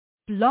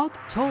Blog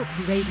Talk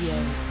Radio.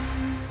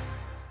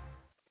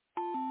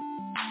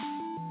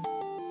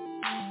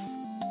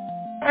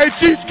 Hey,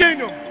 Chiefs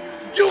Kingdom,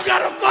 you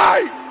gotta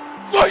fight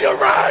for your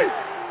right.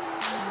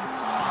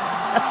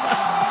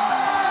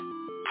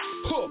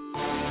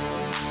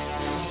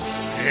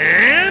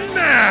 And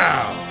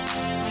now,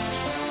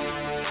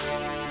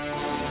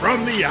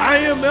 from the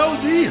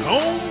IMLD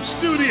home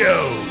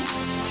studios,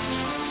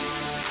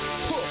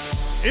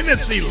 in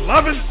its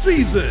 11th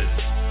season,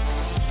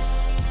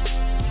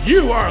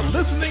 you are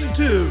listening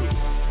to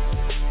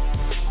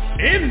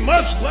In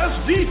Much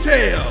Less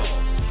Detail,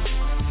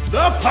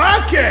 the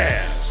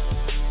podcast,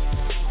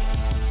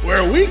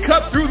 where we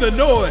cut through the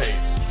noise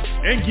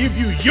and give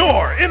you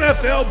your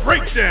NFL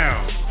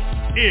breakdown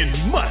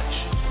in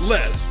much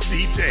less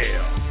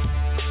detail.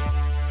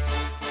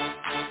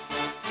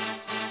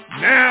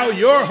 Now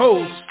your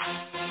hosts,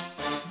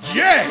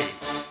 Jay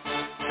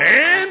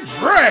and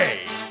Dre.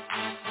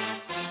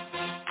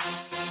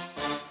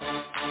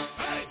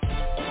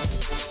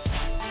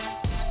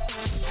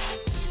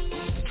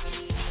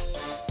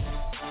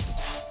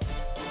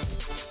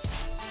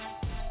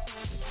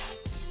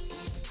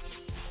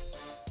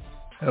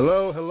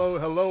 Hello, hello,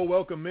 hello.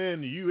 Welcome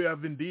in. You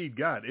have indeed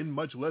got In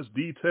Much Less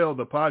Detail,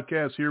 the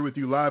podcast, here with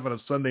you live on a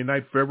Sunday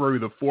night, February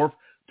the 4th,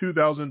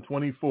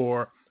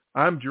 2024.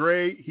 I'm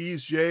Dre.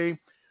 He's Jay.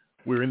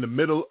 We're in the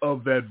middle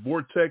of that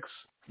vortex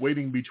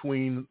waiting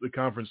between the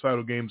conference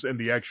title games and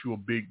the actual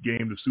big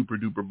game, the Super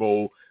Duper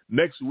Bowl,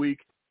 next week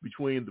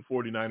between the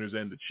 49ers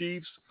and the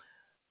Chiefs.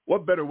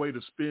 What better way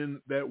to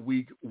spend that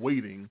week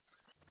waiting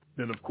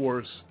than, of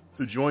course,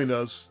 to join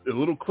us a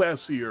little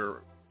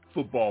classier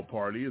football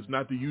party. It's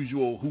not the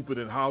usual hooping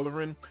and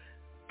hollering.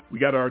 We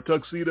got our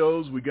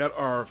tuxedos. We got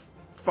our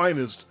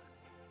finest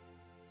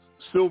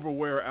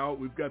silverware out.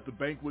 We've got the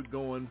banquet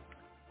going,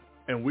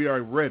 and we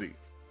are ready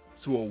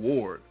to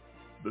award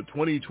the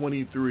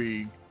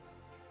 2023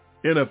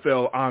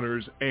 NFL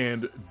Honors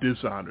and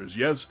Dishonors.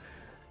 Yes,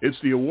 it's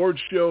the awards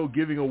show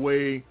giving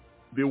away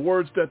the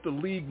awards that the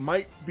league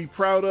might be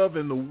proud of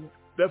and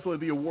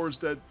definitely the awards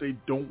that they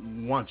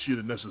don't want you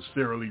to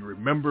necessarily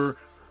remember.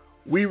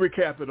 We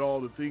recap it all,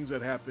 the things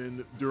that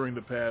happened during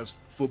the past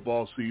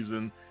football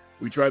season.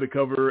 We try to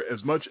cover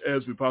as much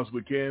as we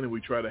possibly can, and we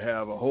try to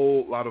have a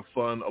whole lot of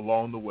fun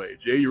along the way.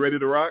 Jay, you ready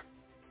to rock?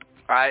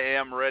 I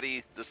am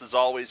ready. This is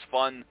always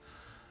fun.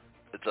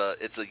 It's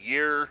a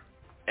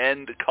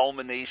year-end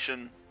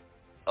culmination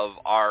of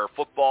our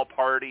football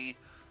party,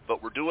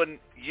 but we're doing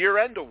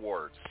year-end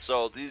awards.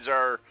 So these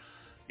are,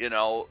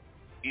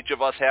 each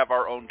of us have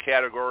our own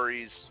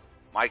categories.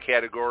 My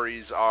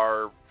categories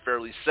are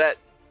fairly set.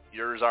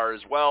 Yours are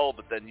as well,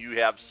 but then you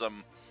have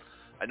some,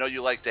 I know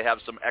you like to have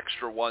some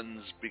extra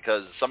ones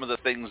because some of the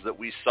things that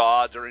we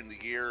saw during the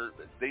year,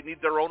 they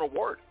need their own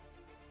award.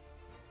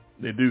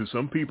 They do.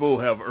 Some people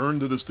have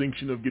earned the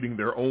distinction of getting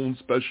their own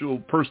special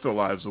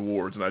personalized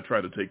awards, and I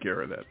try to take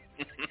care of that.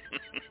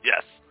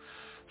 Yes.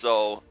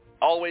 So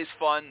always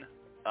fun.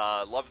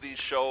 Love these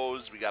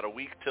shows. We got a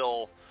week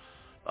till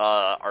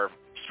our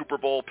Super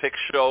Bowl pick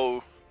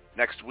show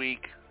next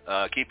week.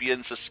 Keep you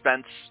in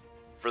suspense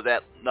for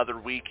that another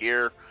week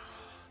here.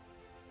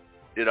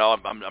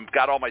 I've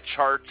got all my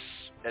charts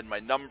and my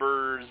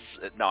numbers.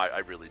 No, I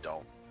really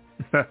don't.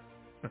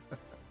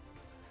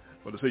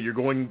 What to say? You're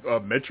going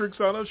metrics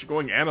on us? You're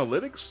going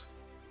analytics?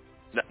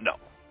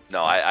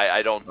 No.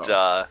 I don't.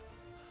 Oh.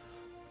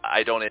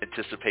 I don't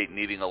anticipate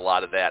needing a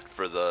lot of that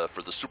for the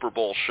Super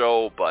Bowl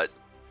show. But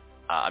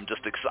I'm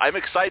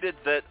excited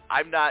that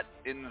I'm not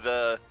in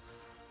the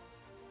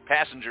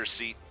passenger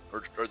seat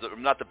or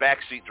I'm not the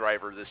backseat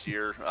driver this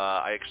year.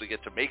 I actually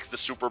get to make the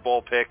Super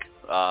Bowl pick.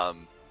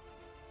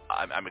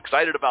 I'm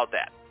excited about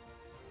that.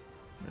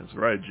 That's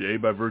right, Jay.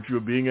 By virtue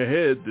of being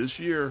ahead this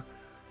year,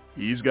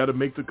 he's got to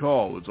make the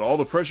call. It's all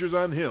the pressure's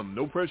on him.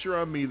 No pressure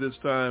on me this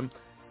time.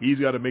 He's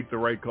got to make the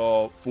right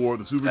call for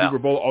the Super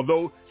Duper Bowl.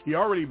 Although he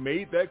already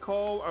made that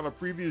call on a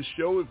previous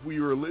show, if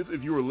you were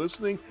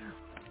listening.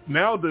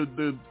 Now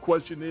the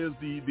question is,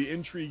 the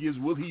intrigue is,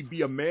 will he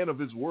be a man of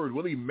his word?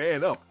 Will he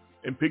man up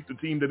and pick the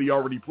team that he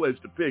already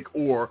pledged to pick,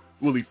 or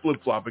will he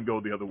flip-flop and go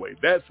the other way?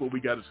 That's what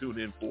we got to tune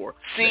in for.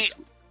 See,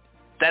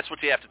 that's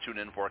what you have to tune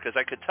in for, because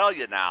I could tell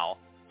you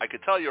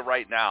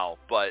right now,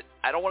 but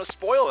I don't want to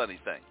spoil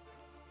anything.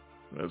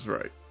 That's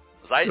right.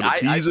 I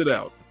tease it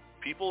out.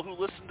 People who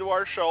listen to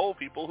our show,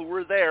 people who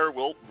were there,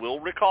 will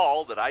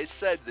recall that I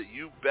said that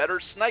you better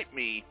snipe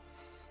me,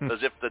 because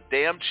if the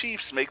damn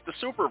Chiefs make the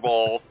Super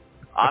Bowl,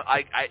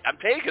 I'm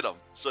taking them.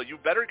 So you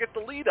better get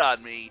the lead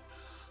on me.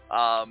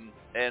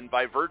 And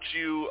by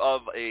virtue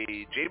of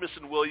a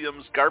Jameson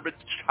Williams garbage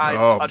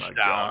time touchdown, my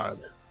God.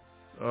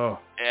 Oh.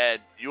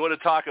 And you want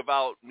to talk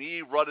about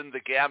me running the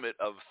gamut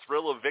of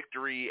thrill of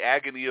victory,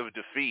 agony of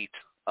defeat,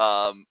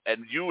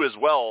 and you as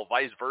well,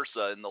 vice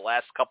versa, in the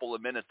last couple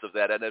of minutes of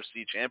that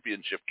NFC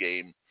Championship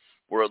game,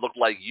 where it looked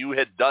like you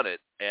had done it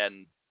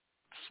and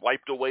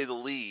swiped away the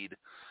lead,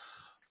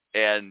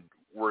 and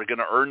we're going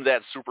to earn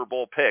that Super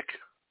Bowl pick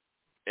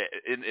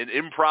in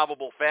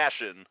improbable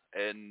fashion,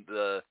 and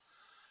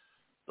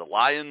the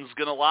Lions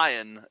gonna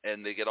lion,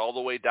 and they get all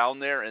the way down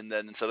there, and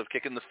then instead of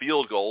kicking the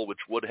field goal, which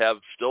would have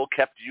still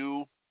kept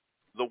you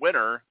the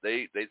winner,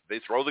 they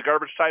throw the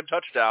garbage time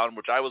touchdown,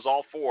 which I was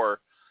all for,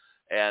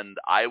 and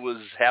I was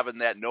having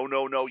that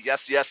no, yes,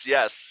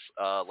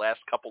 last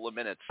couple of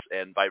minutes,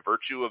 and by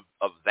virtue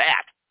of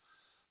that,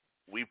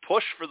 we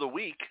push for the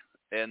week,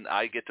 and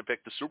I get to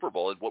pick the Super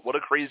Bowl. And what a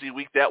crazy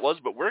week that was,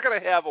 but we're going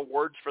to have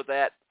awards for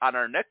that on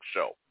our next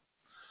show.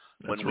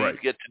 That's when right.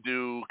 we get to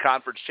do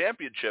conference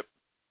championship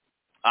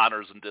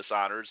honors and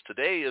dishonors.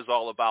 Today is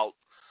all about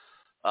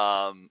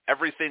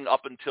everything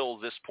up until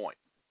this point.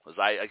 Because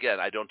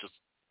I don't just,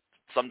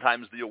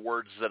 sometimes the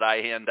awards that I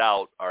hand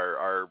out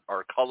are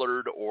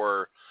colored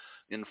or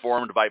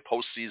informed by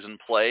postseason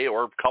play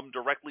or come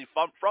directly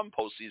from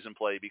postseason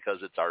play because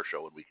it's our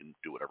show and we can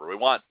do whatever we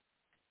want.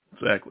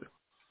 Exactly.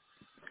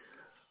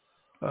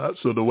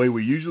 So the way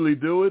we usually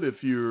do it, if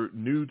you're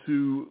new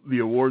to the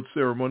award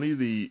ceremony,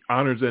 the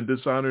honors and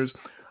dishonors,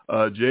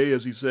 Jay,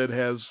 as he said,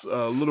 has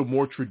a little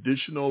more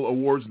traditional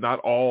awards, not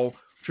all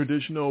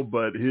traditional,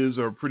 but his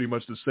are pretty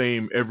much the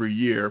same every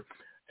year.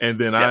 And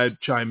then I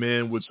chime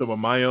in with some of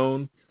my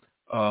own.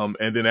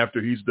 And then after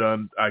he's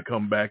done, I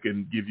come back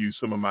and give you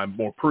some of my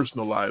more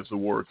personalized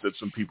awards that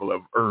some people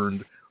have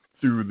earned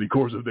through the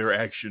course of their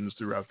actions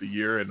throughout the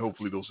year. And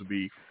hopefully those will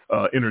be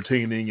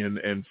entertaining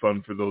and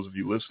fun for those of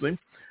you listening.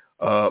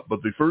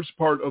 But the first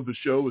part of the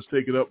show is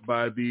taken up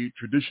by the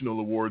traditional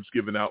awards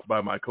given out by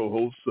my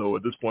co-host. So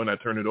at this point, I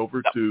turn it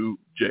over to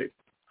Jay.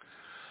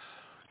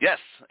 Yes,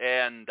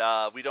 and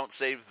we don't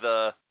save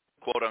the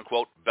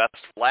quote-unquote best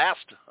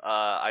last.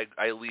 I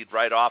lead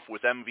right off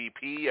with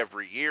MVP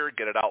every year,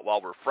 get it out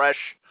while we're fresh.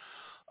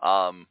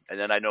 And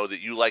then I know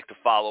that you like to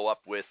follow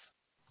up with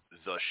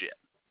the shit.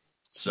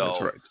 So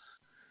that's right.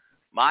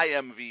 My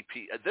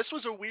MVP, this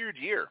was a weird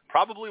year,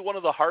 probably one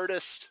of the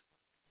hardest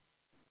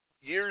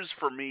years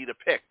for me to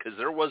pick because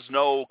there was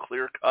no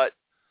clear-cut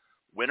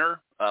winner.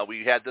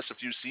 We had this a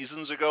few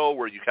seasons ago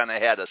where you kind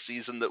of had a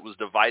season that was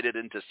divided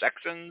into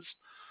sections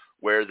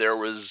where there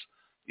was,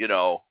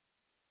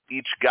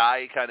 each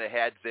guy kind of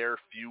had their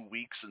few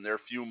weeks and their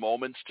few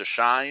moments to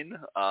shine.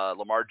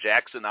 Lamar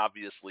Jackson,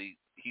 obviously,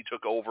 he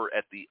took over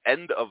at the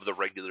end of the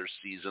regular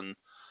season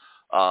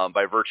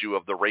by virtue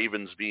of the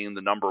Ravens being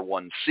the number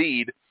one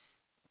seed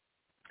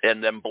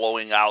and then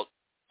blowing out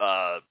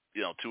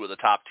two of the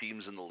top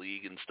teams in the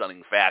league in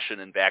stunning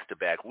fashion in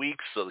back-to-back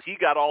weeks. So he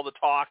got all the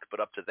talk, but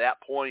up to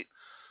that point,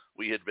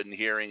 we had been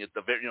hearing in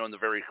the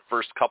very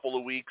first couple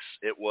of weeks,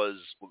 it was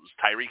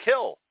Tyreek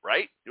Hill,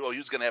 right? He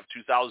was going to have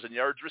 2,000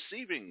 yards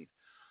receiving,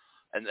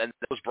 and it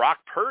was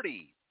Brock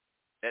Purdy.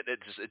 And it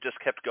just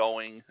kept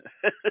going,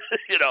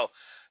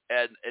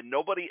 and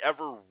nobody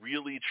ever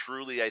really,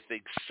 truly, I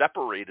think,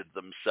 separated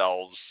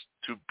themselves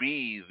to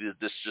be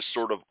this just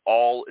sort of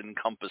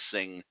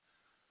all-encompassing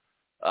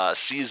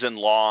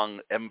season-long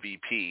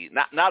MVP,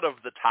 not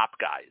of the top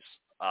guys.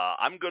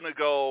 I'm going to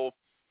go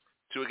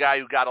to a guy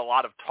who got a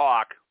lot of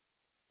talk,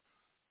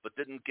 but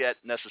didn't get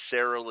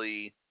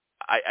necessarily,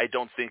 I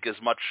don't think, as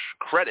much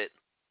credit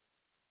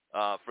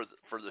for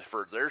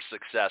their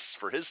success,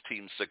 for his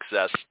team's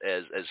success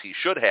as he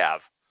should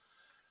have.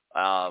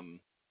 And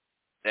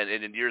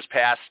in years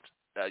past,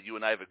 you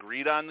and I have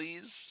agreed on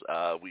these.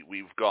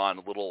 We've gone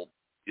a little,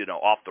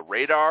 off the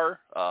radar.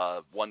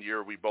 One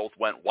year we both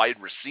went wide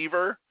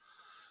receiver.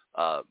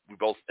 We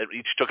both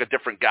each took a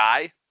different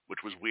guy,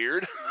 which was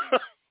weird,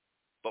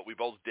 but we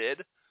both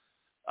did.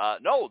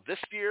 No, this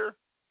year,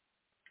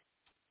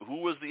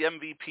 who was the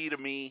MVP to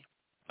me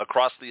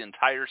across the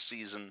entire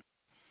season?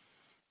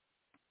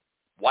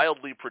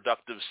 Wildly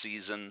productive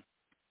season.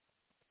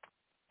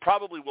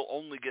 Probably will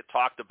only get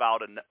talked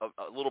about a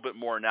little bit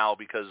more now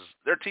because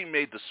their team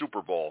made the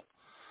Super Bowl.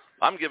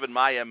 I'm giving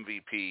my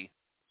MVP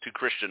to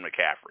Christian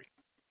McCaffrey.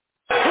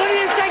 Who do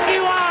you think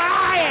you are?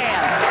 I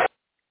am.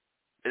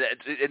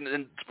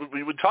 And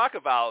we would talk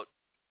about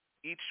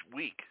each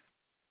week,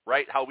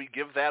 right, how we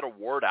give that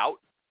award out,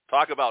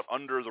 talk about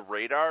under the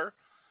radar.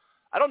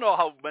 I don't know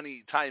how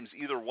many times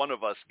either one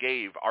of us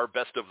gave our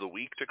best of the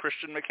week to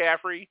Christian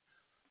McCaffrey,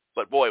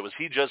 but boy, was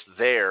he just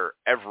there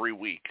every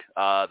week.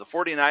 The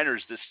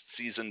 49ers this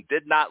season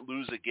did not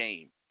lose a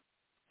game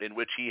in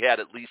which he had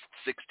at least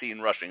 16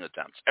 rushing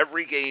attempts.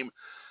 Every game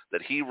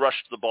that he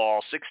rushed the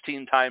ball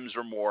 16 times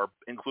or more,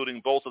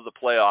 including both of the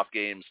playoff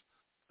games,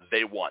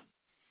 they won.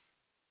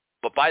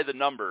 But by the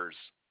numbers,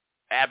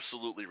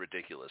 absolutely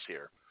ridiculous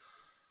here.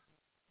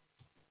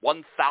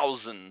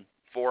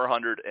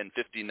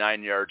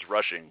 1,459 yards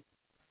rushing,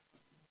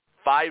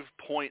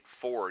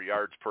 5.4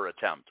 yards per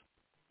attempt,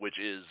 which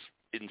is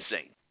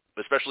insane,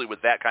 especially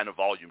with that kind of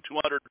volume.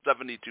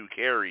 272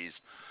 carries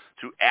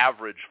to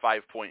average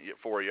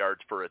 5.4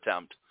 yards per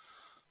attempt,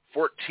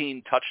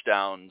 14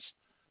 touchdowns,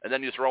 and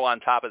then you throw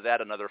on top of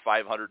that another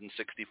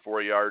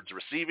 564 yards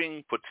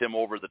receiving, puts him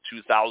over the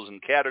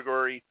 2,000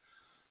 category,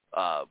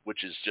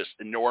 which is just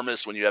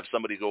enormous when you have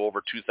somebody go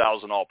over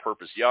 2,000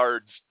 all-purpose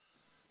yards.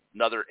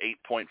 Another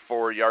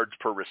 8.4 yards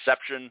per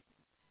reception,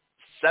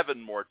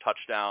 7 more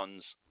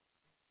touchdowns,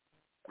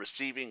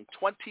 receiving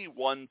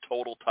 21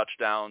 total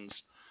touchdowns,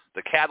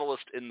 the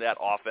catalyst in that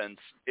offense,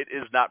 it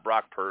is not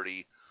Brock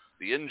Purdy.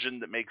 The engine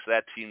that makes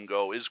that team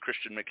go is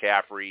Christian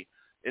McCaffrey,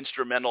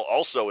 instrumental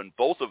also in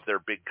both of their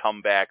big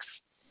comebacks,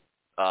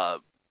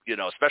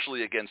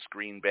 especially against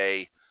Green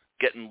Bay,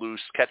 getting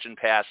loose, catching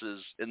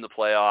passes in the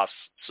playoffs.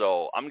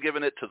 So I'm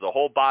giving it to the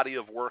whole body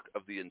of work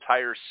of the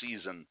entire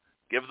season.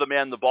 Give the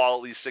man the ball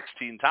at least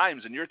 16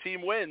 times, and your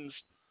team wins.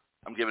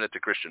 I'm giving it to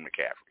Christian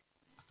McCaffrey.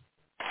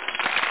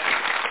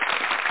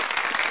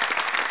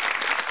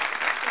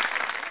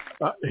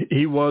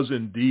 He was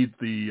indeed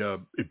the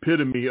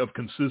epitome of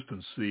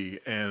consistency,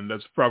 and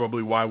that's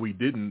probably why we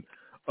didn't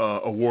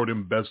award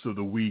him Best of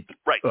the Week.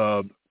 Right.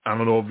 I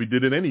don't know if he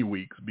did it any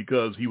weeks,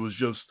 because he was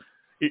just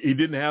 – he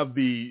didn't have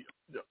the,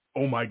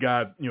 oh, my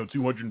God,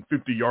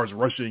 250 yards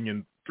rushing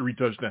and 3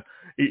 touchdowns.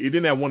 He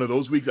didn't have one of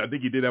those weeks. I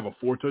think he did have a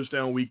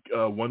 4-touchdown week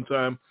one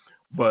time,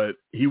 but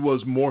he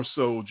was more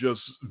so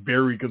just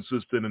very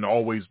consistent and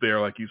always there,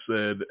 like you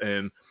said,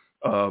 and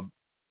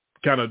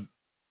kind of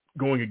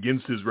going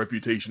against his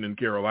reputation in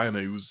Carolina.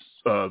 He was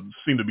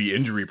seemed to be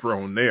injury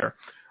prone there.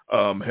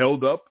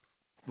 Held up,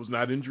 was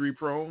not injury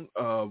prone,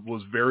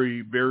 was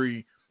very,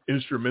 very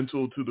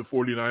instrumental to the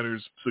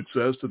 49ers'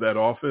 success, to that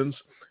offense.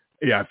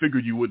 Yeah, I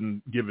figured you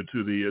wouldn't give it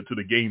to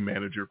the game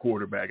manager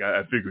quarterback.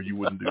 I figured you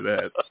wouldn't do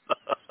that.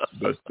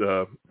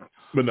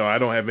 But no, I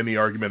don't have any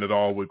argument at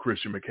all with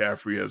Christian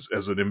McCaffrey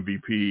as an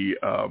MVP.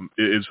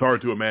 It's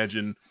hard to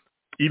imagine,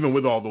 even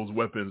with all those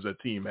weapons that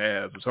team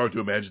has, it's hard to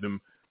imagine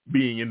him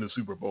being in the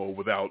Super Bowl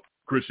without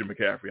Christian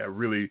McCaffrey. I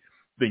really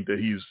think that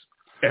he's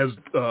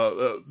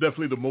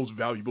definitely the most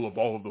valuable of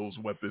all of those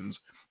weapons,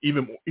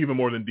 even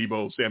more than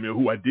Deebo Samuel,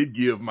 who I did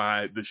give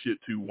the shit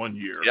to 1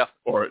 year. Yeah.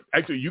 Or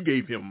actually, you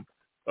gave him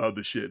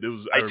the shit. It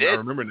was I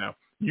remember now.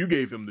 You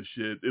gave him the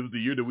shit. It was the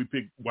year that we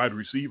picked wide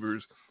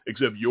receivers,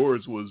 except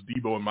yours was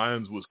Deebo and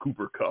mine was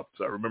Cooper Kupp.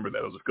 So I remember that.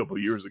 It was a couple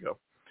of years ago.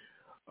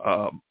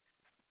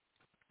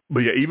 But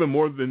yeah, even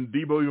more than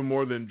Deebo, even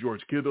more than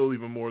George Kittle,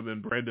 even more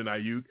than Brandon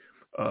Ayuk,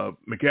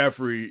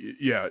 McCaffrey,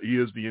 yeah, he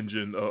is the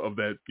engine of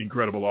that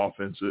incredible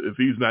offense. If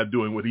he's not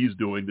doing what he's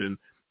doing, then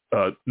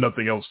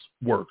nothing else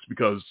works,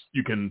 because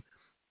you can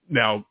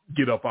now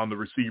get up on the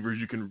receivers.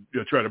 You can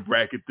try to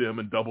bracket them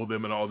and double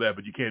them and all that,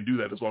 but you can't do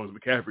that as long as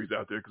McCaffrey's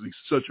out there, because he's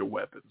such a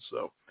weapon.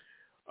 So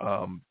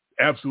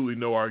absolutely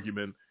no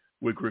argument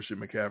with Christian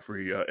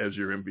McCaffrey as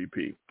your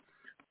MVP.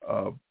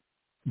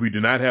 We do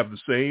not have the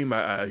same.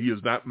 He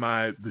is not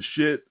the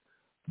shit,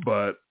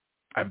 but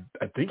I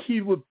think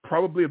he would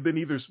probably have been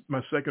either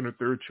my second or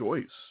third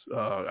choice.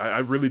 I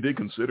really did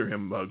consider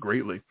him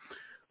greatly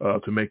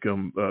to make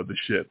him the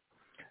shit.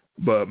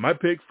 But my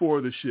pick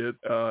for the shit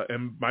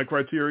and my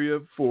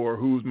criteria for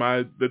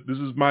this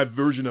is my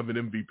version of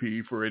an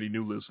MVP for any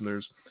new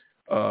listeners,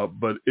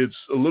 but it's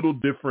a little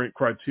different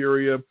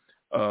criteria,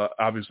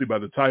 obviously by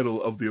the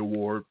title of the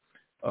award.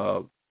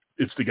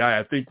 It's the guy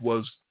I think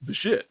was the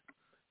shit.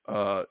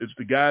 It's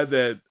the guy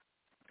that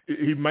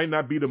he might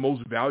not be the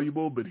most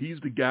valuable, but he's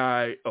the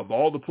guy of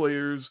all the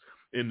players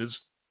in this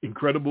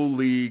incredible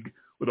league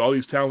with all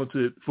these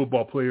talented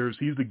football players.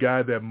 He's the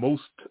guy that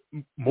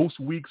most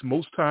weeks,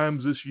 most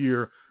times this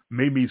year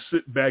made me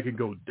sit back and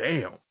go,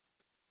 damn,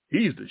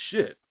 he's the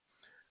shit.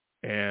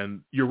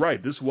 And you're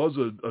right. This was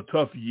a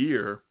tough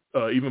year,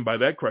 even by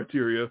that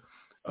criteria.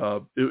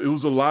 It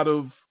was a lot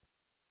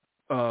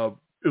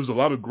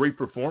of great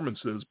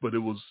performances, but it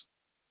was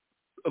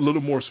a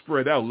little more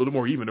spread out, a little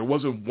more even. There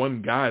wasn't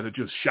one guy that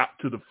just shot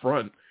to the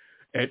front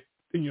and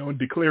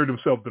declared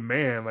himself the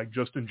man, like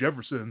Justin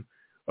Jefferson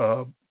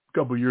a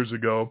couple of years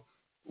ago.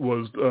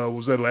 Was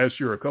that last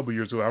year or a couple of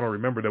years ago? I don't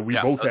remember that. We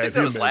both had him.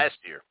 That was last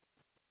year.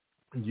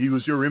 He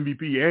was your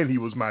MVP, and he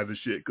was my the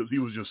shit, because he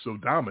was just so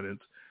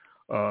dominant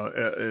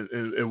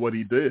in what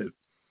he did.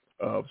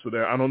 So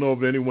there, I don't know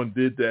if anyone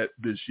did that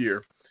this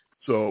year.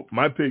 So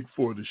my pick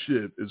for the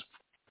shit is,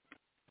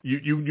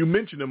 you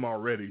mentioned him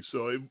already,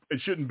 so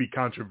it shouldn't be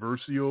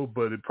controversial,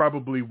 but it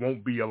probably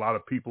won't be a lot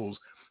of people's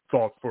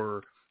thought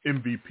for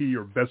MVP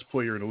or best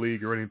player in the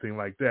league or anything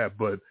like that.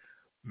 But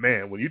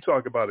man, when you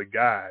talk about a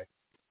guy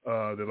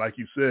that, like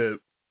you said,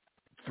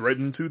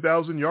 threatened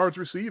 2,000 yards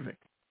receiving,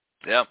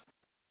 yeah,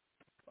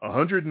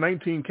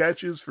 119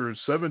 catches for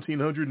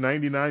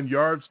 1,799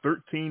 yards,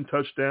 13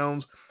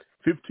 touchdowns,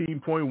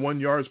 15.1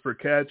 yards per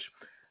catch,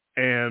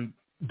 and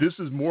this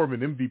is more of an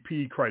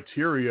MVP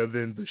criteria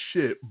than the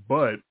shit,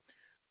 but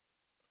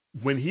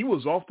when he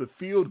was off the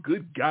field,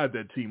 good God,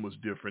 that team was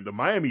different. The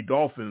Miami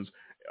Dolphins,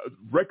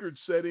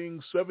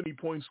 record-setting,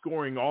 70-point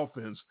scoring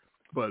offense,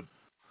 but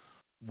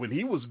when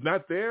he was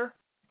not there,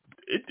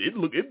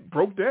 it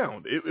broke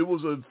down. It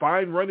was a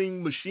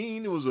fine-running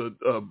machine. It was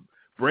a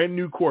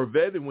brand-new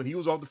Corvette, and when he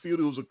was off the field,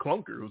 it was a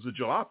clunker. It was a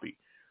jalopy.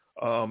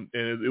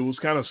 And it was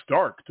kind of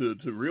stark to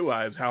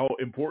realize how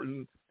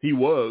important he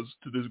was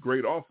to this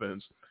great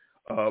offense.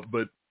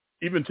 But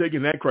even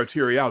taking that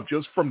criteria out,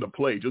 just from the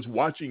play, just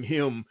watching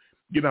him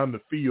get on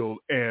the field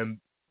and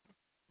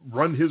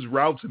run his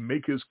routes and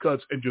make his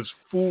cuts and just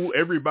fool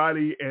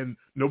everybody, and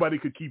nobody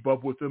could keep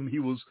up with him. He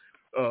was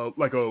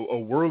like a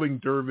whirling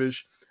dervish,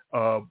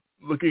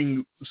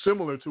 looking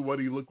similar to what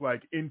he looked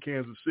like in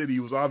Kansas City. He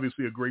was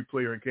obviously a great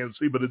player in Kansas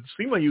City, but it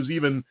seemed like he was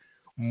even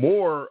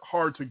more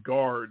hard to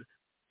guard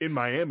in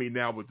Miami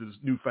now with this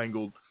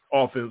newfangled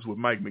offense with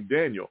Mike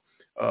McDaniel.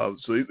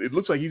 So it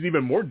looks like he's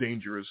even more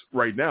dangerous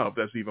right now, if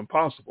that's even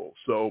possible.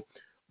 So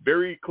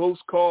very close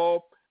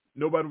call.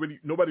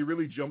 Nobody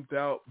really jumped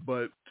out,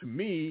 but to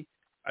me,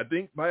 I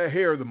think by a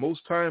hair, the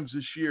most times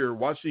this year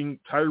watching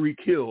Tyreek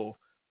Hill,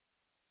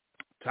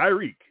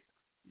 Tyreek,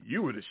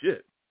 you were the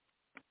shit.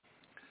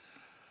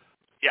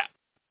 Yeah,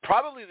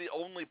 probably the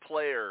only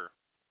player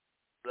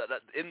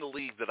that in the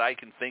league that I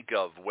can think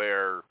of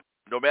where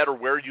no matter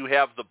where you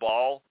have the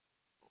ball,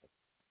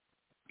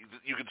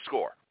 you can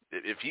score.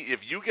 If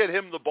you get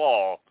him the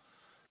ball,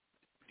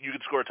 you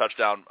can score a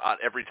touchdown on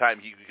every time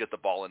he could get the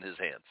ball in his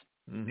hands.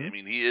 Mm-hmm. I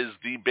mean, he is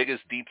the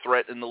biggest deep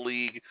threat in the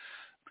league.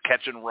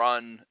 Catch and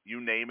run, you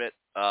name it.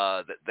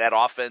 That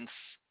offense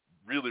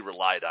really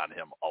relied on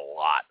him a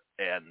lot.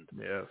 And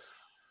yes.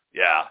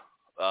 Yeah,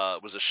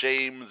 it was a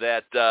shame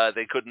that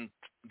they couldn't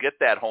get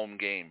that home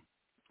game.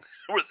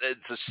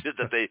 It's a shit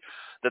that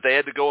they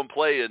had to go and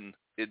play in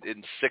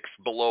 6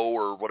 below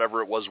or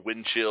whatever it was,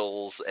 wind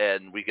chills,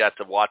 and we got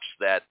to watch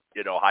that,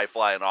 high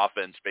flying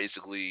offense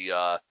basically,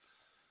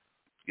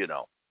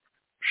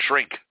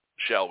 shrink,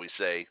 shall we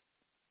say,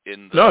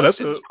 in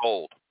the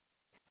cold.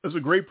 That's a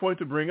great point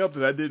to bring up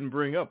that I didn't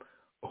bring up.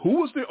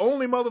 Who was the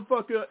only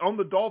motherfucker on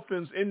the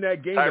Dolphins in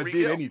that game that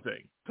did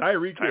anything?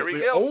 Tyreek Hill.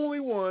 The only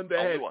one that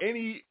had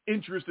any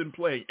interest in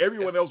playing.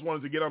 Everyone else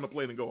wanted to get on the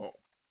plane and go home.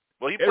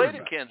 Well, he played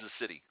in Kansas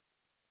City.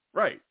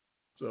 Right.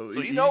 So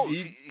he knows.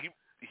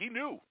 He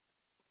knew.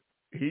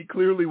 He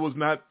clearly was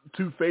not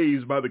too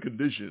fazed by the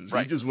conditions.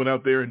 Right. He just went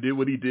out there and did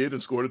what he did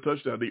and scored a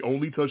touchdown. The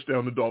only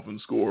touchdown the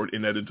Dolphins scored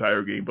in that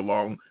entire game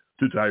belonged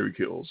to Tyreek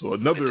Hill. So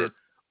another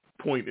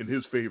point in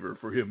his favor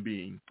for him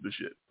being the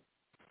shit.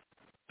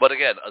 But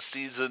again, a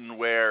season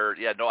where,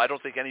 I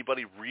don't think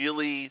anybody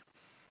really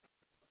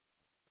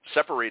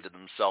separated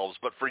themselves.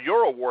 But for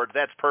your award,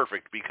 that's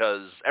perfect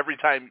because every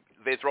time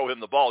they throw him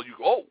the ball, you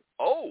go,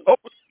 oh.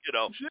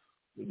 Shit.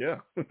 Yeah,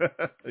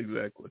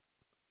 exactly.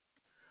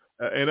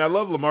 And I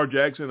love Lamar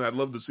Jackson. I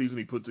love the season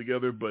he put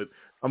together, but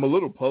I'm a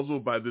little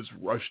puzzled by this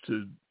rush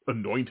to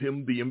anoint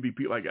him the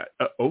MVP. Like,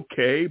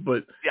 okay,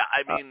 but yeah,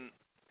 I mean,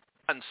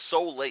 and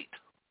so late.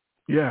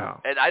 Yeah,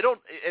 and I don't.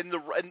 And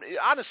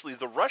honestly,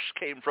 the rush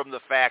came from the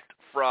fact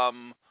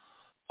from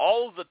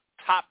all the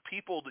top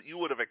people that you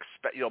would have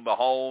expected.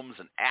 Mahomes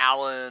and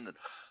Allen,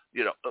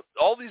 and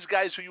all these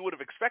guys who you would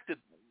have expected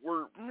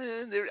were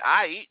they're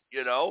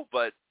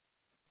but.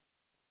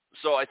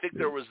 So I think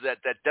there was that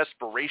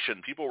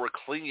desperation. People were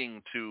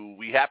clinging to,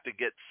 we have to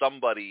get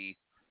somebody,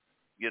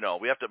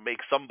 we have to make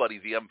somebody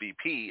the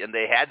MVP, and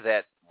they had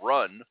that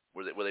run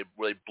where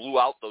they blew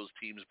out those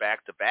teams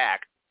back to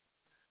back,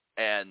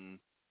 and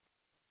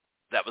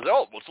that was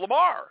it's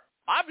Lamar,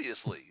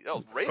 obviously.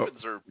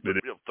 Ravens are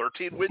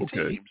 13-win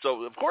team,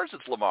 so of course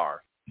it's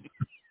Lamar.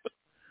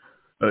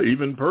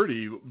 Even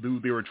Purdy, who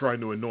they were trying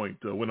to anoint,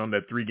 went on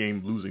that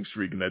 3-game losing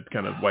streak, and that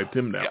kind of wiped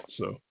him out.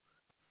 So.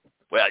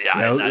 Well,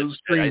 yeah, it was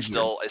I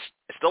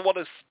still want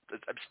to.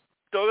 I'm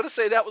still going to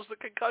say that was the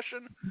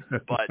concussion,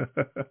 but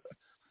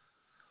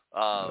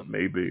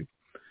maybe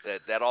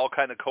that all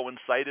kind of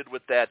coincided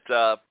with that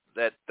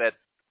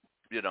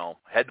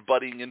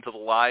headbutting into the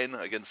line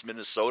against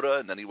Minnesota,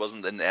 and then he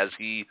wasn't. And as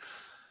he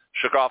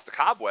shook off the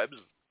cobwebs,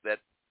 that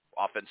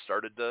offense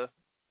started to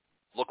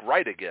look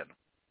right again.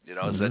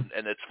 Mm-hmm.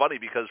 And it's funny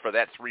because for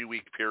that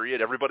 3-week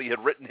period, everybody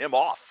had written him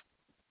off.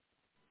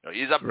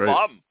 He's a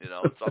bum.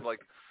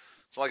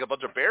 It's like a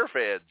bunch of Bear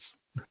fans.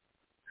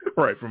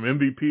 Right, from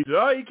MVP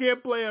to, he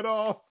can't play at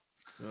all.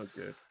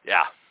 Okay.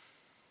 Yeah.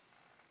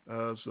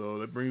 So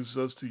that brings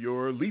us to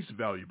your least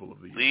valuable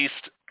of the year.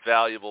 Least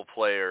valuable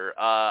player.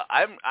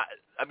 I'm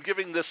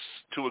giving this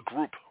to a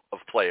group of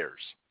players.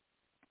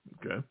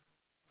 Okay.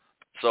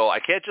 So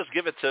I can't just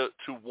give it to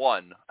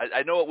one.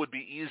 I know it would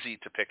be easy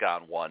to pick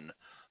on one,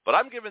 but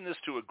I'm giving this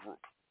to a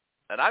group.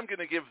 And I'm going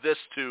to give this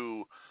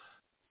to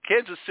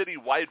Kansas City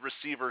wide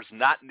receivers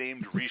not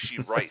named Rishi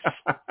Rice.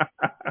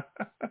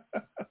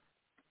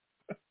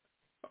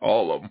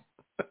 All of them.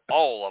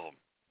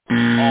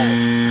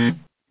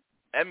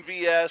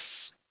 MVS,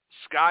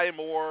 Sky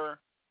Moore,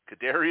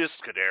 Kadarius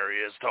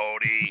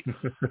Toney,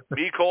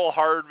 Mecole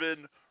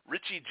Hardman,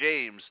 Richie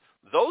James.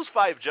 Those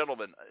 5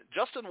 gentlemen.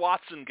 Justin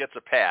Watson gets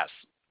a pass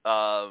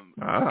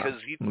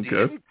because he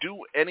didn't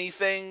do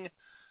anything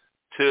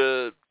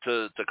to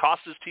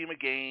cost his team a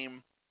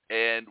game.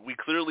 And you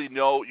clearly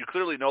know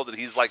that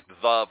he's like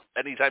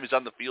anytime he's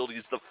on the field,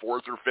 he's the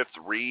 4th or 5th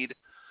read.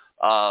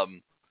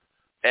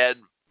 And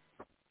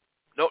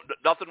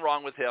nothing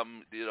wrong with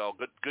him.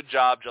 Good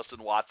job,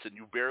 Justin Watson.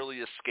 You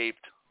barely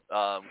escaped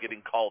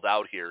getting called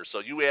out here. So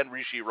you and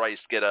Rishi Rice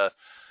get a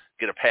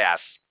pass.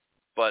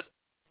 But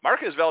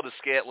Marquez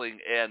Valdes-Scantling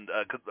and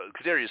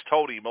Kadarius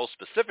Toney, most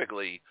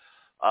specifically,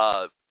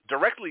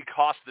 directly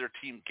cost their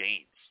team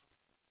gains.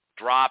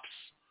 Drops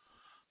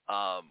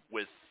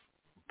with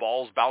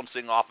balls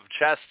bouncing off of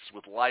chests,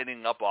 with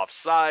lining up off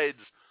sides,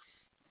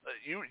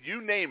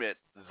 you name it,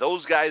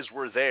 those guys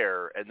were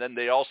there, and then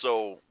they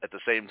also, at the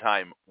same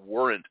time,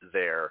 weren't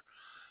there.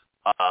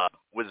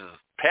 With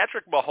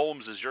Patrick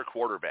Mahomes as your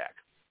quarterback,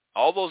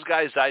 all those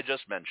guys I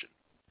just mentioned,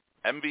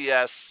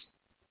 MVS,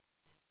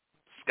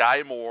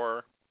 Sky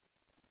Moore,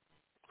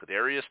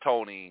 Kadarius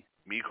Toney,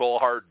 Mecole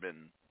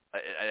Hardman.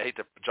 I hate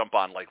to jump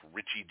on like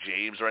Richie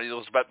James or any of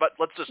those, but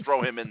let's just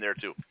throw him in there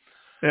too.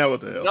 Yeah,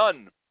 what the hell?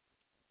 None.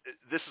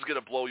 This is going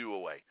to blow you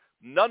away.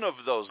 None of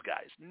those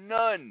guys,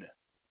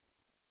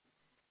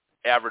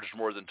 averaged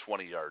more than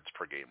 20 yards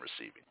per game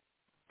receiving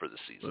for the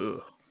season.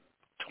 Ugh.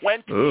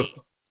 20. Ugh.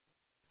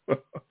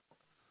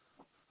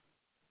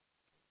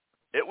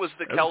 It was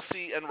the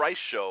Kelsey and Rice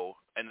show,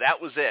 and that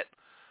was it.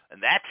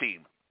 And that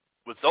team,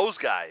 with those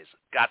guys,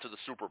 got to the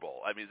Super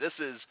Bowl. I mean,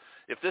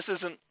 if this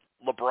isn't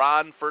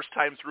LeBron first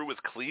time through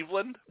with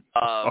Cleveland,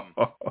 for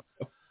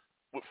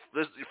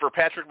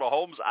Patrick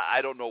Mahomes,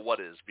 I don't know what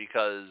is,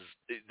 because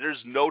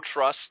there's no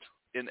trust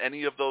in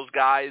any of those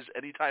guys.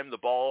 Anytime the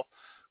ball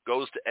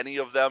goes to any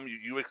of them,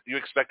 you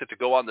expect it to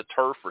go on the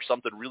turf or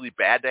something really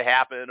bad to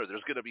happen, or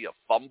there's going to be a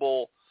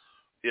fumble,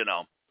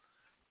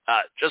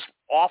 just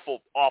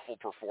awful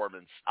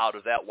performance out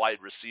of that wide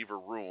receiver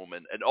room,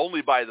 and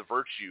only by the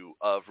virtue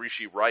of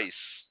Rishi Rice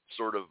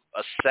sort of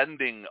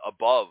ascending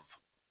above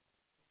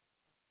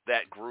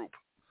that group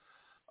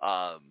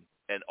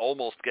and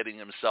almost getting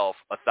himself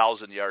a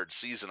 1,000-yard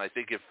season. I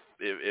think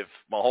if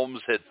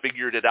Mahomes had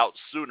figured it out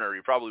sooner,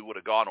 he probably would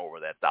have gone over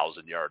that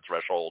 1,000-yard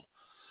threshold.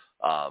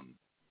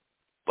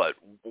 But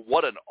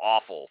what an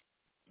awful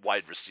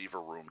wide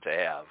receiver room to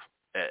have,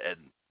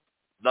 and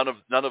none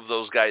of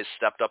those guys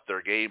stepped up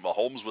their game.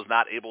 Mahomes was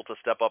not able to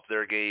step up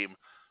their game.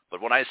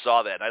 But when I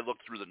saw that, and I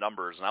looked through the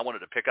numbers, and I wanted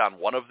to pick on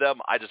one of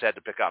them, I just had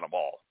to pick on them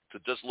all. To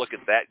just look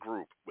at that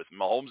group with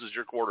Mahomes as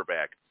your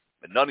quarterback,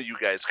 and none of you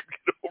guys could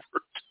get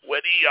over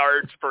 20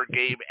 yards per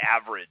game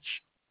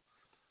average.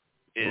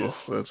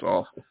 That's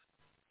awful.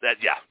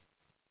 That's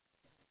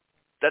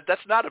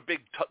not a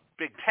big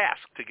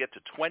task to get to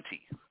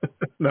 20.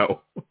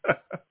 No.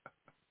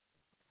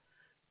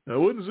 It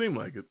wouldn't seem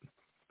like it.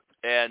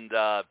 And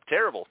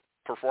terrible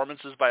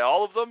performances by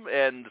all of them,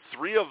 and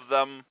three of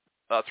them,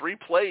 3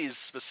 plays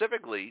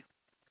specifically,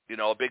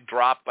 a big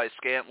drop by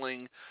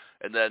Scantling,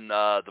 and then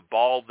the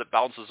ball that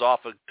bounces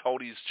off of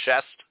Tony's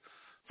chest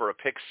for a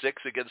pick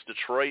 6 against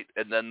Detroit,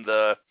 and then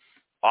the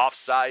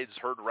offsides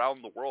heard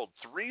around the world.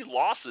 3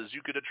 losses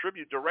you could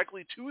attribute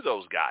directly to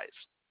those guys.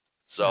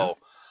 So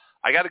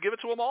I got to give it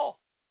to them all.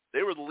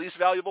 They were the least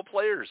valuable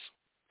players,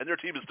 and their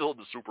team is still in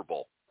the Super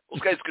Bowl.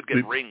 Those guys could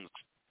get rings.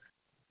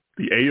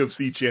 The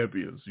AFC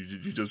champions.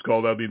 You just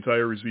called out the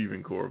entire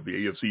receiving corps of the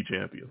AFC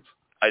champions.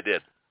 I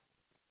did.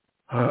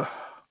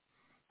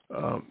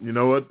 You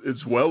know what?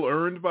 It's well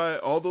earned by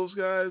all those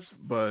guys,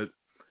 but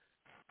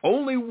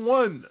only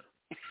one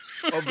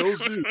of those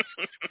dudes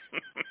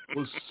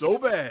was so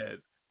bad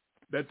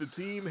that the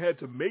team had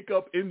to make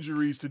up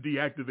injuries to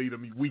deactivate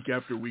him week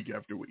after week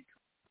after week.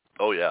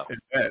 Oh, yeah. And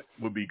that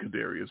would be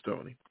Kadarius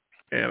Toney.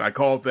 And I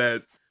called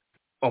that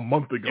a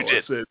month ago.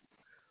 I said,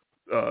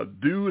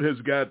 dude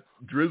has got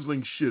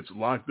drizzling shits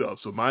locked up.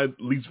 So my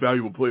least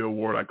valuable player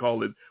award, I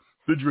call it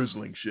the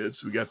drizzling shits.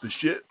 We got the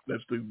shit.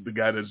 That's the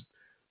guy that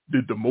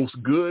did the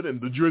most good,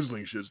 and the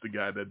drizzling shit's the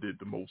guy that did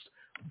the most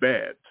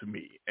bad to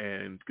me.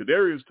 And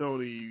Kadarius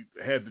Toney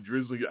had the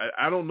drizzling.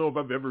 I don't know if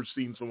I've ever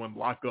seen someone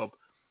lock up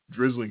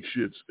drizzling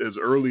shits as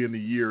early in the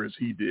year as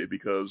he did,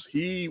 because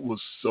he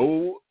was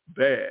so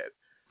bad.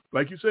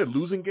 Like you said,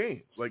 losing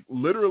games, like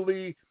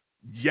literally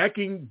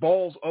yakking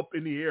balls up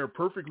in the air,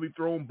 perfectly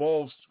thrown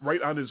balls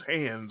right on his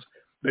hands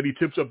that he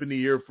tips up in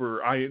the air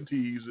for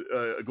INTs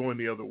going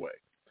the other way.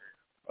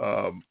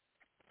 And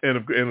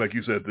like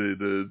you said,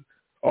 the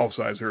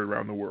offsides heard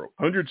around the world.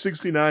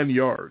 169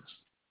 yards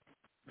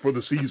for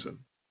the season.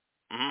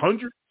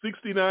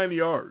 169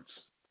 yards.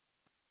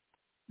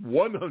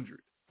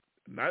 100.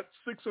 Not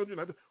 600.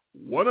 Not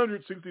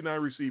 169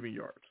 receiving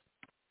yards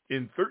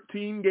in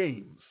 13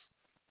 games.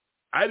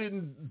 I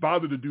didn't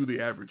bother to do the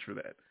average for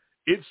that.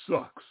 It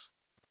sucks.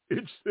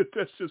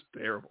 That's just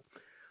terrible.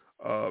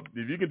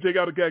 If you can take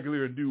out a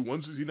calculator and do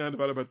 169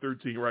 divided by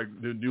 13, right,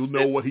 then you'll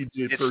know what he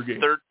did per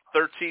game.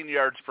 13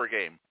 yards per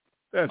game.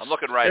 I'm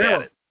looking right terrible.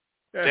 at it.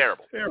 That's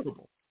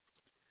terrible.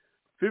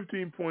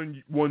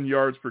 15.1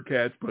 yards per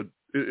catch, but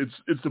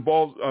it's the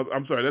ball.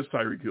 I'm sorry, that's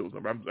Tyreek Hill's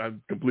number. I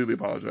completely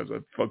apologize. I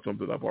fucked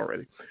something up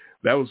already.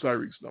 That was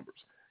Tyreek's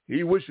numbers.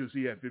 He wishes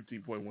he had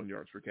 15.1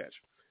 yards per catch.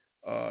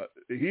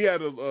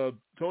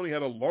 Tony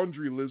had a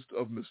laundry list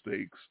of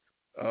mistakes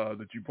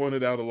that you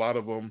pointed out, a lot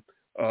of them,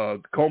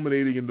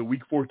 culminating in the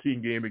Week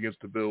 14 game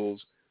against the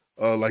Bills.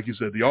 Like you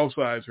said, the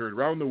offsides heard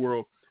around the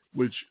world,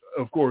 which,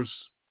 of course,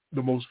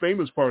 the most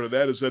famous part of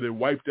that is that it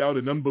wiped out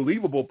an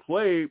unbelievable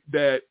play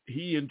that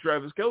he and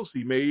Travis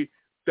Kelce made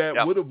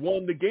that would have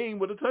won the game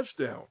with a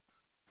touchdown.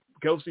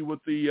 Kelce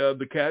with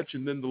the catch,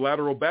 and then the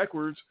lateral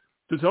backwards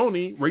to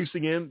Tony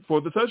racing in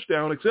for the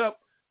touchdown, except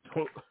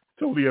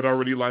Tony had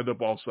already lined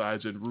up all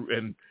sides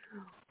and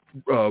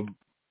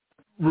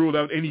ruled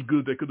out any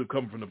good that could have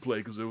come from the play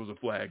because there was a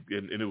flag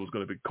and it was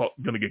going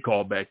to get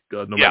called back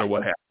no matter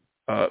what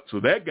happened. So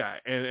that guy,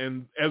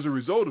 and as a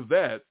result of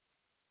that,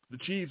 the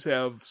Chiefs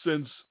have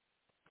since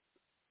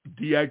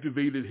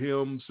deactivated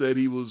him, said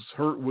he was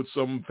hurt with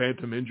some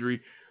phantom injury.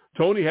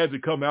 Tony had to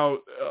come out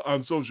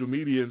on social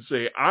media and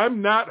say,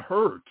 "I'm not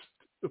hurt.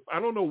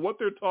 I don't know what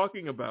they're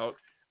talking about.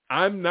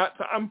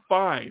 I'm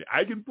fine.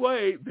 I can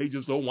play. They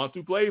just don't want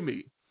to play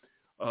me."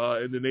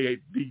 And then they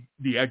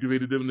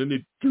deactivated him, and then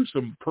they threw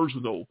some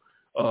personal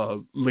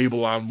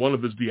label on one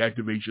of his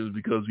deactivations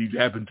because he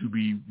happened to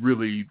be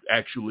really,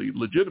 actually,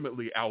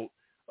 legitimately out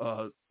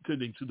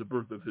tending to the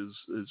birth of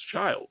his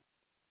child.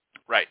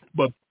 Right.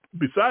 But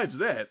besides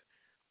that,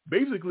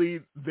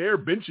 basically they're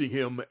benching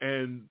him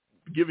and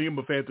giving him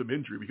a phantom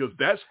injury because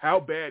that's how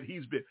bad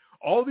he's been.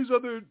 All these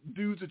other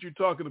dudes that you're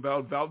talking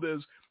about,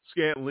 Valdez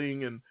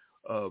Scantling and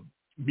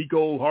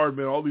Mecole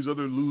Hardman, all these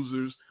other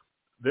losers,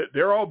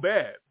 they're all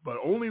bad, but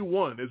only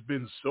one has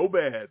been so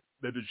bad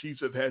that the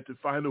Chiefs have had to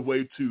find a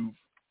way to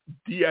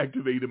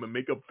deactivate him and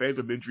make up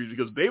phantom injuries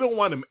because they don't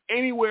want him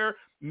anywhere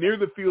near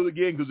the field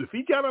again, because if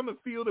he got on the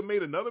field and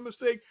made another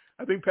mistake,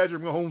 I think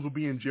Patrick Mahomes will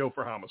be in jail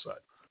for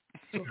homicide.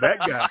 So that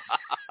guy,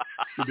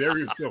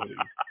 Kadarius Toney,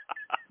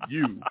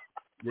 you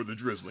were the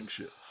drizzling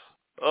shit.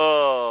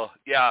 Oh,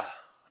 yeah.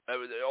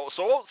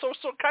 So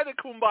kind of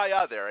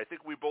kumbaya there. I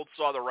think we both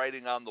saw the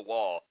writing on the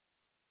wall.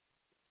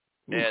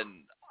 Oof. And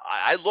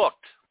I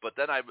looked, but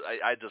then I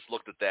just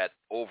looked at that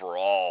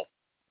overall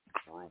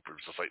group. It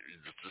was just like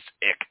this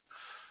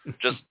ick.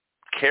 Just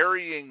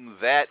carrying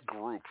that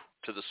group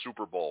to the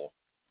Super Bowl.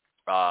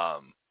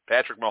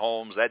 Patrick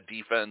Mahomes, that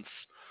defense,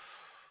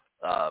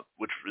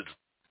 which is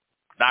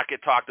not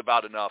get talked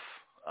about enough.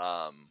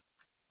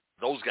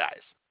 Those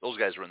guys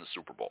were in the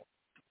Super Bowl.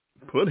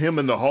 Put him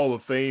in the Hall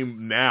of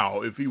Fame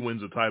now if he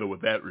wins a title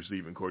with that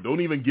receiving corps.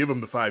 Don't even give him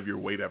the 5-year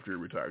wait after he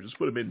retires. Just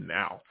put him in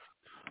now.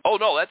 Oh,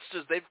 no, that's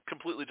just, they've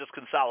completely just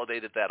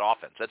consolidated that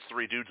offense. That's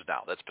 3 dudes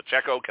now. That's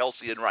Pacheco,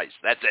 Kelsey, and Rice.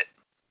 That's it.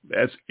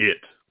 That's it.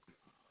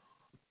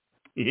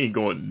 He ain't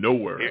going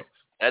nowhere else.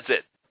 That's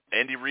it.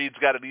 Andy Reid's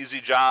got an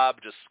easy job.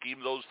 Just scheme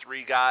those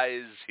 3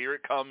 guys. Here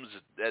it comes,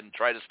 and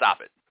try to stop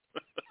it.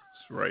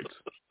 That's right.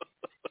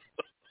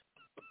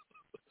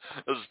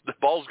 The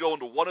ball's going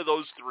to one of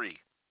those 3.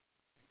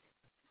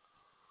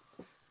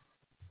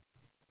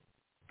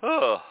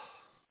 Oh.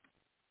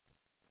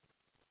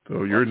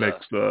 So your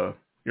next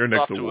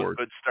award.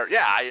 A good start.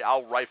 Yeah,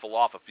 I'll rifle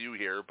off a few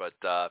here, but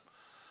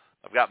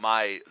I've got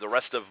the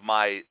rest of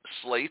my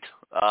slate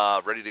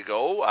ready to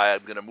go.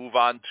 I'm going to move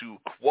on to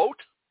Quote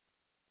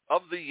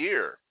of the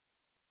Year.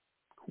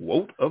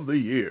 Quote of the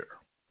Year.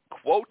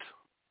 Quote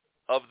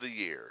of the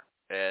Year.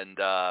 And,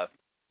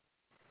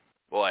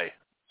 boy,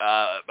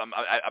 I'm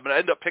going to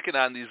end up picking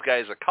on these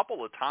guys a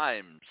couple of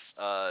times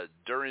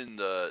during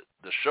the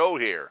show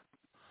here.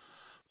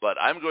 But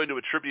I'm going to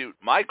attribute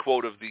my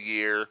quote of the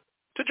year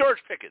to George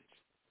Pickens.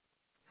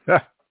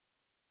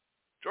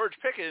 George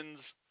Pickens,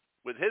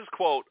 with his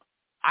quote,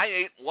 "I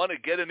ain't want to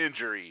get an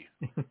injury."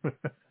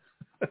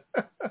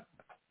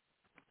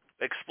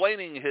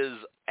 Explaining his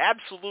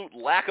absolute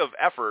lack of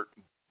effort,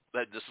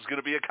 that this is going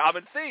to be a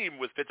common theme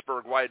with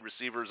Pittsburgh wide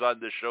receivers on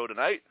this show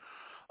tonight,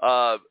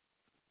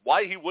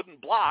 why he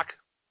wouldn't block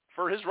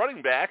for his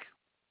running back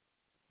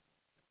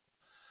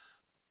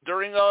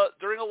during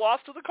a loss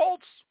to the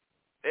Colts.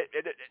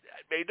 It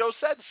made no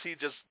sense. He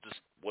just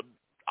wouldn't.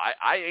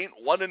 I ain't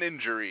want an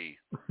injury.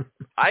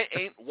 I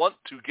ain't want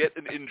to get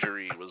an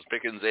injury was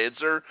Pickens'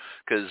 answer,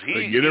 because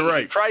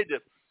he tried to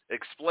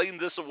explain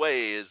this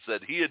away, is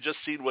that he had just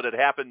seen what had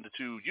happened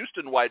to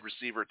Houston wide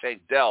receiver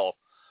Tank Dell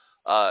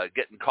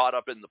getting caught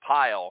up in the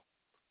pile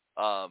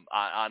on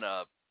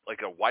a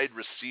wide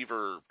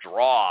receiver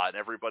draw, and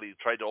everybody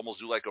tried to almost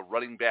do like a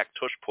running back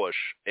tush push,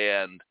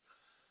 and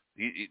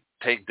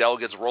Tank Dell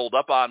gets rolled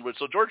up on.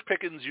 So George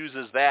Pickens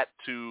uses that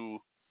to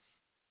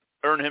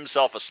earn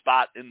himself a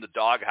spot in the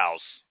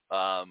doghouse,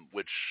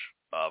 which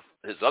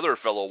his other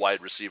fellow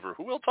wide receiver,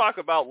 who we'll talk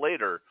about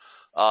later,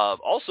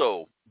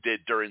 also did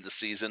during the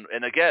season.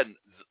 And again,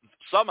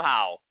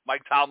 somehow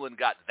Mike Tomlin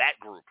got that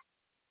group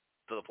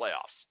to the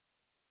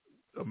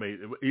playoffs.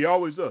 Amazing. He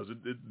always does.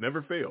 It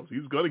never fails.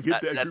 He's going to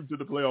get that group to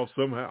the playoffs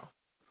somehow.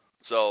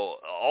 So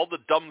all the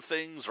dumb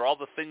things, or all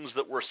the things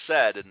that were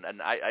said,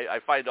 and I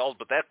find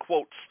but that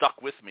quote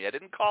stuck with me. I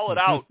didn't call it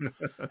out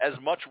as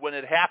much when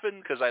it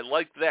happened because I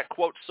liked that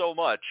quote so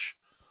much.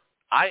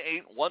 I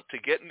ain't want to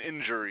get an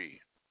injury.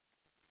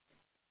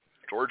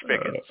 George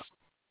Pickens.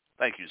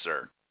 Thank you,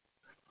 sir.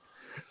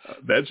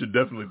 That should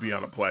definitely be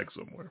on a plaque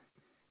somewhere.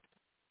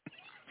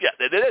 Yeah,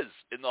 it is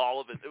in the Hall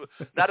of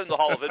not in the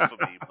Hall of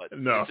Infamy, but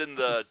no. It's in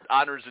the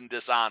Honors and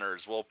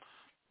Dishonors. Well,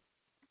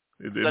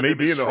 it may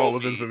be in the Hall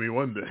of Infamy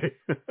one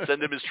day.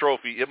 Send him his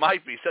trophy. It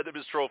might be. Send him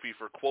his trophy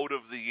for Quote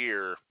of the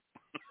Year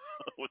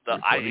with the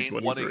 "I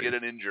ain't want to get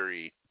an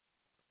injury."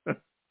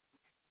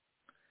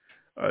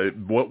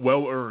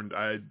 Well earned.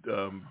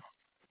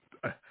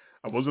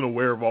 I wasn't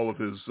aware of all of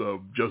his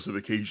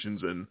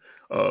justifications and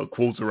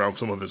quotes around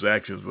some of his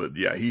actions, but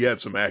yeah, he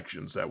had some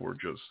actions that were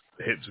just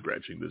head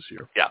scratching this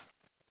year. Yeah,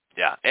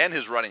 Yeah, and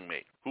his running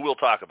mate, who we'll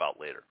talk about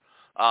later.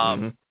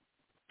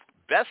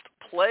 Best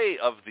play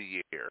of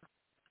the year,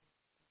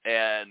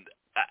 and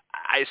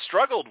I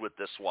struggled with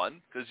this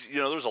one because,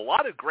 there's a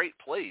lot of great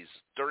plays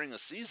during a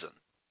season.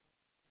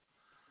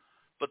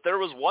 But there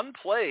was one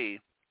play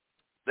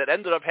that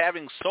ended up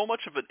having so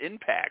much of an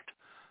impact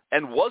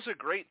and was a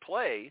great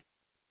play,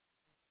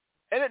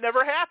 and it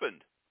never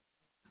happened.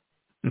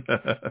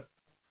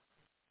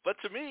 But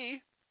to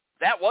me,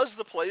 that was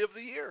the play of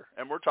the year.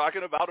 And we're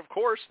talking about, of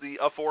course, the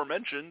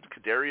aforementioned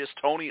Kadarius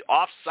Toney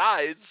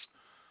offsides,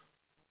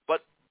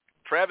 but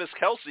Travis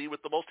Kelce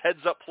with the most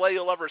heads-up play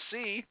you'll ever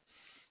see,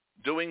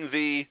 doing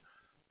the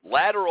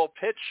lateral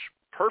pitch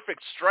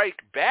perfect strike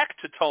back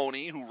to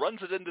Toney, who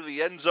runs it into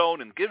the end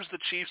zone and gives the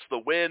Chiefs the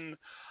win,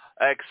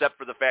 except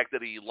for the fact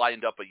that he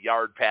lined up a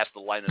yard past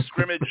the line of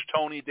scrimmage,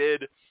 Toney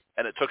did,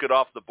 and it took it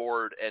off the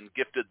board and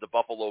gifted the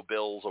Buffalo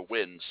Bills a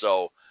win.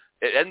 So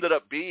it ended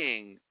up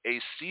being a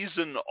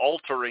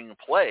season-altering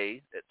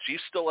play.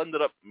 Chiefs still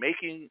ended up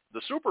making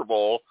the Super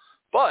Bowl,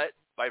 but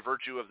by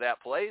virtue of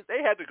that play,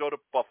 they had to go to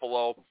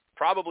Buffalo,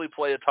 probably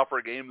play a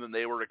tougher game than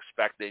they were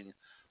expecting,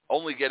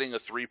 only getting a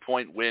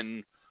 3-point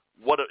win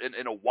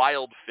in a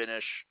wild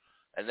finish.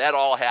 And that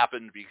all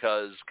happened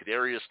because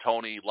Kadarius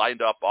Toney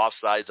lined up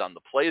offsides on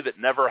the play that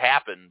never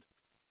happened,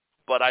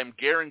 but I'm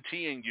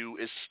guaranteeing you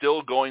is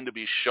still going to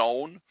be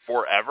shown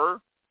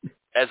forever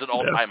as an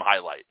all-time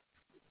highlight.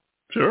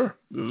 Sure.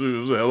 It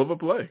was a hell of a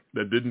play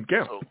that didn't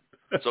count.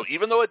 So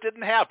even though it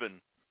didn't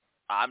happen,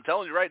 I'm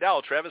telling you right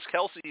now, Travis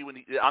Kelce,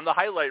 on the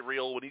highlight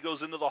reel, when he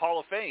goes into the Hall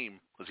of Fame,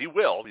 because he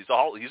will, he's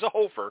a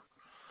hofer,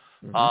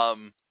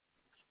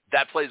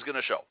 that play's going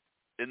to show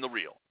in the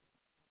reel.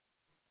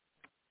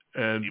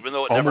 And even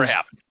though it never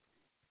happened.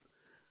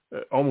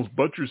 Almost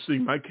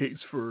buttressing my case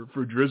for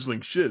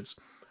drizzling shits.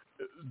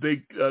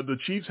 The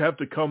Chiefs have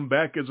to come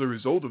back as a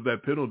result of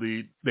that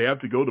penalty. They have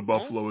to go to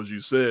Buffalo, as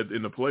you said,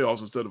 in the playoffs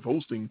instead of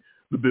hosting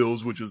the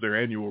Bills, which is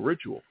their annual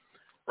ritual.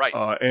 Right.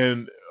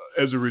 And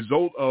as a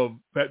result of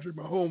Patrick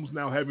Mahomes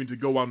now having to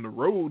go on the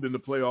road in the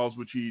playoffs,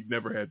 which he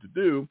never had to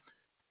do,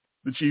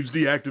 the Chiefs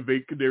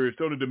deactivate Kadarius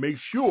Toney to make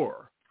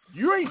sure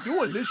you ain't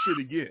doing this shit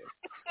again.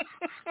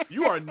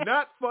 You are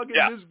not fucking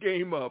this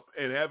game up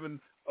and having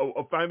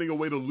finding a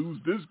way to lose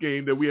this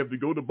game that we have to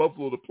go to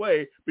Buffalo to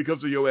play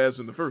because of your ass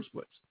in the first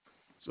place.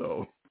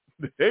 So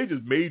they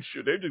just made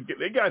sure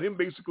they got him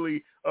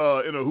basically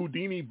in a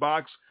Houdini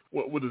box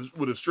with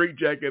a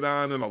straitjacket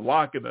on and a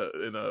lock and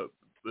a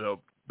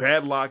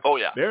padlock. Oh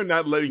yeah, they're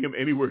not letting him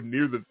anywhere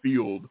near the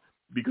field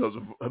because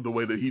of the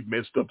way that he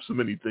messed up so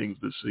many things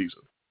this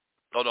season.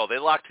 Oh no, they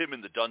locked him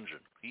in the dungeon.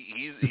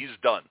 He's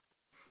done.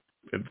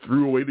 And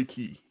threw away the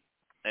key.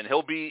 And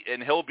he'll be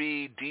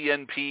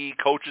DNP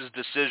coach's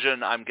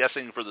decision, I'm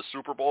guessing, for the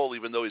Super Bowl,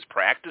 even though he's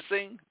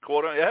practicing.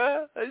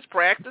 He's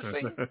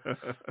practicing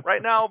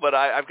right now. But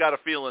I've got a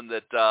feeling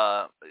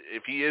that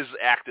if he is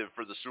active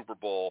for the Super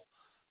Bowl,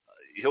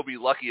 he'll be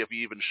lucky if he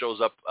even shows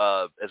up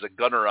as a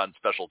gunner on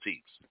special teams.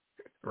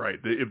 Right,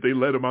 if they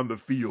let him on the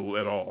field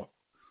at all.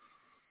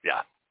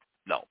 Yeah.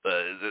 No,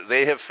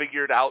 they have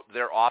figured out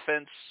their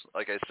offense,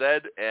 like I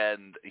said,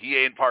 and he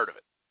ain't part of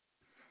it.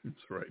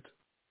 That's right.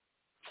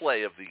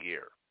 Play of the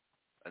year.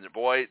 And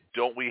boy,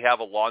 don't we have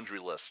a laundry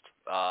list.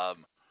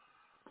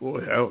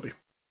 Boy, howdy.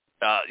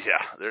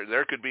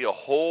 There could be a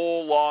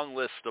whole long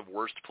list of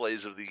worst plays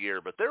of the year,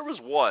 but there was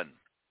one,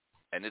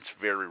 and it's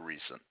very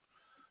recent,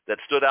 that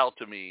stood out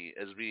to me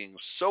as being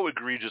so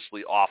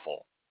egregiously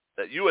awful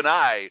that you and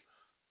I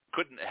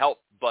couldn't help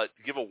but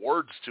give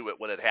awards to it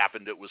when it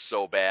happened. It was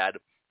so bad,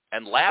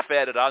 and laugh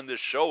at it on this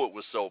show. It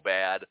was so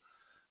bad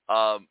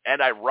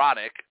and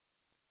ironic,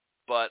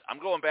 but I'm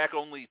going back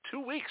only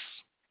 2 weeks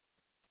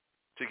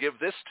to give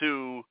this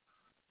to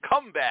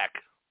comeback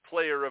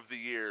player of the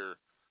year,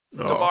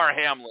 Damar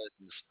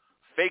Hamlin's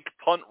fake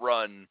punt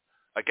run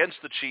against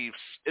the Chiefs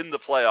in the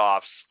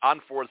playoffs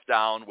on fourth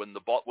down when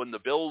the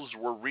Bills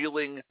were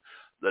reeling.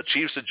 The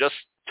Chiefs had just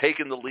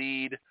taken the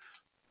lead.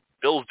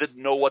 Bills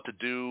didn't know what to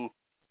do.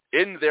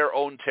 In their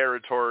own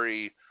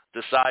territory,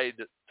 decide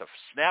to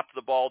snap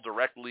the ball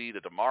directly to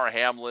Damar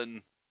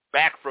Hamlin,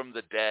 back from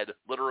the dead,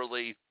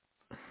 literally,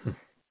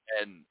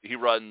 and he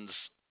runs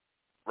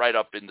right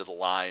up into the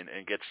line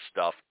and gets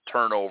stuffed,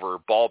 turnover,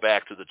 ball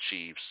back to the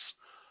Chiefs.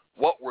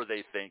 What were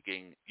they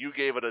thinking? You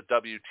gave it a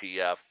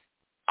WTF.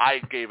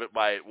 I gave it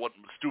my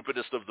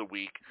stupidest of the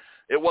week.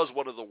 It was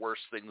one of the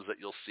worst things that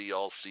you'll see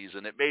all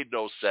season. It made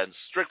no sense.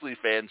 Strictly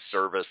fan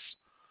service.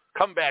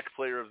 Comeback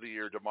player of the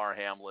year, Damar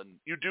Hamlin.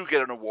 You do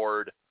get an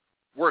award.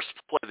 Worst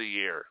play of the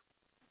year.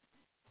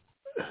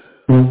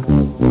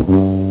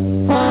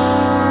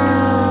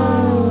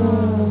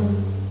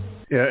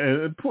 Yeah,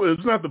 and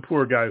it's not the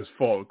poor guy's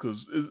fault because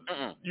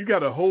you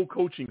got a whole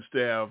coaching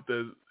staff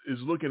that is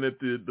looking at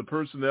the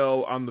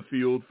personnel on the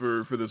field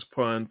for this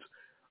punt,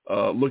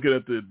 looking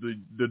at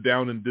the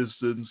down and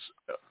distance,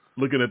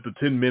 looking at the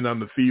 10 men on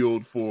the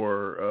field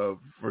for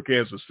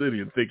Kansas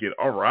City and thinking,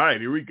 all right,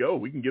 here we go.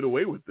 We can get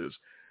away with this.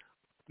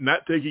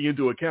 Not taking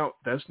into account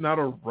that's not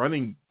a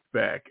running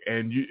back,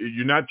 and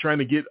you're not trying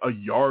to get a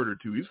yard or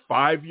two. He's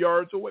 5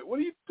 yards away. What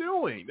are you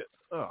doing?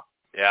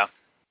 Yeah.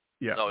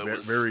 Yeah, no, it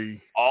was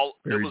very all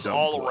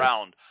play.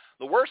 around.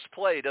 The worst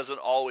play doesn't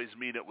always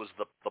mean it was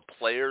the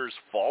player's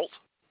fault.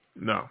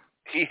 No.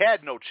 He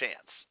had no chance.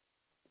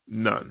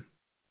 None.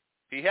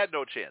 He had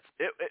no chance.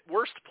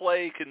 Worst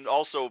play can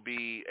also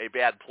be a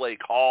bad play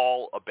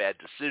call, a bad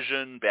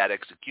decision, bad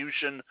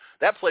execution.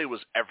 That play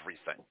was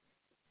everything.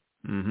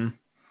 Mm-hmm.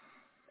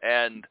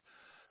 And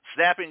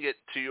snapping it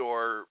to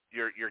your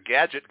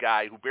gadget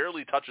guy who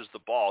barely touches the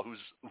ball,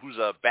 who's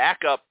a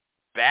backup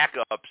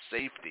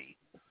safety,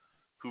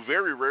 who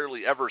very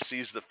rarely ever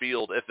sees the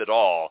field, if at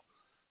all.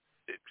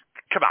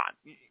 Come on.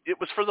 It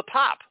was for the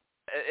pop.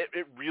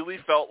 It really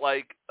felt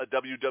like a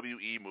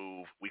WWE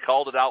move. We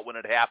called it out when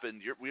it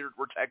happened. We're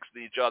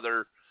texting each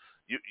other.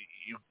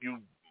 You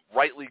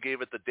rightly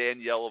gave it the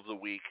Danielle of the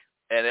week,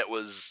 and it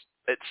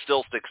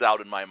still sticks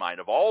out in my mind.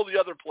 Of all the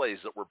other plays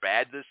that were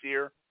bad this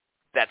year,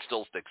 that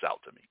still sticks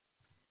out to me.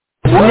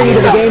 Winning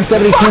the game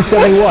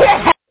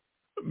 72-71.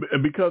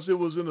 Because it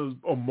was in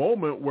a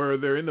moment where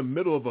they're in the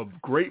middle of a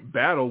great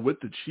battle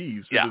with the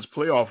Chiefs in this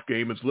playoff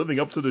game. It's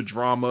living up to the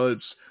drama.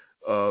 It's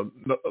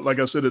like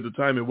I said at the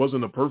time, it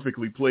wasn't a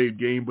perfectly played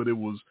game, but it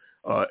was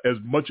as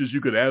much as you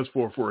could ask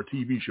for a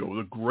TV show. It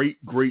was a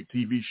great, great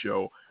TV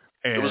show.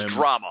 And it was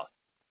drama.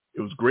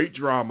 It was great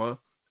drama.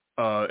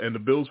 And the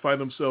Bills find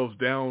themselves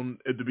down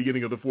at the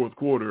beginning of the fourth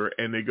quarter,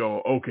 and they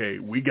go, "Okay,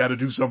 we got to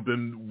do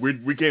something.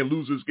 We can't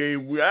lose this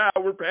game. We're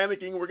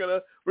panicking. We're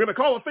gonna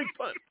call a fake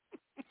punt."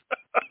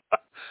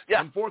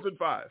 Yeah. On 4th and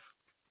 5.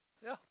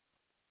 Yeah.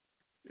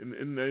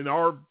 In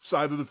our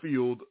side of the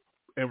field.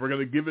 And we're going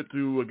to give it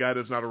to a guy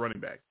that's not a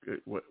running back.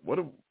 What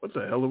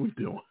the hell are we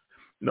doing?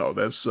 No,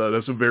 that's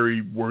a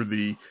very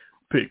worthy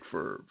pick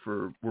for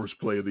worst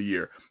play of the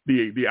year.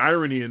 The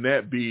irony in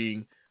that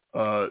being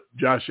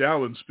Josh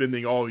Allen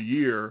spending all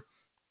year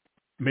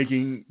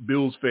making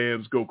Bills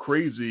fans go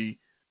crazy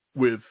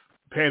with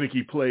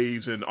panicky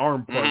plays and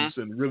arm punts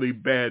and really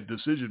bad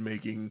decision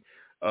making.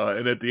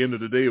 And at the end of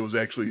the day, it was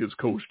actually his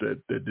coach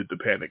that did the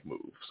panic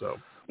move. So,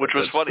 which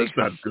was funny. That's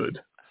not good.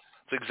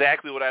 It's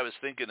exactly what I was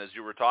thinking as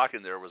you were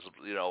talking there was,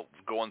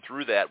 going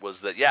through that was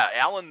that,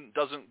 Allen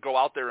doesn't go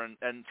out there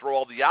and throw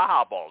all the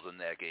Yaha balls in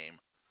that game,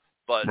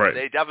 but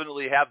they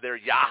definitely have their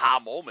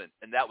Yaha moment,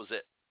 and that was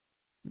it.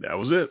 That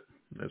was it.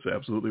 That's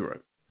absolutely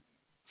right.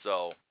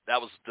 So that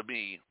was, to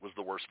me, was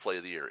the worst play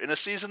of the year. In a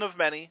season of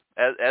many,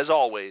 as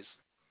always,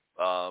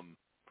 that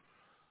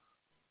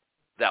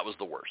was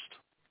the worst.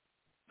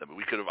 I mean,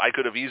 I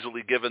could have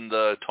easily given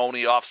the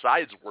Tony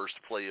offsides worst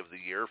play of the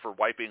year for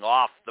wiping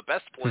off the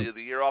best play of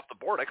the year off the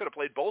board. I could have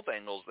played both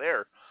angles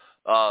there.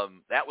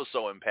 That was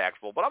so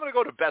impactful. But I'm going to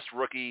go to best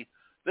rookie.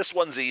 This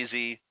one's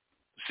easy.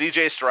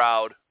 C.J.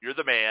 Stroud, you're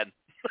the man.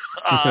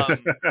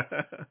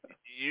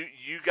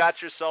 You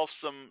got yourself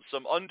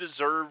some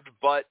undeserved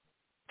but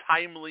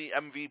timely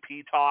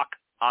MVP talk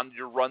on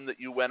your run that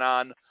you went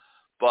on.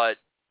 But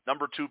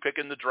number 2 pick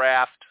in the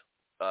draft,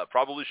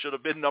 probably should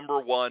have been number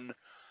 1.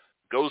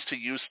 Goes to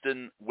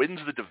Houston, wins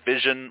the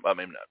division. I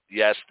mean,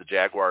 yes, the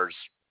Jaguars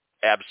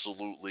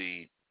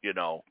absolutely,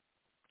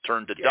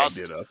 turned to dust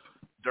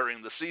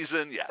during the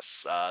season. Yes,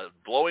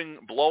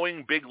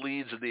 blowing big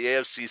leads in the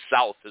AFC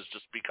South has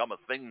just become a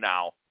thing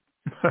now.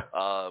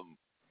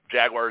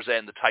 Jaguars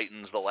and the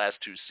Titans the last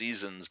 2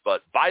 seasons.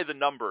 But by the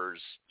numbers,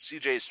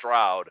 C.J.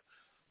 Stroud,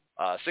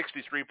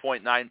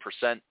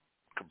 63.9%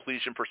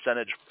 completion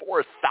percentage,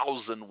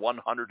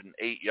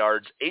 4,108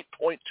 yards,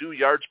 8.2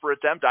 yards per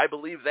attempt. I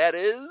believe that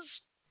is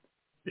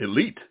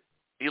elite.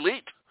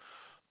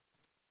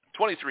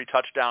 23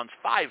 touchdowns,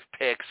 5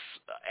 picks.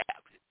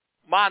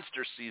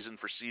 Monster season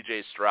for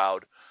C.J.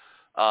 Stroud.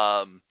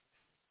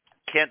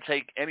 Can't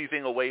take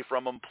anything away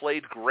from him.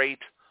 Played great.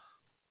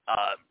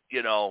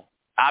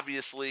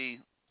 Obviously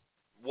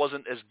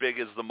wasn't as big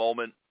as the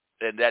moment,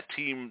 and that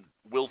team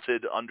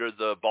wilted under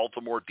the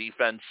Baltimore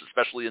defense,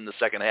 especially in the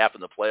second half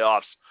in the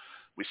playoffs.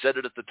 We said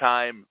it at the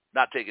time,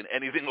 not taking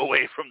anything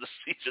away from the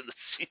season that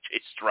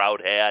C.J.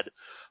 Stroud had.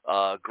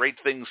 Great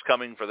things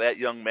coming for that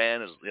young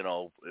man, as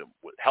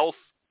health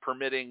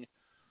permitting.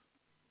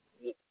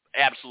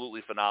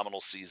 Absolutely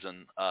phenomenal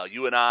season.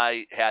 You and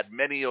I had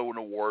many an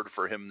award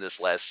for him this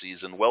last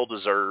season.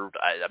 Well-deserved.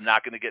 I'm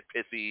not going to get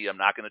pithy. I'm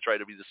not going to try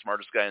to be the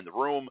smartest guy in the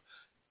room.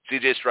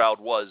 C.J.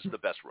 Stroud was the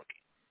best rookie.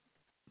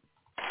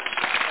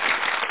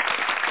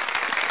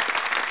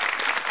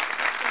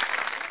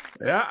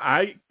 Yeah,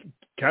 I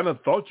kind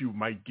of thought you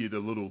might get a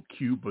little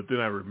cute, but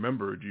then I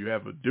remembered you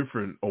have a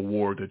different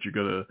award that you're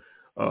going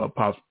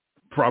to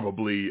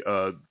probably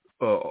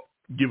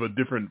give a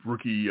different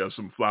rookie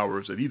some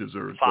flowers that he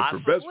deserves.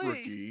 Possibly. But for best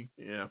rookie,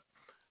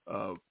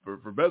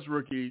 for best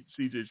rookie,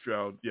 C.J.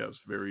 Stroud, yes,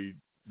 very,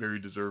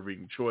 very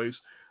deserving choice.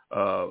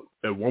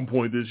 At one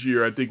point this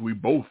year, I think we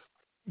both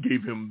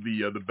gave him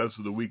the best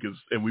of the week,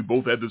 and we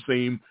both had the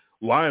same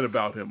line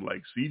about him,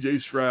 like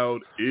C.J.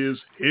 Stroud is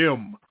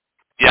him.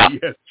 Yeah. He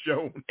has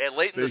shown. And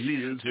late in the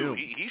season, too,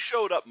 he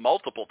showed up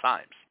multiple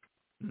times.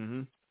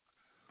 Mm-hmm.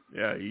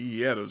 Yeah,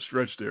 he had a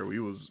stretch there where he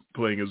was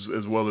playing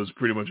as well as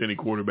pretty much any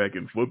quarterback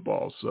in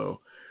football. So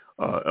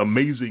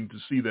amazing to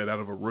see that out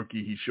of a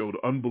rookie. He showed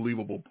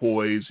unbelievable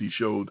poise. He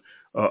showed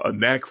a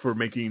knack for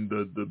making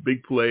the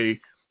big play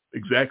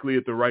exactly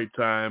at the right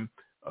time.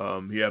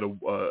 He had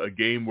a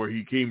game where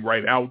he came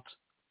right out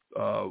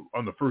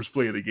on the first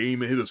play of the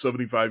game and hit a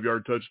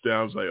 75-yard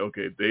touchdown. It's like,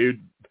 okay, they're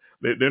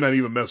not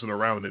even messing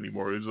around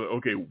anymore. It's like,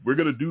 okay, we're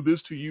going to do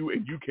this to you,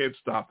 and you can't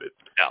stop it.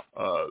 Yeah.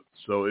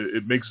 So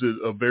it makes it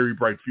a very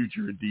bright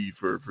future indeed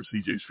for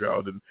C.J.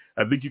 Stroud. And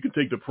I think you can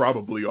take the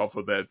probably off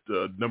of that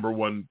number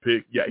one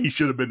pick. Yeah, he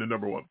should have been the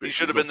number one pick. He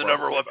should have been the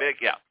number one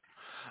pick, yeah.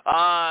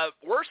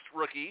 Worst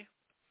rookie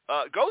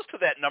goes to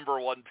that number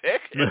one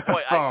pick. And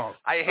boy,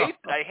 I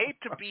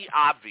hate to be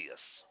obvious,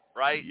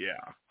 right? Yeah.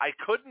 I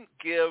couldn't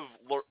give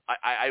 –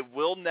 I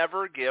will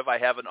never give – I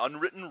have an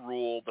unwritten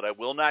rule that I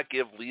will not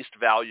give least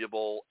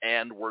valuable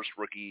and worst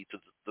rookie to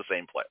the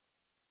same player.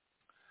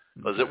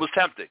 Because it was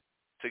tempting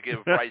to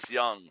give Bryce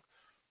Young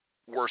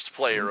worst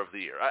player of the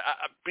year.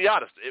 I be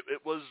honest,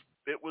 it was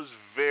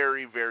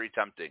very, very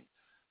tempting.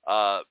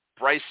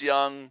 Bryce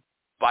Young,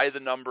 by the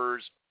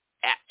numbers,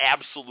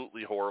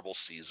 absolutely horrible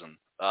season.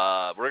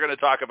 We're going to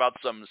talk about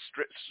some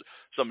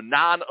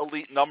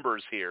non-elite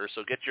numbers here,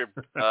 so get your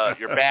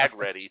bag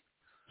ready.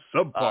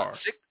 Subpar.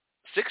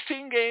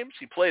 16 games.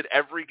 He played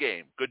every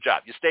game. Good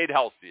job. You stayed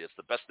healthy. It's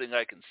the best thing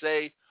I can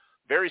say.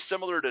 Very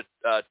similar to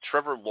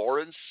Trevor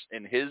Lawrence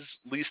in his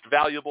least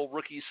valuable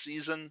rookie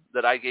season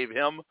that I gave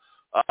him.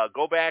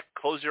 Go back,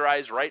 close your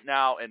eyes right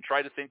now, and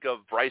try to think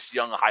of Bryce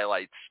Young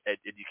highlights, and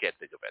you can't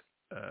think of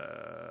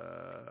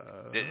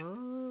any.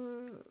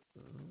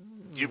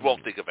 You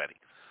won't think of any.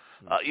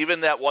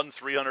 Even that one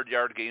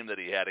 300-yard game that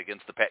he had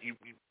against the Pats,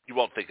 you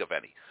won't think of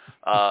any.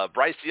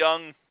 Bryce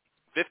Young,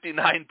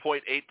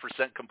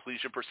 59.8%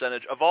 completion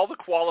percentage. Of all the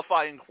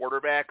qualifying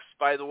quarterbacks,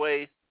 by the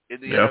way,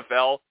 in the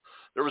NFL,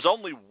 there was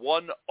only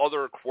one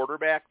other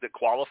quarterback that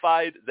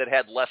qualified that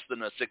had less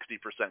than a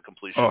 60%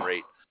 completion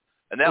rate,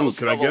 and that was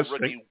fellow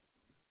rookie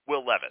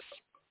Will Levis.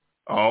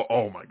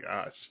 Oh my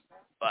gosh.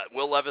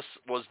 Will Levis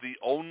was the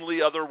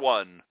only other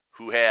one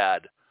who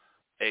had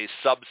a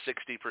sub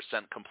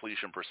 60%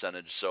 completion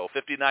percentage. So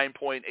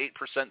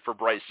 59.8% for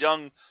Bryce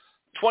Young,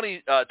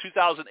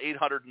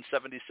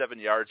 2,877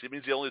 yards. It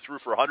means he only threw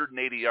for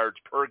 180 yards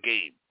per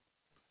game.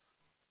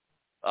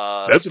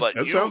 That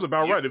sounds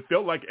about right. It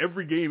felt like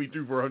every game he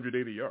threw for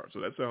 180 yards. So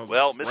that sounds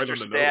right on the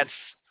Stats, nose.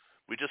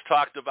 we just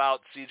talked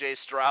about C.J.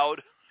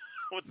 Stroud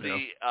with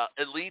the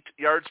elite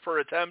yards per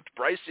attempt.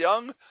 Bryce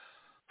Young,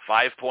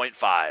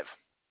 5.5.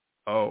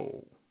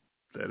 Oh,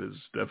 that is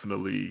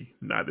definitely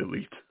not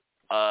elite.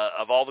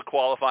 Of all the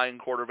qualifying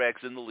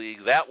quarterbacks in the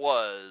league, that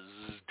was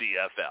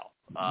DFL.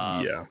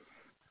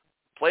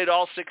 Played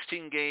all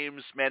 16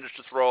 games, managed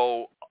to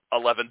throw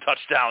 11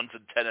 touchdowns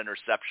and 10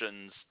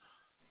 interceptions.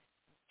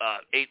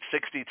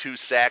 862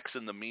 sacks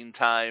in the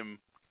meantime.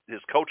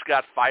 His coach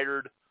got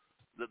fired.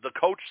 The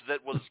coach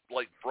that was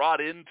brought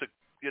in to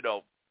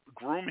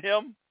groom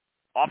him,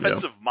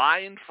 offensive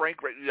mind, Frank.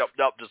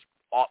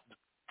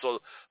 So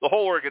the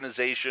whole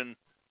organization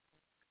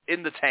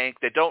in the tank.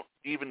 They don't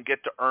even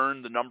get to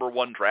earn the number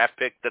one draft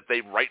pick that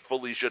they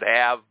rightfully should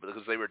have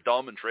because they were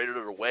dumb and traded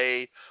it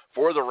away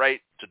for the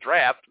right to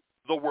draft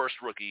the worst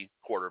rookie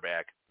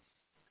quarterback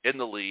in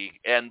the league,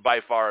 and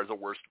by far the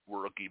worst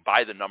rookie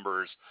by the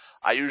numbers.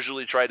 I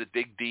usually try to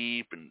dig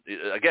deep and,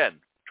 again,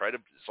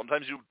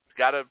 sometimes you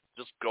got to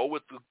just go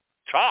with the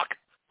chalk.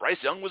 Bryce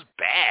Young was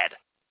bad.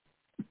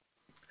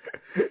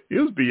 He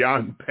was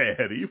beyond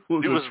bad. He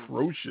was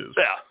atrocious.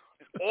 Yeah,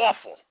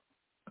 awful.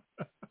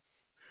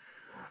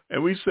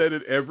 And we said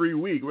it every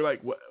week. We're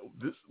like,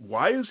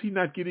 why is he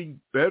not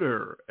getting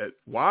better?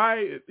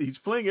 Why he's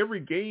playing every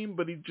game,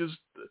 but he just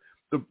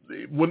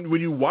when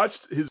you watched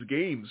his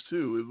games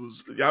too, it was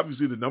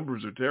obviously the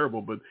numbers are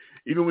terrible, but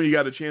even when you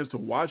got a chance to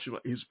watch him,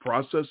 his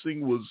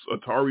processing was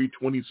Atari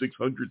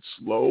 2600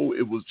 slow.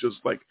 It was just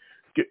like,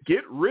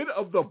 get rid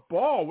of the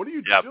ball. What are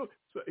you doing?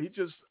 So he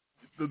just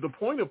the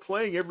point of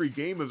playing every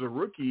game as a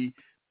rookie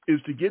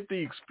is to get the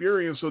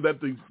experience so that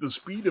the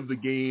speed of the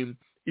game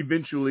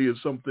eventually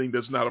is something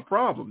that's not a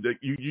problem. That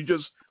you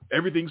just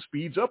everything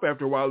speeds up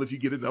after a while if you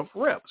get enough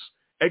reps.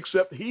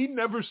 Except he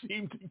never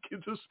seemed to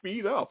get to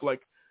speed up.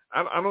 Like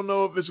I don't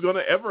know if it's going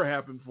to ever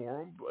happen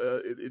for him.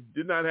 It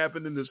did not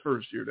happen in his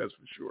first year, that's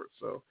for sure.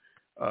 So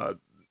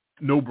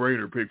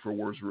no-brainer pick for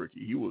worst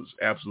rookie. He was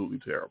absolutely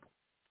terrible.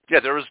 Yeah,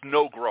 there was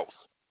no growth.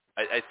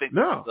 I think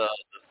no.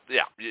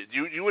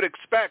 You would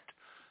expect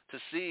to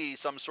see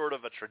some sort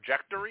of a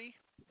trajectory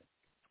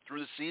through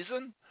the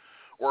season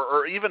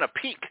or even a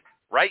peak,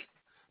 right?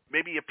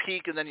 Maybe a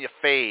peak and then you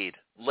fade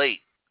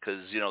late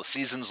because,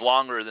 season's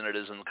longer than it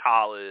is in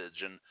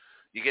college and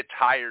you get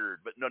tired.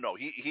 But no,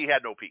 he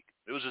had no peak.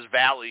 It was just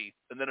valley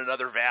and then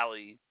another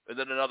valley and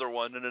then another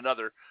one and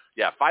another.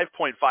 Yeah,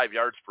 5.5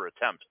 yards per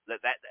attempt.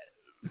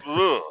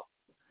 Ugh.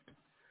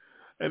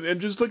 And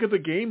just look at the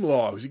game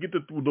logs. You get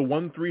the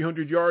one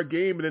 300-yard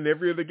game, and then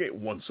every other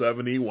game,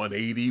 170,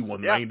 180,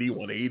 190,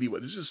 180.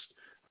 It's just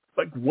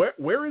like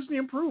where is the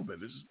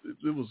improvement?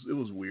 It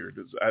was weird.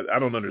 I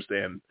don't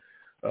understand.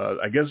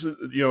 I guess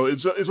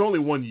it's only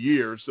 1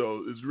 year,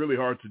 so it's really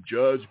hard to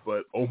judge.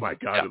 But oh my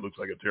God, It looks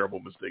like a terrible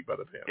mistake by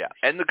the Panthers. Yeah,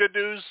 and the good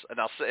news, and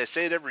I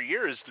say it every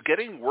year, is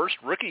getting worst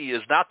rookie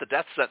is not the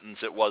death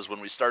sentence it was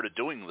when we started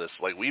doing this.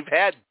 Like, we've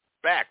had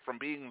back from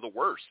being the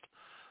worst.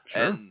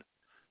 Sure. And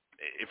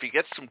if he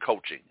gets some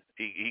coaching,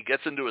 he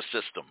gets into a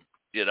system.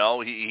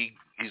 He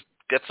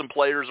gets some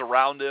players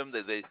around him.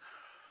 They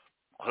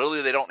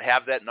clearly they don't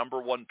have that number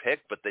one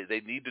pick, but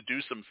they need to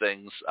do some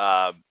things.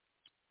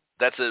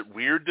 That's a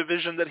weird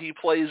division that he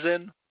plays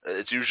in.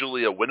 It's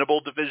usually a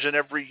winnable division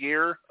every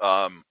year.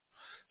 So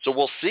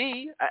we'll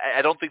see.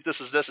 I don't think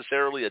this is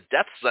necessarily a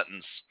death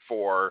sentence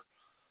for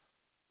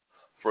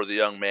the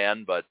young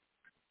man, but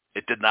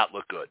it did not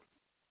look good.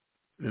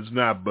 It's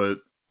not,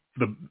 but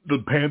the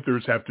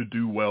Panthers have to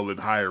do well in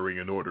hiring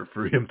in order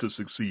for him to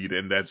succeed,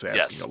 and that's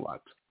asking a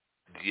lot.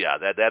 Yeah,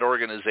 that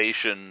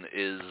organization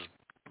is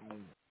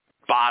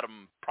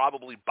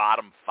probably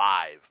bottom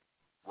 5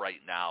 right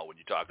now when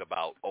you talk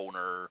about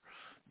owner,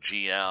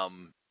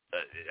 GM,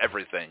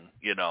 everything.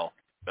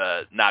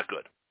 Not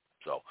good.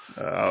 So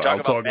we talk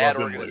about bad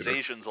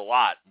organizations a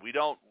lot. We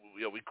don't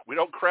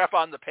crap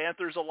on the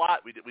Panthers a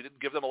lot. We didn't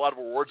give them a lot of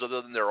awards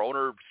other than their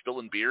owner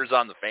spilling beers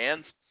on the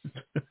fans.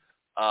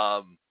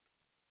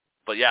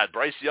 But yeah,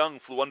 Bryce Young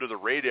flew under the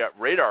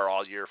radar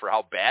all year for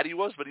how bad he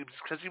was, but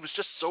because he was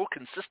just so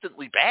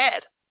consistently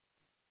bad.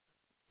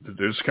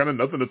 There's kind of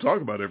nothing to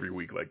talk about every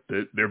week. Like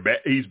they're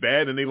bad. He's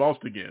bad, and they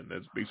lost again.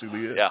 That's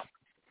basically it. Yeah.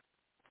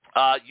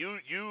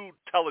 You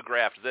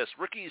telegraphed this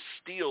rookie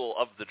steal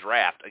of the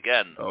draft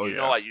again. Oh,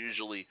 I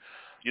usually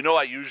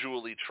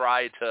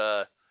try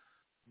to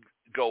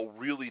go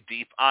really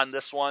deep on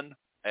this one,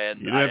 and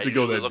you didn't have to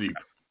go that deep.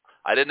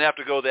 I didn't have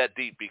to go that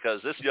deep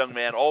because this young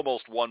man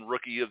almost won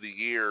Rookie of the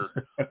Year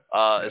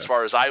as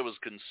far as I was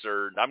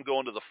concerned. I'm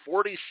going to the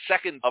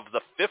 42nd of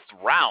the 5th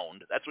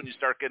round. That's when you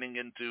start getting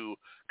into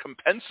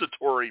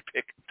compensatory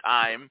pick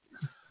time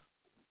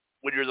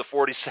when you're the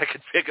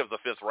 42nd pick of the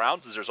 5th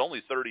round, because there's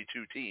only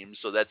 32 teams,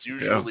 so that's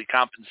usually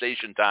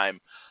compensation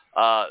time.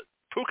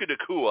 Puka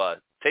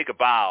Nacua, take a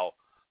bow.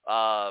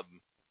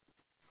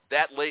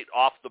 That late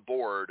off the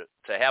board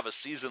to have a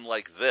season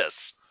like this,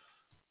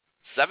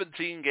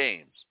 17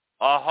 games,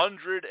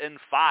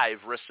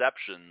 105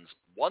 receptions,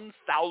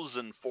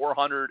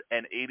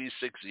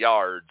 1,486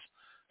 yards,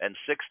 and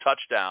 6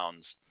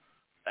 touchdowns.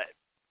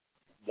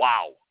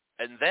 Wow.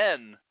 And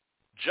then,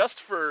 just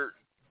to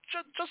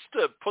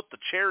put the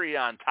cherry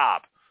on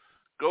top,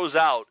 goes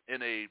out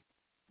in a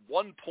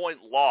 1-point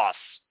loss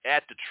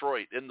at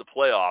Detroit in the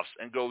playoffs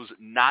and goes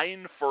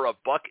 9 for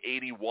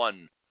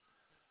 $181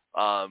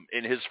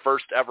 in his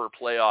first ever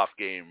playoff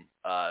game.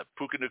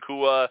 Puka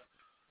Nacua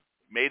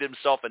made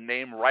himself a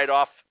name right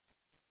off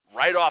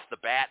the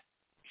bat.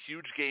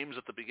 Huge games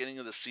at the beginning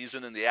of the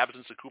season in the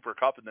absence of Cooper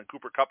Kupp, and then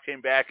Cooper Kupp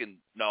came back, and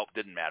no, it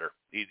didn't matter.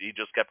 He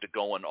just kept it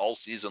going all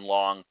season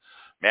long.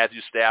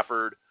 Matthew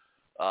Stafford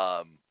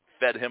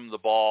fed him the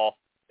ball.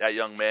 That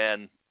young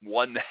man,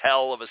 one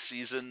hell of a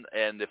season,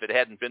 and if it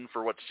hadn't been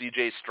for what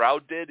C.J.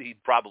 Stroud did,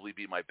 he'd probably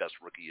be my best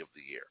rookie of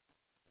the year.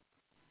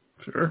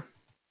 Sure.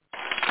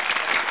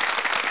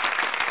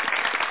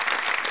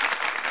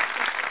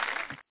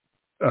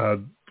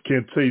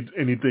 Can't say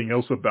anything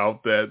else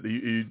about that.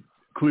 He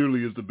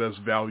clearly is the best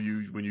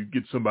value when you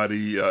get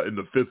somebody in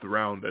the 5th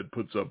round that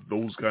puts up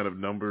those kind of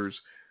numbers.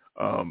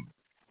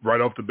 Right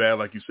off the bat,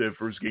 like you said,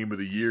 first game of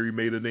the year, he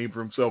made a name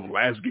for himself.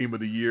 Last game of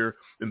the year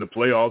in the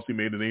playoffs, he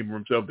made a name for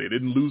himself. They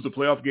didn't lose the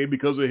playoff game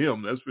because of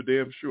him. That's for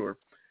damn sure.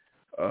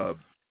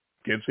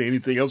 Can't say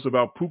anything else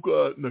about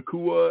Puka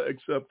Nacua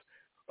except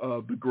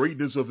the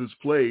greatness of his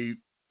play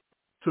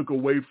took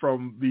away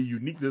from the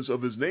uniqueness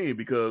of his name,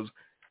 because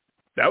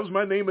that was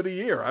my name of the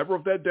year. I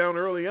wrote that down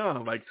early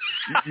on. Like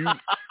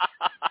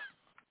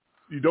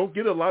you don't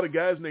get a lot of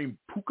guys named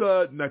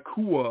Puka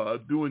Nacua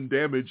doing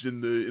damage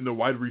in the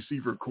wide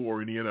receiver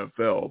core in the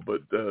NFL,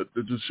 but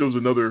it just shows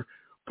another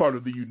part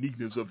of the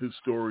uniqueness of his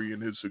story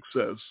and his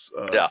success.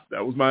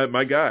 That was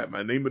my guy,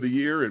 my name of the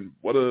year, and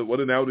what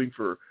an outing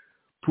for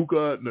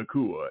Puka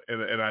Nacua.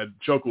 And I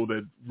chuckled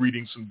at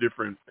reading some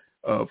different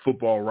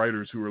football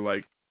writers who were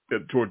like,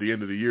 toward the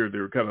end of the year, they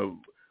were kind of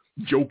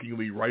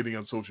jokingly writing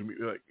on social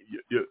media, like,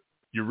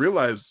 you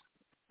realize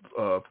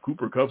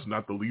Cooper Kupp's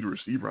not the lead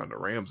receiver on the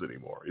Rams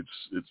anymore. It's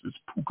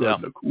Puka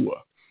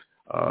Nacua,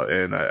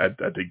 and I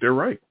think they're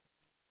right.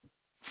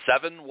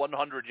 7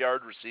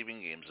 100-yard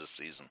receiving games this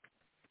season.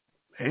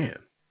 Man,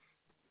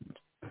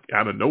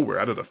 out of nowhere,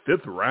 out of the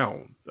 5th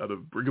round, out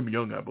of Brigham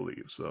Young, I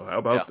believe. So how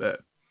about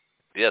that?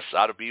 Yes,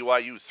 out of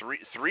BYU,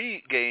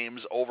 three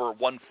games over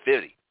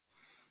 150.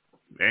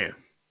 Man,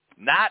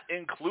 not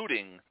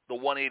including the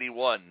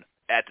 181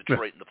 at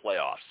Detroit in the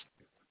playoffs.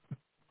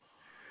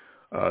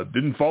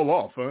 Didn't fall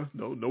off, huh?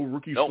 No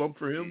rookie slump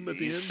for him at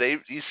the end?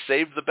 He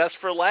saved the best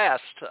for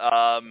last.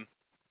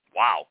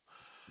 Wow.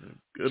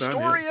 Good on him.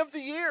 Story of the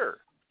year.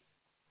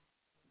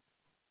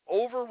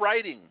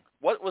 Overwriting.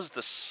 What was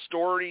the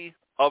story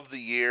of the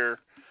year?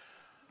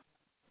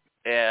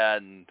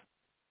 And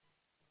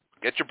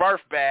Get your barf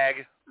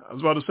bag. I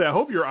was about to say, I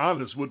hope you're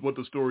honest with what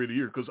the story of the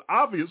year, because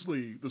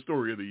obviously the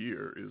story of the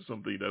year is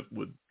something that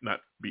would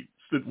not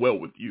sit well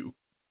with you.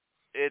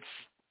 It's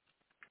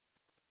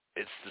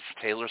this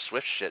Taylor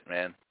Swift shit,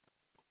 man.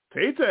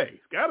 Tay-Tay,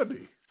 it's gotta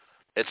be.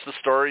 It's the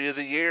story of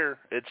the year.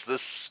 It's the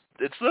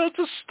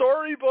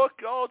storybook.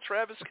 Oh,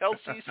 Travis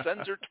Kelce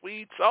sends her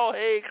tweets. Oh,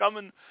 hey, come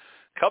and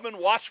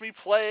watch me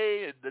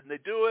play, and then they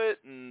do it,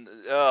 and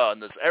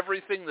there's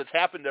everything that's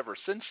happened ever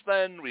since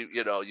then.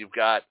 You've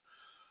got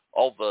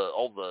all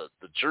the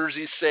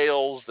jersey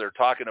sales. They're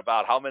talking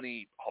about how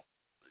many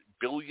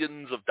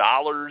billions of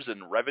dollars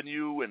in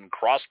revenue and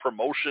cross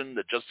promotion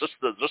that just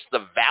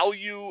the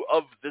value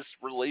of this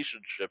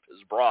relationship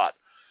has brought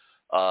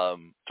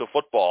to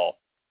football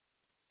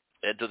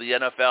and to the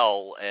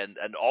NFL, and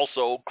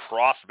also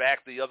cross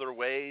back the other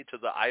way to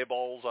the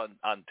eyeballs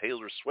on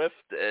Taylor Swift.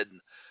 And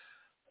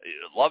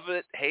love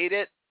it, hate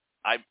it.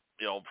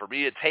 For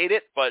me, it's hate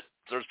it, but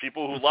there's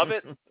people who love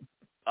it.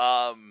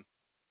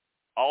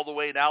 All the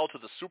way now to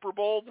the Super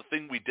Bowl, the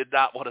thing we did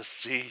not want to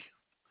see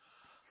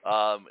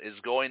is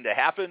going to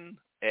happen.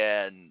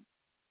 And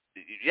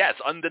yeah,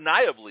 it's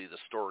undeniably the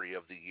story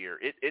of the year.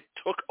 It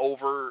took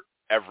over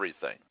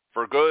everything,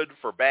 for good,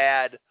 for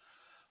bad.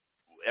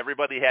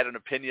 Everybody had an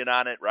opinion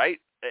on it, right?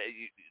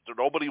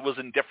 Nobody was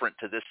indifferent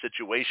to this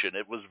situation.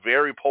 It was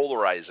very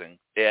polarizing,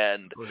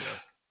 and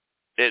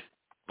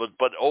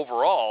but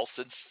overall,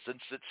 since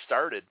it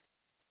started,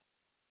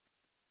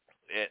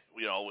 it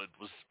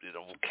was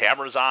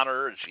cameras on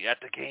her, and she at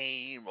the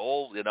game.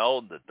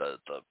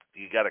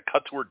 You got to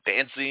cut to her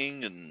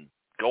dancing and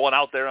going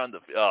out there on the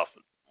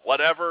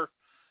whatever.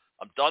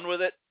 I'm done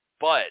with it,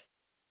 but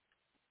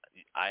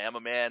I am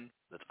a man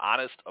that's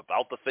honest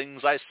about the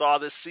things I saw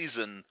this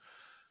season.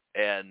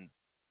 And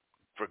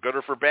for good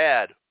or for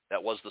bad,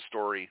 that was the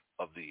story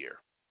of the year.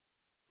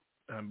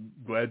 I'm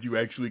glad you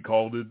actually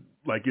called it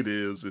like it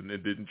is and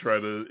didn't try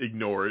to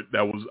ignore it.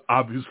 That was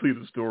obviously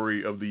the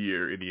story of the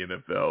year in the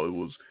NFL. It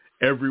was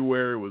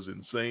everywhere. It was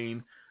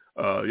insane.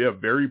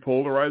 Very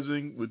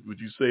polarizing. Would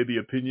you say the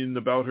opinion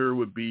about her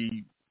would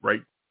be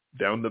right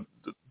down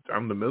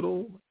the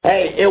middle?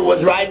 Hey, it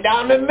was right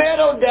down the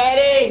middle,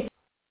 Daddy.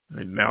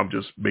 And now I'm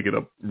just making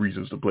up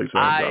reasons to play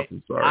sounds off.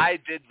 I'm sorry. I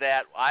did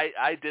that.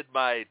 I did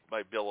my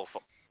Bill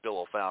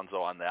Alfonso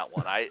on that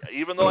one.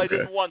 Even though I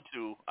didn't want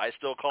to, I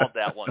still called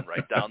that one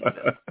right down the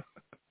middle.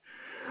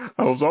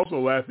 I was also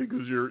laughing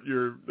because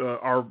you're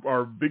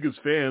our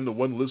biggest fan, the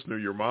one listener,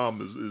 your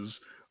mom is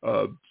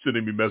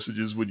sending me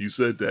messages when you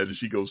said that, and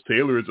she goes,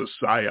 "Taylor is a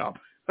psyop."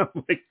 I'm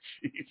like,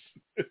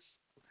 Jesus.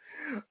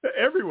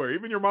 Everywhere,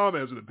 even your mom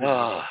has an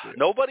opinion.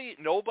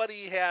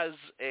 Nobody has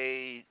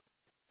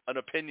an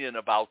opinion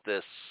about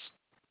this.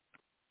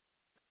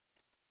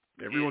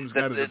 Everyone's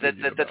got an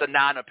opinion. That's a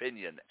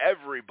non-opinion.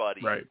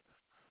 Everybody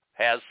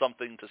has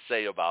something to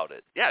say about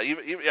it. Yeah,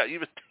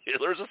 even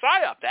Taylor's a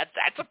psyop. That's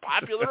a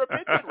popular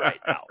opinion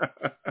right now.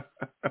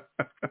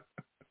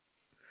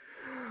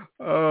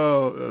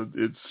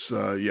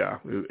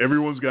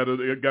 Everyone's got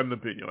an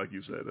opinion, like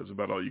you said. That's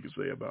about all you can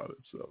say about it.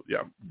 So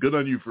yeah, good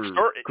on you for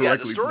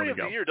correctly the story of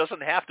the out. year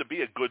doesn't have to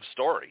be a good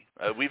story.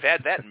 We've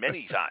had that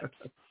many times.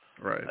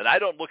 Right. And I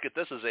don't look at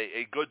this as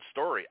a good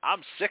story.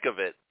 I'm sick of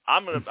it.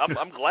 I'm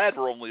glad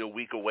we're only a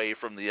week away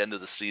from the end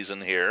of the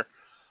season here.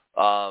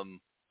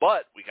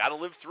 But we got to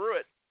live through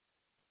it.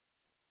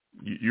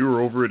 You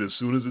were over it as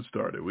soon as it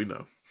started. We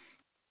know.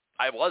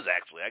 I was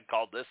actually. I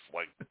called this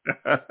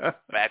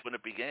back when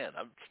it began.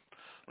 I'm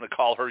going to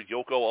call her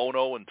Yoko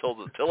Ono until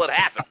it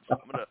happens.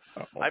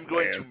 I'm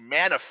going to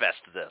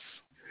manifest this.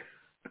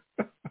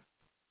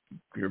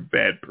 You're a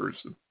bad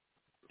person.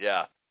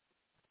 Yeah.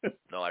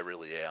 No, I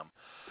really am.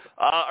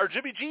 Our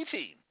Jimmy G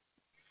team,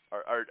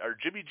 our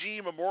Jimmy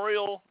G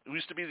Memorial, it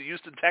used to be the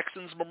Houston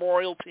Texans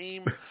Memorial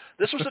team.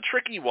 This was a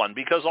tricky one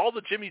because all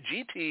the Jimmy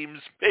G teams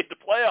made the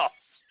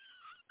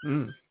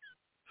playoffs,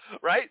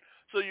 right?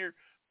 So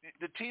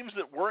the teams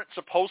that weren't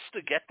supposed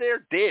to get there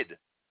did.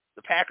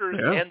 The Packers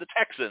and the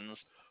Texans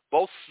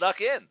both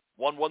snuck in.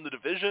 One won the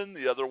division,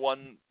 the other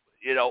one,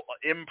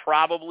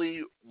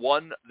 improbably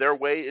won their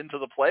way into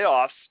the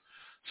playoffs.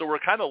 So we're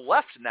kind of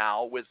left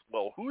now with,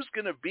 who's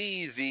going to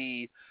be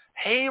the,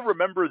 hey,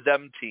 remember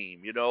them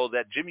team,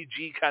 that Jimmy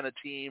G kind of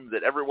team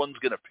that everyone's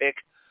going to pick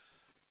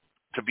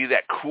to be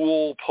that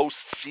cool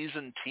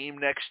postseason team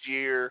next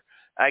year.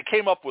 I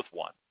came up with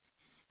one.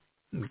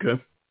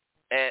 Okay.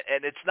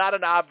 And it's not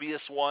an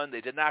obvious one.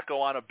 They did not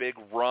go on a big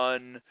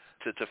run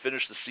to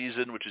finish the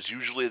season, which is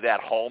usually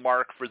that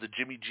hallmark for the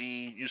Jimmy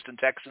G Houston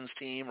Texans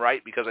team,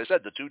 right? Because I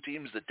said the two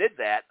teams that did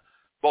that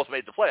both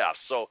made the playoffs.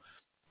 So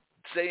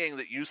saying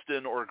that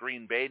Houston or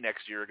Green Bay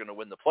next year are going to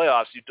win the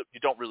playoffs, you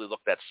don't really look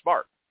that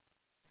smart.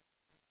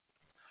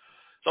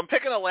 So I'm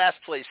picking a last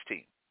place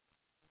team,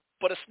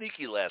 but a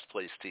sneaky last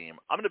place team.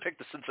 I'm going to pick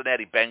the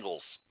Cincinnati Bengals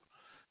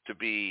to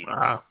be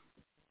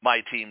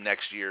my team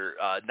next year.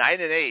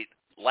 9-8,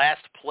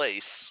 last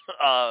place.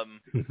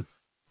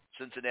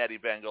 Cincinnati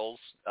Bengals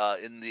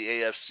in the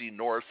AFC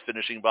North,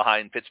 finishing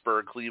behind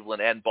Pittsburgh,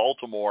 Cleveland, and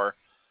Baltimore.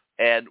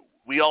 And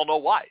we all know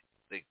why.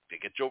 they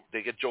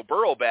get Joe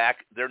Burrow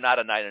back, they're not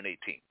a 9-8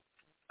 team.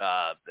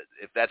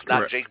 If that's not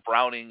Correct. Jake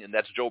Browning and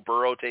that's Joe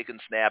Burrow taking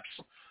snaps,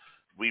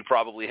 we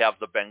probably have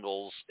the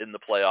Bengals in the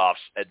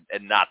playoffs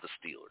and not the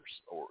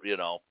Steelers, or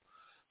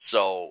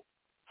So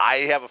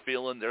I have a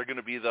feeling they're going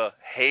to be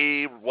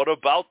hey, what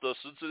about the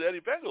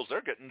Cincinnati Bengals?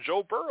 They're getting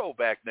Joe Burrow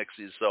back next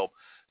season. So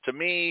to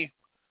me,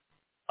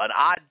 an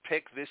odd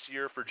pick this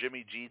year for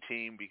Jimmy G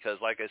team because,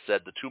 like I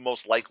said, the two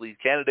most likely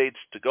candidates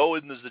to go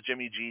in as the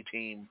Jimmy G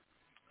team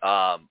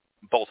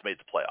both made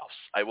the playoffs.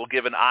 I will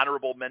give an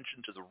honorable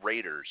mention to the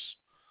Raiders,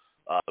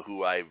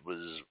 who I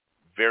was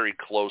very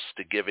close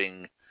to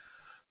giving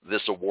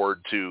this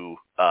award to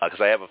because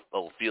I have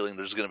a feeling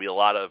there's going to be a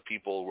lot of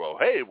people who go,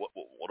 hey,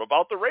 what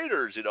about the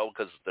Raiders?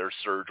 Because their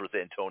surge with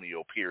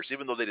Antonio Pierce,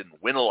 even though they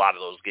didn't win a lot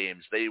of those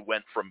games, they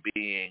went from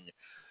being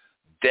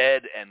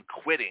dead and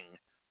quitting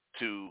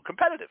to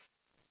competitive.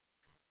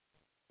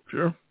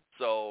 Sure.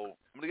 So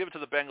I'm going to give it to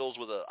the Bengals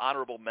with an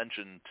honorable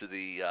mention to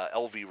the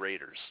LV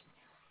Raiders.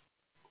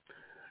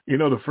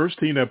 The first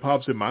team that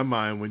pops in my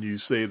mind when you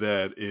say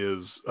that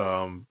is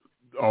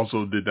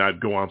also did not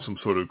go on some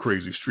sort of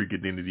crazy streak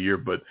at the end of the year,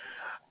 but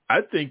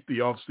I think the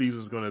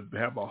offseason is going to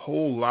have a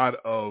whole lot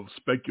of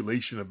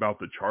speculation about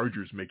the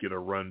Chargers making a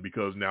run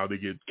because now they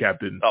get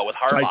Captain with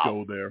Harbaugh.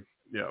 Psycho there,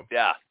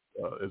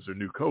 as their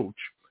new coach,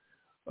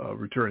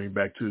 returning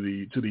back to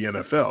the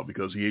NFL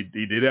because he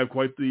did have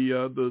quite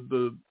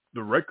the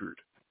record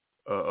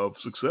of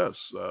success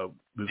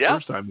this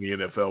first time in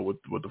the NFL with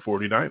the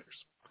 49ers.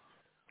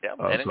 Yeah,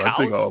 and in I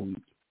think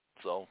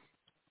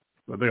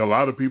I think a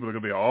lot of people are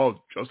going to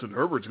be, Justin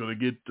Herbert's going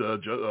to get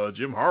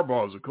Jim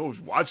Harbaugh as a coach.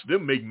 Watch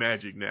them make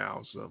magic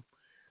now. So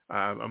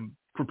I'm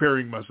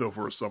preparing myself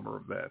for a summer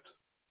of that.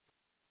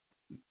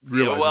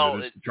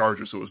 Realizing that it's the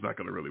Chargers, so it's not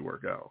going to really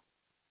work out.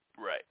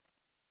 Right.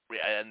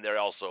 Yeah, and they're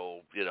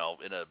also, in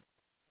a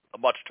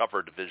much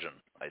tougher division,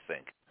 I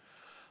think.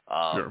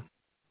 Sure.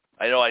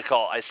 I know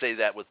I say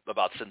that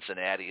about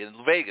Cincinnati and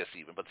Vegas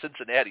even, but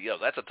Cincinnati,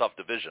 that's a tough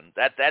division.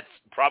 That's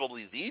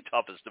probably the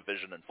toughest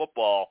division in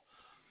football.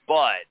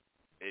 But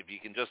if you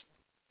can just,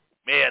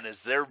 is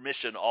their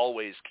mission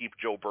always keep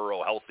Joe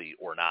Burrow healthy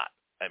or not?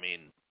 I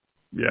mean,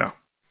 yeah,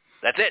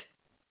 that's it.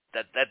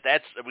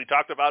 That's we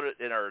talked about it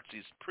in our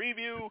season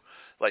preview.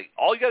 Like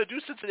all you got to do,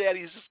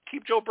 Cincinnati, is just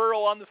keep Joe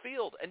Burrow on the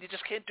field, and you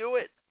just can't do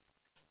it.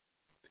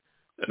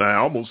 And I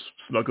almost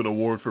snuck an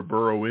award for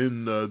Burrow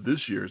in this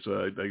year,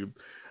 so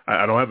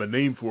I don't have a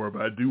name for it,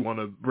 but I do want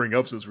to bring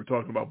up, since we're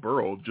talking about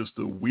Burrow, just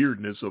the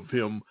weirdness of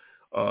him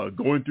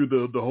going through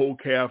the whole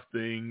calf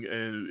thing,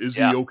 and is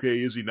he okay?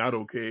 Is he not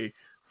okay?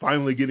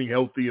 Finally getting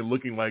healthy and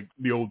looking like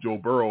the old Joe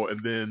Burrow,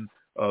 and then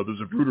the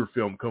Zapruder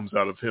film comes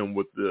out of him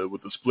with the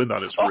splint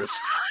on his wrist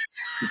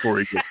before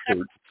he gets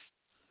hurt.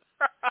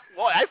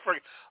 Well,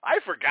 I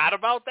forgot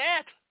about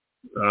that.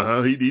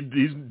 He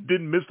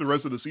didn't miss the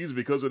rest of the season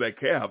because of that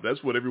calf.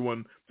 That's what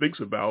everyone thinks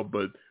about,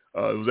 but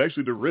it was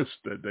actually the wrist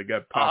that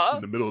got popped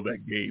in the middle of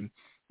that game,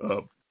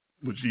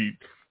 which he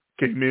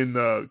came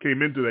into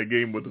that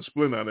game with a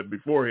splint on it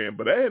beforehand,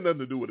 but that had nothing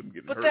to do with him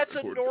getting hurt. But that's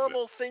a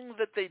normal thing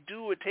that they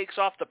do. It takes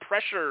off the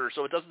pressure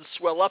so it doesn't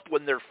swell up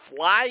when they're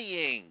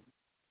flying.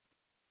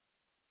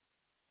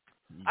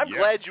 I'm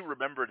glad you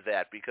remembered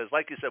that because,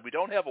 like you said, we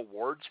don't have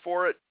awards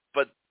for it,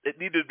 but it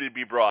needed to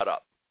be brought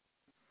up.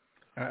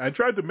 I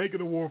tried to make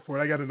an award for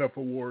it. I got enough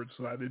awards,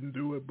 so I didn't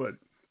do it, but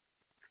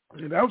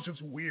that was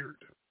just weird.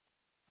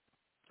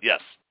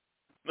 Yes,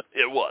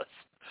 it was.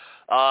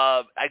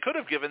 I could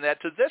have given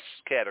that to this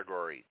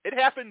category. It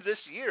happened this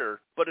year,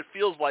 but it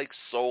feels like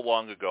so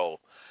long ago.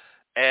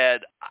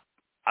 And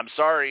I'm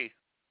sorry.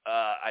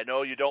 I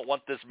know you don't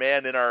want this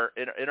man in our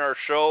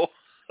show,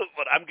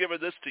 but I'm giving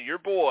this to your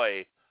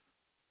boy,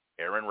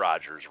 Aaron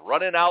Rodgers,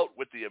 running out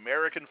with the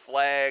American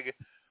flag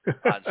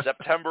on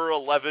September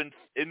 11th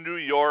in New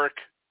York.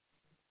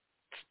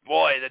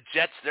 Boy, the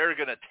Jets, they're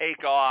going to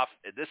take off.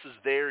 And this is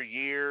their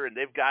year, and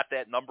they've got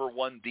that number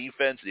one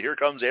defense. And here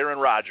comes Aaron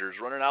Rodgers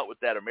running out with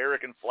that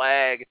American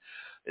flag.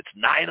 It's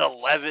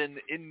 9/11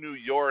 in New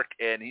York,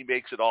 and he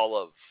makes it all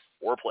of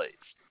 4 plays.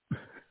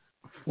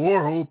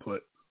 4 whole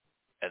plays.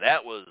 And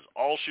that was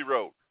all she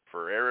wrote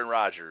for Aaron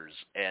Rodgers.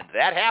 And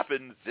that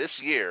happened this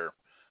year.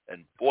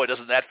 And, boy,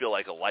 doesn't that feel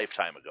like a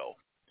lifetime ago.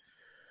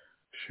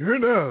 Sure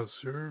does.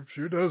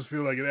 Sure does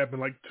feel like it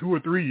happened like 2 or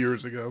 3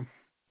 years ago.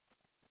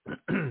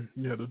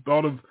 Yeah, the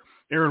thought of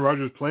Aaron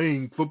Rodgers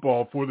playing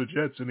football for the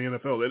Jets in the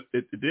NFL,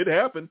 it did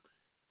happen.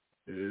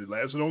 It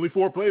lasted only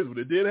 4 plays, but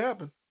it did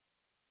happen.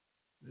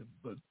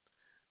 But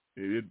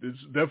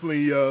it's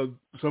definitely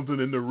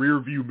something in the rear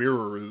view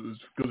mirror,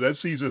 because that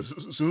season,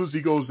 as soon as he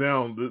goes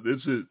down,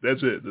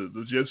 that's it.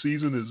 The Jets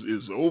season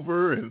is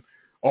over, and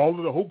all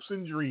of the hopes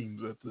and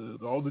dreams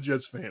that all the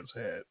Jets fans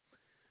had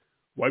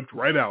wiped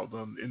right out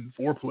in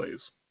 4 plays.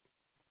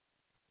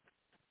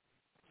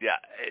 Yeah,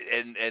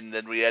 and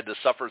then we had to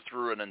suffer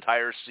through an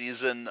entire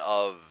season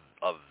of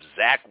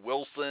Zach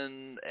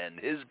Wilson and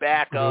his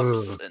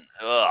backups, and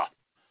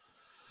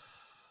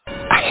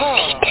I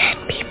hate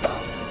that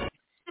people.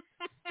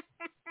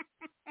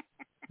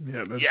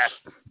 Yeah, that's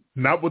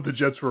not what the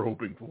Jets were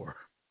hoping for.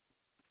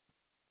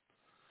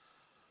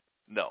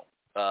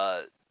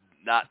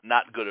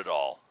 not good at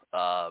all.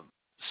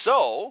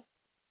 So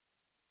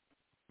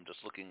I'm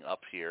just looking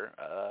up here.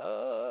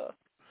 I'm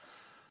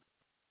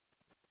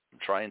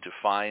trying to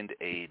find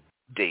a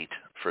date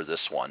for this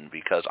one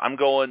because I'm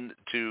going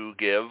to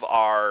give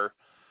our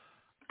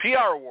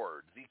PR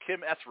award, the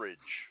Kim Etheridge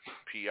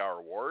PR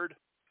award,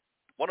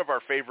 one of our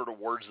favorite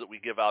awards that we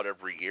give out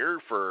every year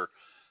for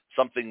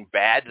something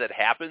bad that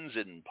happens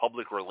in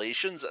public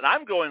relations. And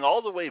I'm going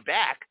all the way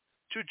back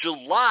to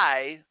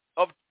July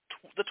of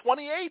the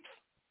 28th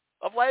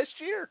of last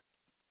year.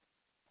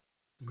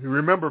 We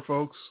remember,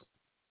 folks.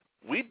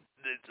 We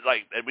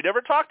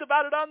never talked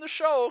about it on the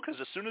show because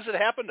as soon as it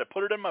happened, I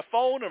put it in my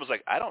phone and I was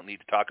like, I don't need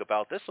to talk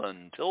about this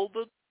until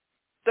the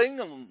thing,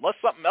 unless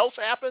something else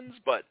happens.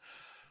 But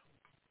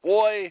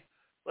boy,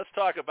 let's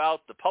talk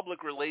about the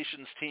public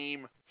relations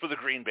team for the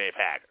Green Bay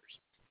Packers.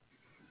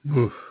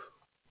 Oof.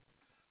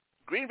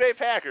 Green Bay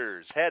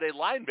Packers had a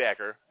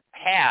linebacker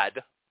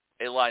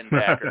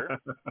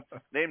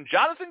named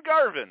Jonathan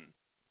Garvin.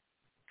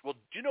 Well,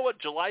 do you know what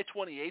July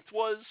 28th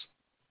was?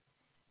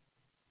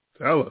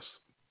 Tell us.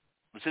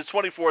 It was his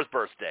 24th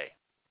birthday.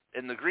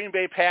 And the Green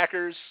Bay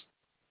Packers,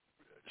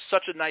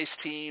 such a nice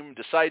team,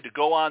 decided to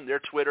go on their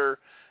Twitter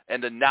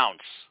and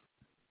announce,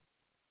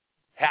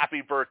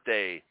 happy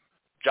birthday,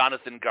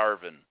 Jonathan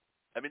Garvin.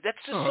 I mean, that's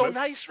just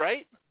nice,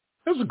 right?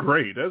 That's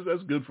great.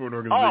 That's good for an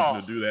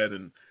organization to do that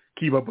and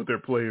keep up with their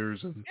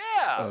players. And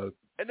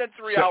and then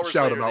 3 hours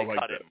later, they like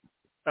cut that. him.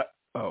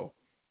 Oh,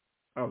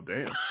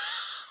 damn.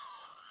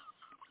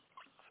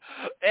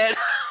 And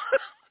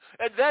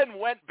then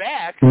went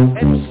back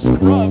and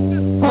scrubbed.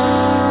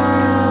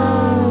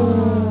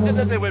 And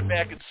then they went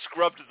back and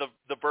scrubbed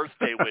the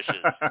birthday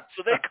wishes.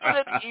 So they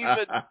couldn't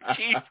even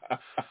keep.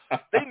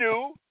 They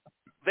knew.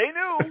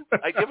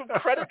 I give them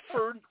credit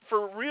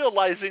for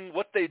realizing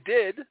what they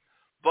did.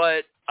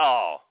 But,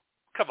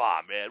 come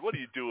on, man. What are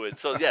you doing?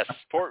 So, yes,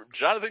 poor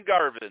Jonathan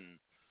Garvin,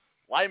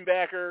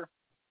 linebacker,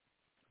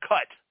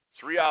 cut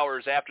 3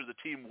 hours after the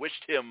team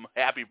wished him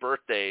happy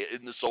birthday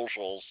in the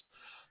socials.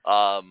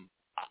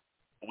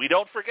 We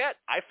don't forget.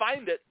 I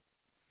find it.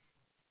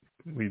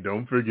 We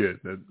don't forget.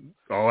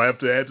 All I have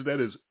to add to that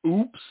is,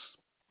 oops.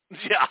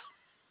 Yeah.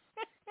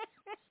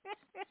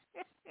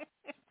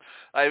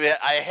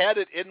 I had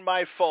it in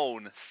my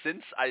phone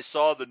since I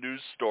saw the news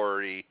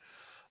story,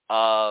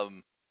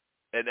 and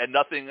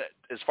nothing,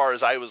 as far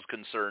as I was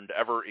concerned,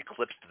 ever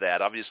eclipsed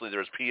that. Obviously,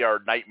 there's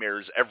PR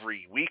nightmares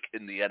every week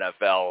in the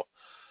NFL,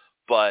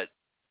 but,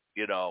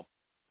 you know,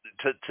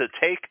 to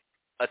take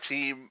a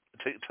team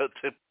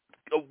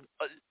to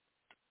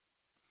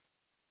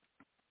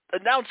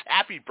announce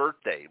happy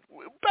birthday,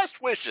 best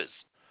wishes,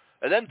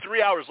 and then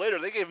 3 hours later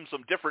they gave him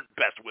some different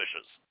best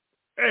wishes.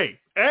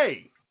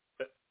 Hey,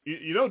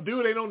 you know,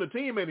 dude ain't on the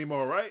team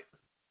anymore, right?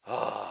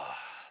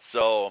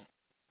 So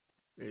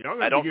I don't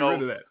know. Get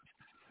rid of that.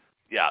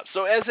 Yeah,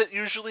 so as it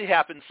usually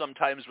happens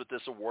sometimes with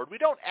this award, we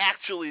don't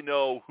actually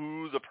know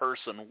who the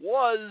person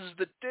was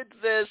that did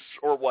this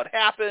or what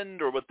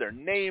happened or what their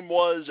name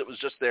was. It was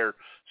just their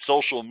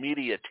social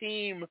media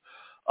team.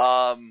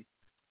 But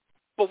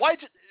why?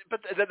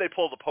 But then they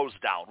pull the post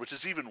down, which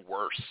is even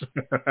worse.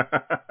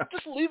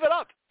 Just leave it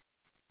up.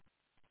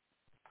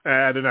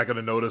 They're not going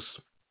to notice.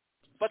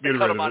 But they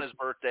cut him on his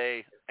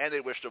birthday, and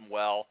they wished him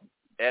well,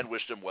 and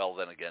wished him well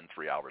then again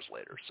 3 hours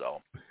later.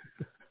 So,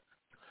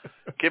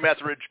 Kim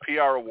Etheridge,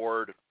 PR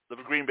award, the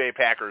Green Bay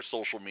Packers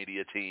social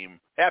media team.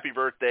 Happy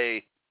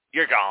birthday.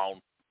 You're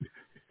gone.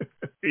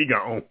 He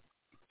gone.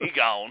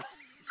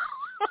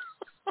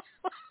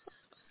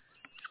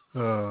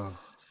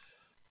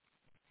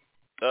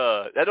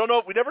 I don't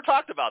know. We never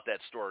talked about that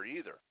story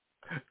either.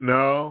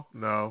 No.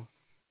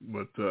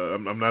 But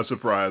I'm not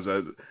surprised.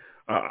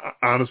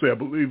 Honestly, I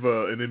believe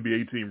an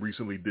NBA team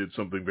recently did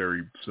something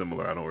very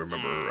similar. I don't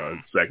remember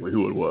exactly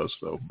who it was.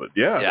 So, but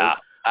yeah.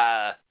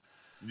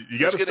 You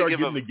got to start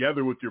getting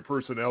together with your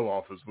personnel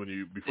office before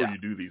you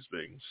do these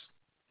things.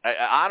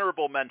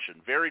 Honorable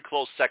mention, very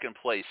close second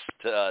place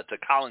to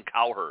Colin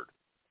Cowherd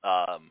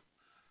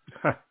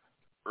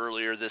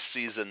earlier this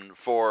season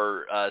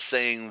for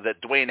saying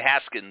that Dwayne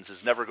Haskins is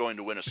never going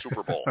to win a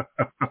Super Bowl.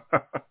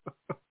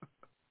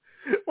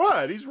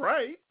 What? He's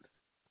right.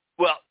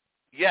 Well,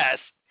 yes,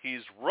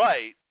 he's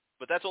right,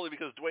 but that's only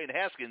because Dwayne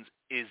Haskins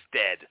is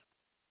dead.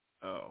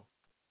 Oh.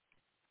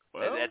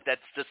 Well,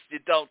 that's just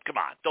come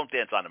on, don't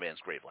dance on a man's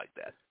grave like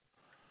that.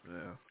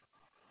 Yeah.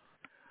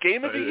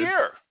 Game of the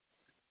year.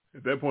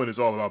 At that point, it's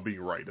all about being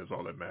right. That's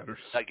all that matters.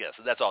 I guess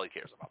that's all he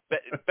cares about.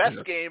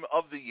 Best game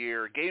of the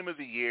year.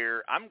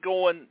 I'm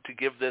going to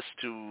give this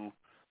to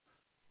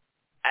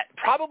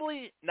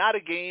probably not a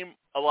game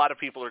a lot of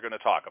people are going to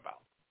talk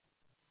about,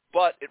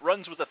 but it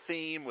runs with a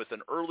theme, with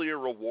an earlier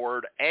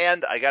reward,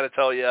 and I got to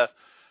tell you,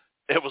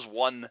 it was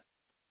one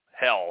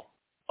hell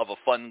of a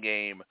fun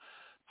game.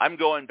 I'm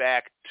going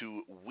back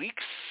to Week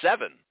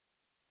 7.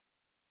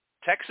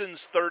 Texans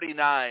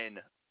 39,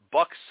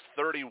 Bucks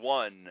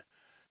 31,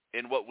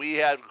 in what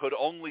we could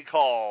only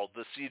call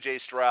the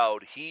C.J.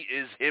 Stroud, he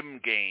is him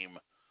game.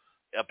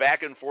 A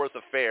back-and-forth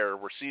affair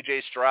where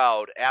C.J.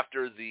 Stroud,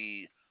 after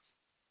the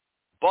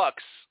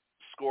Bucks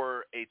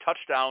score a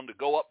touchdown to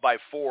go up by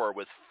 4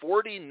 with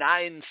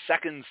 49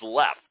 seconds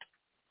left.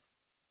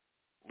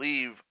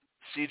 Leave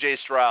C.J.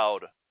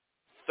 Stroud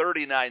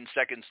 39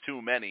 seconds too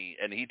many,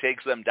 and he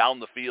takes them down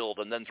the field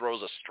and then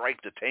throws a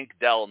strike to Tank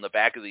Dell in the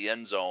back of the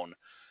end zone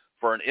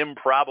for an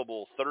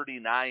improbable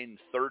 39-37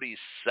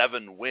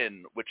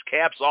 win, which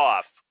caps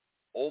off,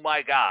 oh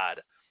my God,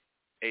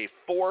 a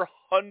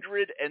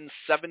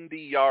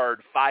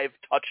 470-yard,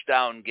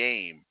 5-touchdown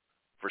game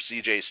for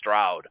C.J.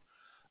 Stroud.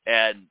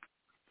 And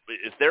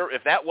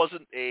if that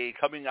wasn't a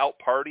coming out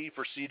party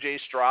for C.J.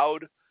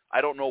 Stroud, I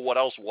don't know what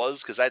else was,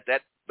 because that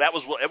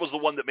was the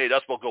one that made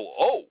us both go,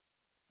 oh,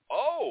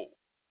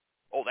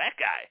 that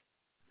guy.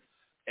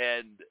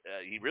 And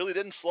he really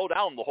didn't slow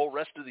down the whole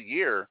rest of the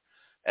year.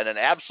 And an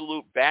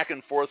absolute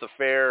back-and-forth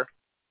affair,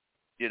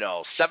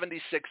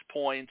 76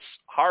 points,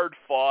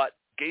 hard-fought,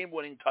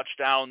 game-winning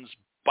touchdowns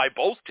by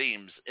both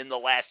teams in the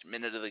last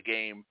minute of the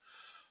game.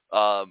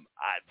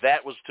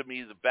 That was, to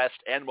me, the best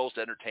and most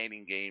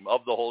entertaining game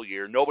of the whole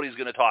year. Nobody's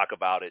going to talk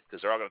about it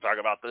because they're all going to talk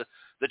about the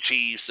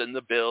Chiefs and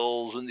the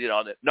Bills. And,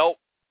 nope.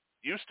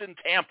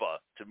 Houston-Tampa,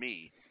 to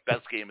me,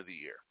 best game of the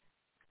year.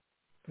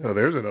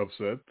 There's an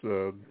upset.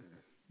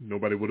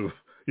 Nobody would have.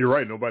 You're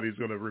right. Nobody's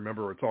going to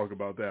remember or talk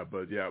about that.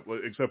 But yeah,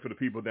 except for the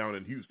people down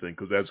in Houston,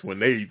 because that's when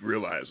they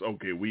realize,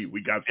 okay,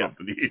 we got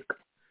something here.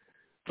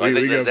 So I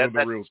think we got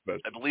something real special.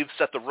 I believe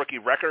set the rookie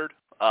record.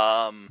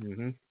 Yeah,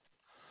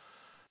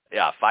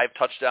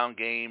 5-touchdown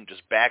game,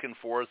 just back and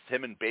forth.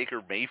 Him and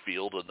Baker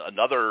Mayfield,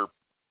 another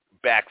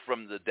back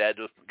from the dead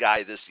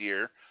guy this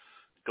year,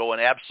 going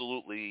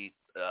absolutely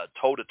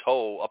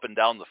toe-to-toe up and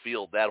down the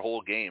field that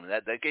whole game.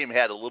 That game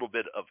had a little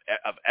bit of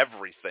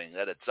everything.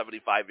 That had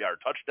 75-yard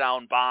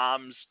touchdown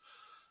bombs.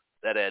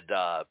 That had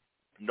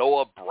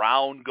Noah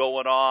Brown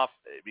going off.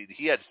 I mean,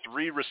 he had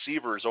 3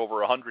 receivers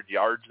over 100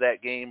 yards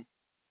that game.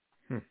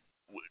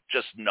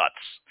 Just nuts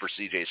for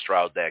C.J.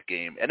 Stroud that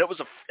game. And it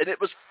was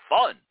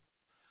fun.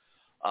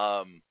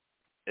 And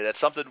that's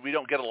something we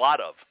don't get a lot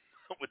of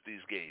with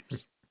these games.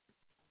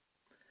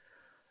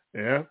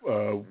 Yeah,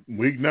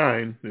 week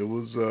 9, it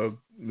was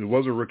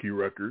a rookie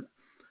record.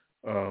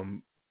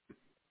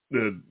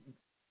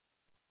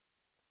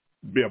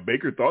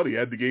 Baker thought he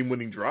had the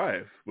game-winning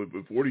drive with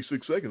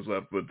 46 seconds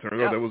left, but it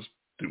turned out that was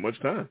too much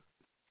time.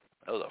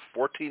 That was a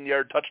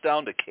 14-yard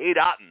touchdown to Cade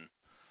Otton,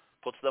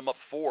 puts them up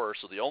 4.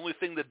 So the only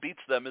thing that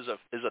beats them is a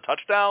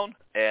touchdown.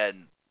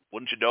 And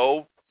wouldn't you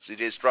know,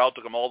 C.J. Stroud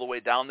took them all the way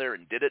down there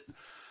and did it,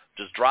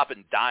 just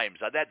dropping dimes.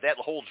 That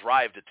whole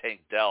drive to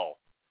Tank Dell.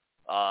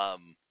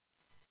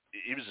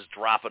 He was just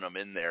dropping them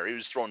in there. He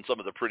was throwing some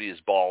of the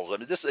prettiest balls. I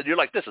mean, and you're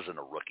like, this isn't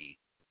a rookie.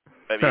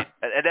 I mean,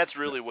 and that's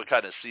really what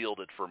kind of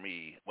sealed it for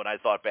me when I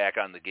thought back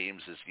on the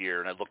games this year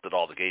and I looked at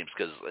all the games,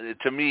 because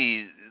to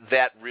me,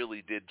 that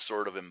really did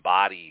sort of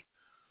embody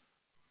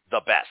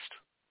the best,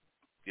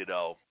 And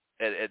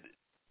it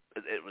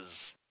was,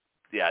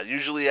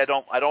 usually I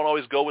don't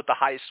always go with the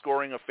high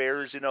scoring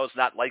affairs. It's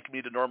not like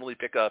me to normally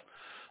pick a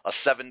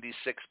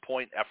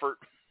 76-point effort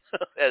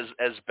as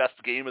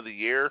best game of the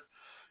year.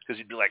 Because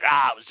you'd be like,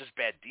 it was just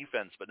bad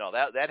defense. But no,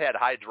 that had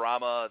high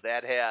drama.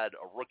 That had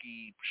a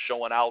rookie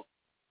showing out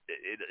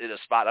in a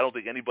spot I don't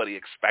think anybody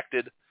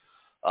expected.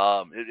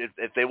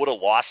 If they would have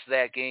lost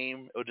that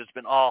game, it would have just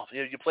been,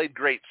 you played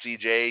great,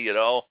 CJ,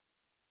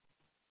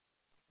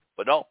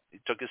 But no, he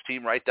took his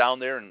team right down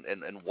there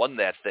and won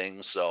that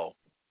thing. So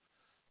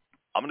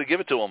I'm going to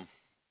give it to him.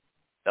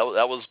 That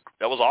was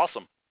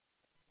awesome.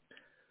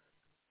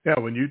 Yeah,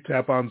 when you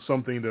tap on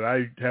something that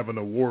I have an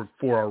award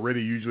for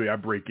already, usually I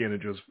break in and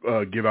just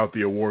give out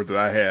the award that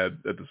I had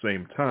at the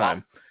same time.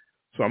 Wow.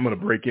 So I'm going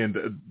to break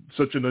into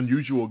such an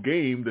unusual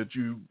game that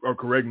you are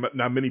correct,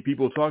 not many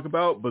people talk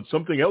about, but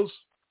something else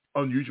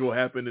unusual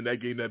happened in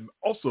that game that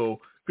also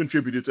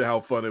contributed to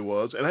how fun it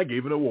was, and I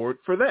gave an award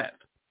for that.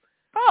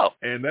 Oh.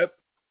 And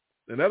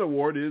that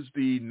award is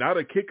the Not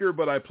a Kicker,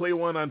 But I Play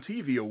One on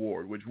TV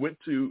award, which went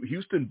to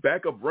Houston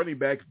backup running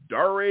back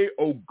Dare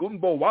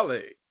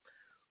Ogunbowale,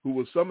 who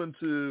was summoned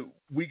to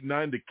week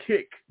 9 to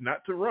kick,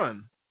 not to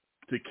run,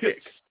 to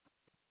kick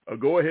a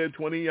go-ahead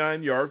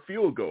 29-yard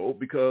field goal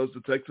because the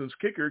Texans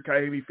kicker,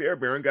 Kahimi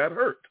Fairbairn, got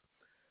hurt.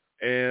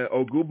 And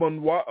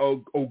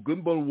Ogunbowale,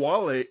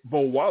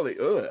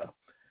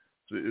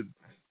 this is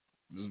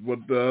what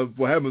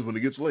happens when it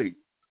gets late.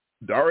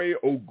 Dare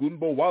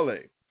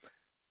Ogunbowale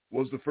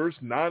was the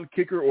first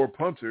non-kicker or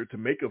punter to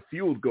make a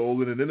field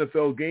goal in an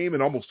NFL game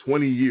in almost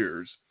 20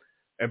 years.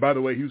 And by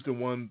the way, Houston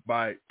won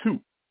by 2.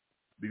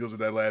 Because of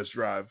that last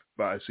drive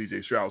by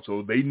C.J. Stroud.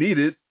 So they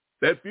needed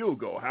that field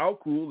goal. How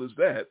cool is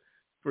that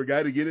for a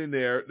guy to get in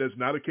there that's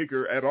not a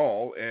kicker at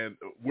all? And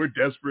we're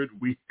desperate.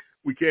 We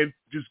can't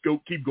just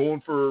keep going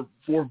for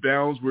 4th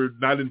downs. We're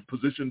not in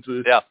position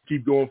to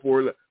keep going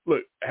for it.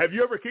 Look, have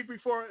you ever kicked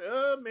before?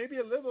 Maybe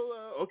a little.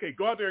 Okay,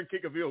 go out there and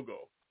kick a field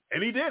goal.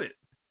 And he did it.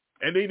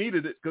 And they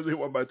needed it because they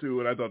won by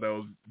 2, and I thought that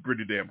was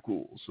pretty damn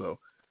cool. So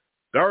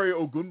Dare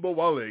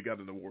Ogunbowale got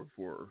an award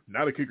for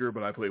Not a Kicker,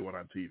 But I Play One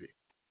on TV.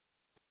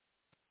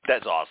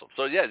 That's awesome.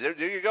 So,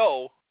 there you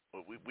go.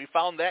 We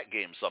found that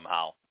game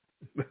somehow.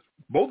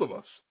 Both of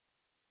us.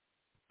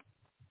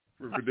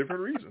 for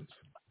different reasons.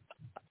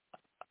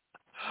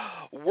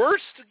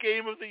 Worst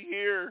game of the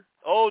year.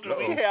 Oh, do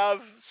we have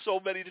so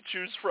many to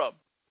choose from?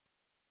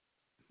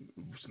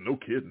 No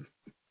kidding.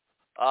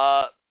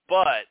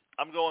 But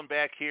I'm going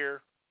back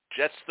here.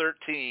 Jets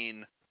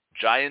 13,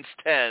 Giants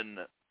 10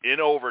 in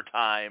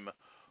overtime.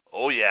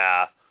 Oh,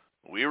 yeah.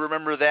 We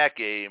remember that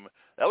game.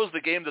 That was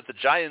the game that the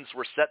Giants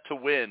were set to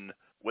win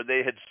when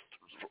they had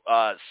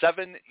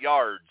 7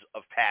 yards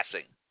of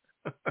passing.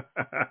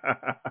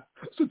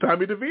 It's a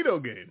Tommy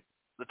DeVito game.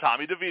 The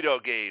Tommy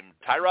DeVito game.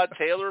 Tyrod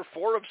Taylor,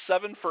 4 of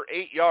 7 for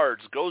 8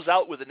 yards, goes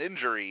out with an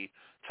injury.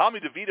 Tommy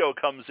DeVito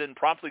comes in,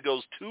 promptly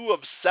goes 2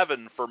 of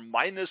 7 for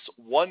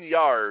 -1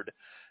 yard,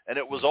 and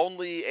it was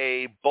only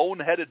a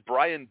boneheaded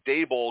Brian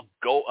Dable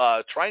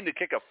trying to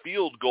kick a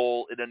field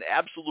goal in an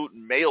absolute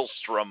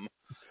maelstrom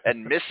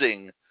and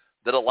missing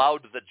that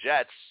allowed the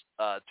Jets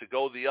to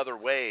go the other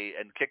way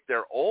and kick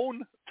their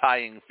own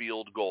tying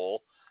field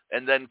goal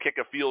and then kick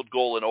a field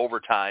goal in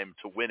overtime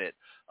to win it.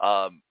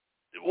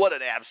 What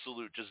an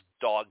absolute just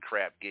dog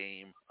crap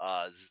game.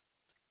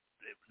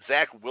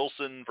 Zach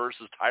Wilson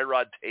versus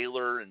Tyrod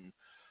Taylor and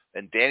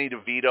Danny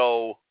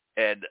DeVito.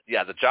 And,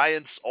 yeah, the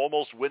Giants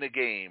almost win a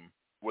game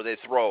where they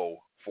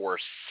throw for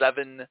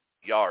 7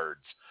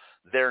 yards.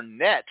 Their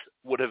net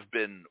would have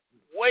been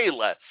way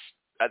less.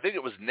 I think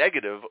it was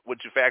negative when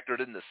you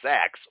factored in the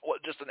sacks.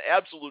 Just an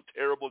absolute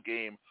terrible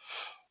game.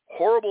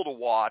 Horrible to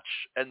watch,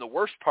 and the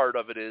worst part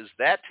of it is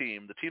that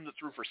team, the team that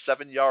threw for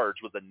 7 yards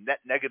with a net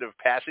negative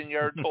passing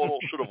yard total,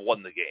 should have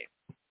won the game.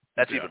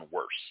 That's even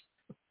worse.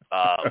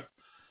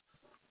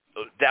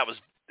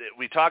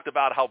 We talked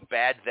about how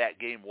bad that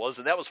game was,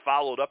 and that was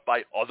followed up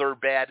by other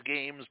bad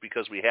games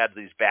because we had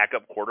these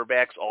backup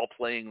quarterbacks all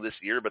playing this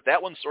year, but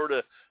that one sort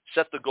of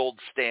set the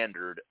gold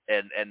standard,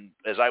 and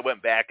as I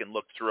went back and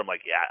looked through, I'm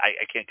like, yeah,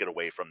 I can't get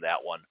away from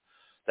that one.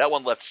 That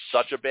one left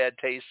such a bad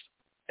taste.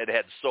 It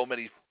had so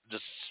many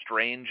just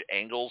strange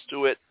angles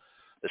to it,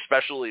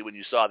 especially when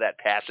you saw that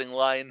passing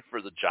line for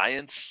the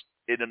Giants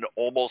in an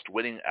almost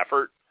winning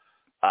effort.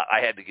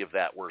 I had to give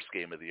that worst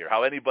game of the year.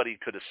 How anybody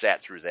could have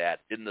sat through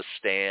that in the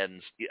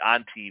stands,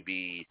 on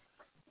TV,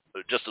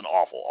 just an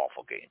awful,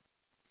 awful game.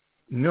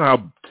 You know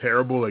how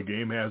terrible a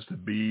game has to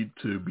be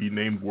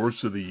named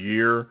worst of the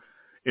year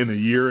in a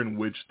year in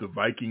which the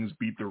Vikings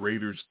beat the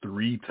Raiders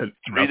 3-0?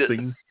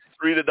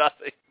 3-0.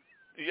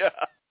 Yeah.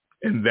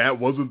 And that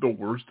wasn't the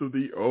worst of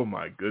the – oh,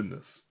 my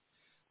goodness.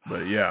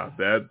 But, yeah,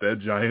 that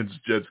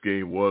Giants-Jets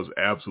game was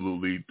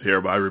absolutely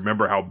terrible. I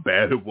remember how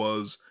bad it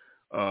was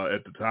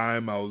at the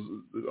time.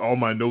 All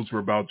my notes were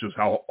about just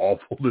how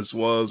awful this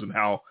was and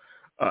how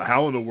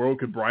in the world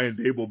could Brian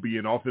Dable be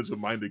an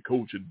offensive-minded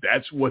coach, and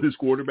that's what his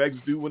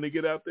quarterbacks do when they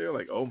get out there?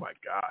 Like, oh, my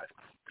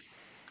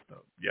God.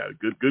 Yeah,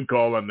 good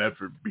call on that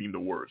for being the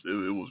worst.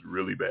 It was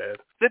really bad.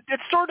 It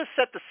sort of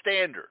set the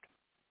standard.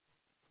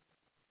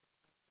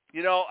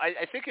 You know,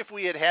 I think if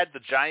we had the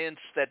Giants,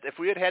 if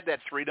we had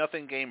that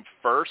 3-0 game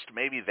first,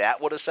 maybe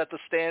that would have set the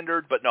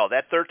standard. But no,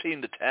 that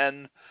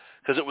 13-10,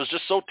 because it was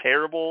just so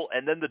terrible.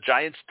 And then the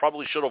Giants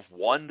probably should have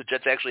won. The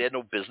Jets actually had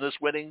no business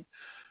winning.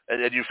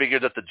 And then you figure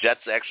that the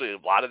Jets actually, a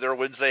lot of their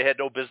wins they had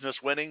no business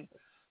winning.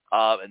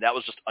 And that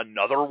was just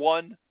another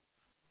one.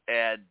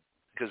 And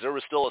because there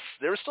was still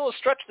a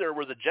stretch there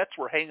where the Jets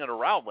were hanging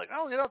around like,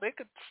 oh, you know, they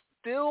could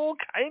still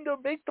kind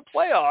of make the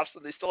playoffs,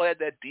 and they still had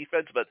that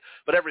defense, but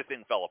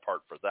everything fell apart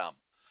for them.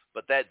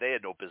 But that they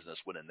had no business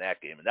winning that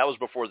game, and that was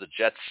before the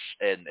Jets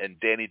and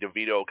Danny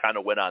DeVito kind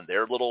of went on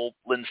their little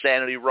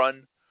Linsanity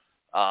run.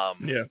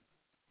 Yeah.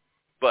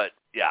 But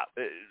yeah,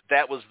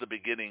 that was the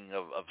beginning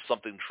of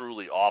something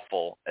truly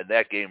awful, and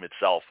that game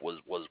itself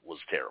was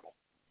terrible.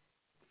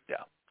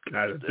 Yeah,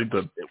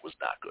 it was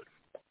not good.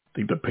 I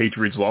think the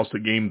Patriots lost the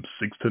game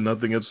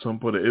 6-0 at some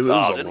point. It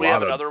was didn't we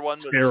have another one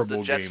with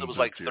terrible the Jets games that was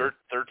like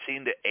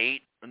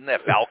 13-8? Isn't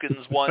that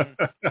Falcons one?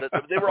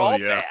 They were all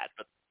bad,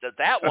 but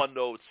that one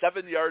though,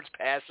 7 yards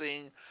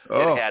passing.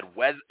 It had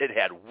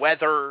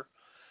weather.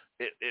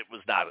 It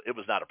was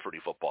not a pretty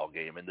football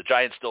game, and the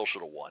Giants still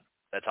should have won.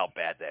 That's how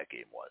bad that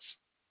game was.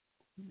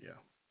 Yeah,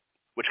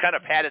 which kind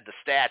of padded the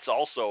stats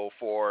also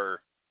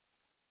for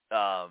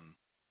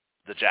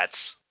the Jets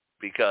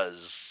because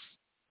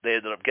they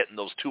ended up getting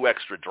those 2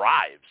 extra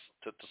drives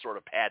to sort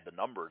of pad the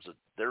numbers.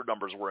 Their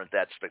numbers weren't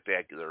that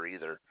spectacular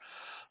either.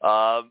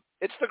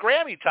 It's the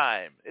Grammy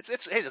time.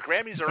 Hey, the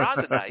Grammys are on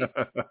tonight.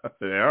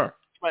 They are.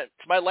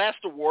 It's my last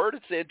award.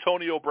 It's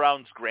Antonio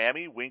Brown's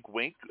Grammy, wink,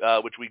 wink,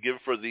 which we give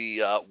for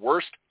the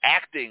worst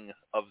acting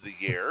of the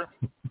year.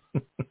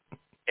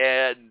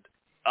 And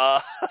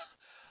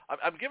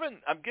I'm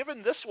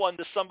giving this one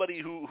to somebody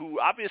who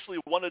obviously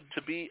wanted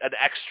to be an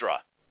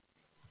extra.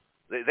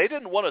 They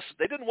didn't want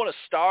to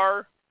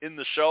star in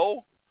the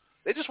show.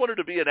 They just wanted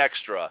to be an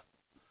extra.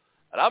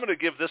 And I'm going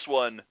to give this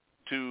one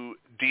to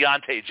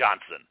Deontay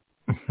Johnson.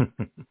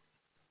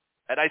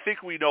 And I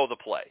think we know the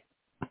play.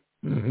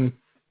 Mm-hmm.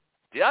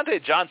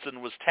 Deontay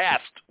Johnson was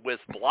tasked with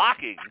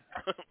blocking,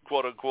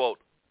 quote unquote,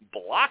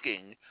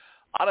 blocking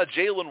on a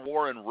Jaylen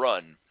Warren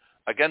run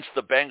against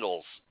the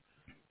Bengals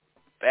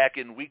back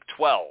in Week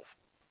 12.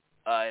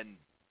 And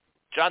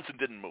Johnson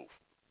didn't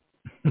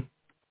move.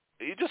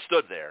 He just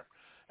stood there.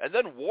 And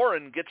then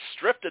Warren gets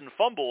stripped and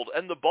fumbled,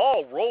 and the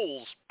ball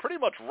rolls pretty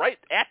much right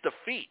at the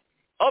feet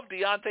of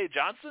Deontay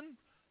Johnson,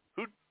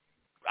 who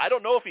I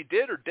don't know if he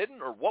did or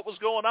didn't or what was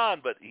going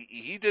on, but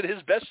he did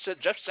his best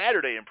Jeff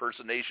Saturday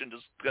impersonation.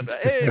 Just kind of,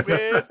 hey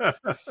man,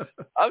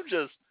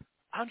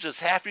 I'm just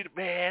happy to,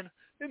 man,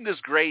 isn't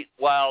this great?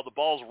 While the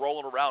ball's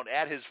rolling around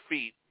at his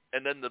feet,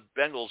 and then the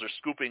Bengals are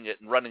scooping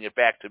it and running it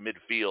back to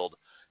midfield,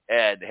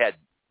 and had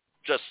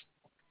just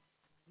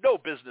no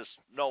business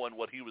knowing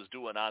what he was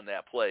doing on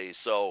that play.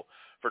 So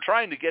for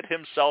trying to get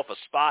himself a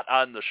spot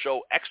on the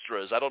show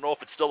extras, I don't know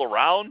if it's still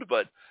around,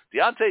 but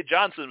Deontay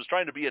Johnson was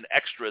trying to be an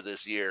extra this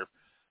year.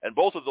 And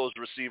both of those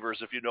receivers,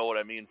 if you know what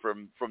I mean,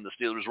 from the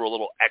Steelers were a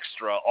little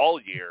extra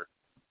all year.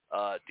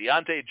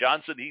 Deontay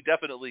Johnson, he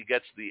definitely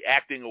gets the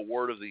acting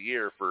award of the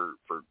year for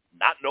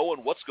not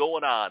knowing what's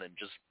going on and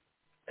just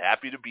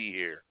happy to be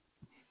here.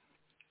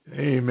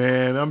 Hey,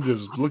 man, I'm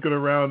just looking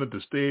around at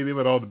the stadium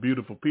at all the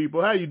beautiful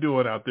people. How you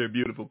doing out there,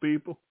 beautiful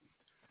people?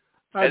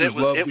 I just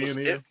love being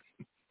here.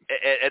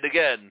 And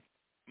again,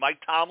 Mike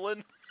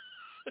Tomlin,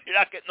 you're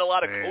not getting a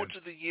lot of Coach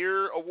of the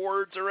Year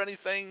awards or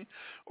anything,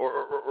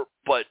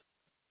 but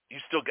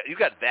you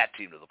got that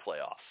team to the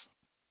playoffs.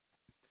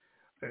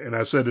 And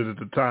I said it at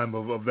the time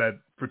of that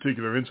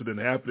particular incident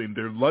happening.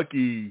 They're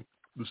lucky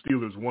the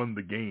Steelers won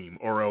the game,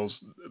 or else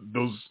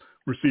those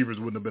receivers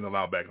wouldn't have been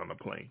allowed back on the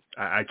plane.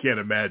 I can't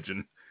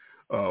imagine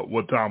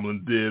what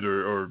Tomlin did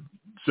or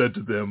said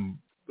to them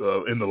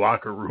in the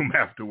locker room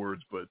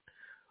afterwards. But,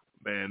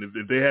 man,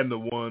 if they hadn't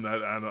have won,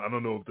 I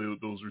don't know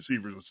if those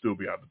receivers would still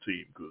be on the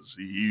team, because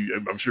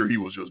I'm sure he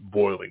was just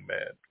boiling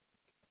mad.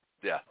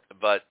 Yeah,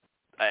 but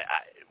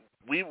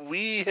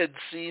we had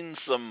seen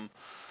some,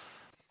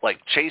 like,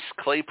 Chase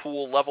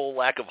Claypool level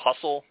lack of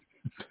hustle,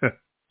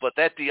 but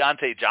that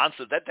Deontay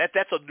Johnson,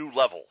 that's a new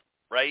level,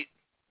 right?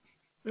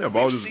 Yeah,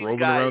 ball just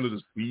rolling around at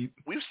his feet.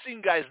 We've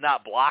seen guys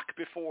not block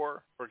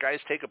before, or guys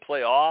take a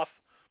play off,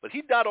 but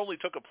he not only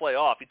took a play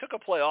off, he took a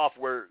play off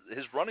where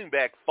his running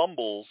back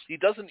fumbles. He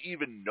doesn't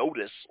even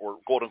notice, or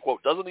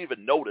quote-unquote doesn't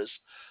even notice.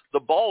 The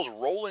ball's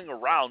rolling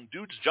around,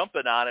 dude's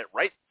jumping on it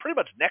right pretty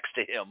much next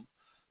to him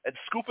and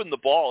scooping the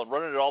ball and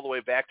running it all the way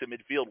back to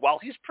midfield while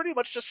he's pretty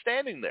much just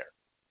standing there.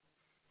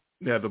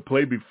 Yeah, the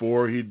play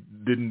before, he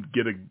didn't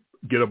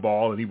get a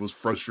ball and he was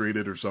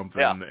frustrated or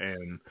something,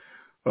 and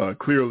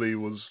clearly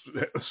was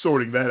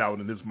sorting that out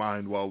in his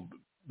mind while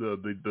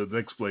the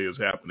next play is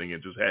happening,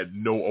 and just had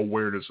no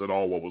awareness at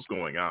all what was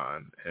going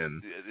on.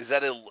 And is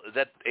that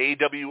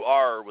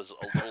AWR was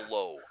a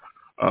little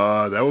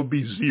low? That would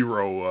be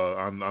zero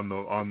on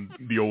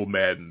the old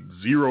Madden.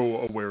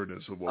 Zero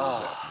awareness of what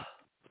was happening.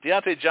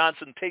 Deontay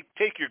Johnson,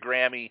 take your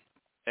Grammy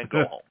and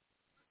go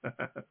home,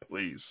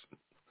 please.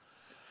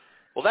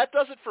 Well, that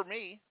does it for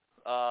me.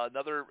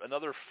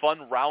 Another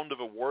fun round of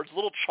awards. A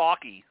little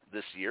chalky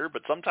this year,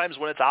 but sometimes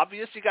when it's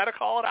obvious, you got to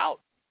call it out.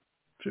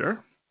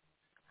 Sure.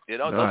 It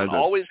doesn't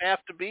always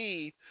have to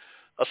be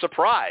a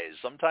surprise.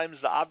 Sometimes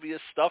the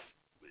obvious stuff,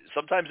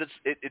 sometimes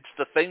it's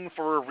the thing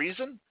for a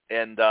reason.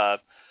 And I'll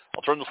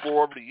turn the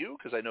floor over to you,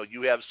 because I know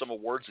you have some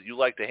awards that you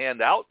like to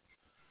hand out,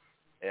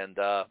 and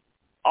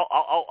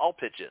I'll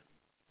pitch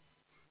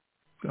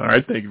in. All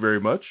right, thank you very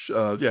much.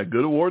 Yeah,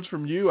 good awards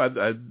from you. I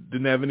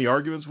didn't have any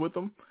arguments with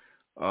them.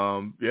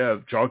 Yeah,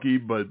 chalky,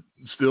 but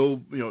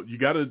still, you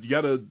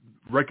gotta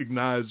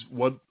recognize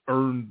what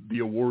earned the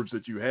awards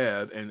that you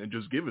had, and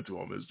just give it to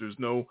them. There's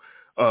no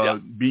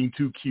being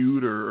too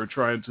cute or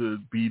trying to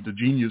be the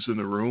genius in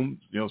the room.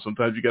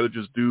 Sometimes you got to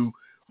just do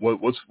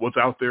what's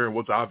out there and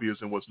what's obvious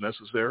and what's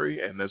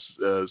necessary, and that's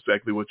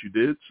exactly what you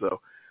did.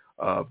 So,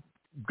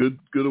 good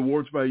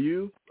awards by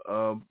you.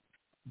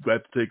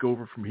 Glad to take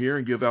over from here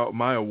and give out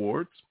my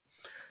awards.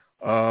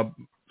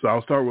 So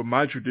I'll start with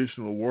my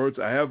traditional awards.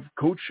 I have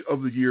Coach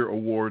of the Year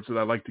awards that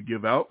I like to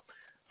give out.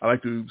 I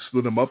like to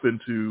split them up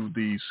into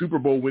the Super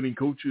Bowl winning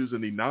coaches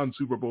and the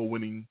non-Super Bowl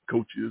winning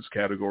coaches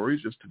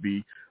categories, just to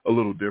be a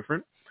little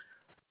different.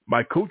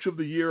 My Coach of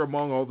the Year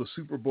among all the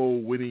Super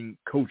Bowl winning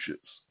coaches,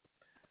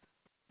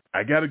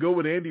 I got to go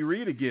with Andy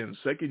Reid again,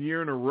 second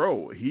year in a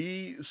row.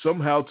 He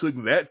somehow took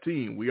that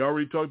team. We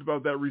already talked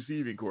about that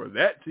receiving core,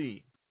 that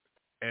team,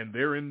 and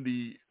they're in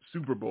the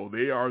Super Bowl.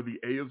 They are the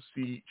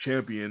AFC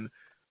champion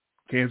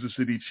Kansas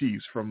City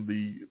Chiefs from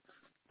the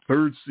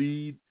third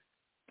seed.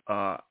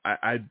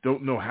 I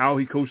don't know how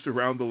he coached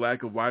around the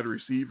lack of wide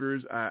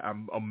receivers.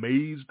 I'm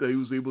amazed that he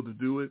was able to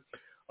do it.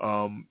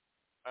 And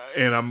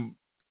I'm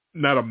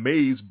not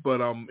amazed,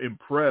 but I'm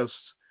impressed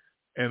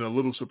and a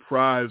little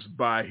surprised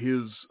by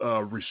his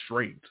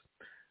restraint,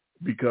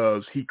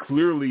 because he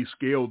clearly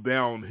scaled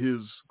down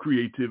his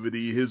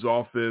creativity, his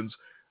offense.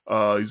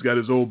 He's got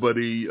his old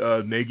buddy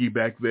Nagy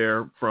back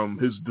there from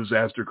his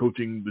disaster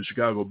coaching the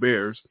Chicago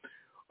Bears.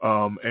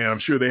 And I'm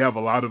sure they have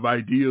a lot of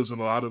ideas and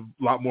a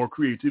lot more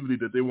creativity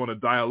that they want to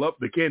dial up.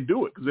 They can't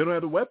do it because they don't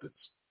have the weapons.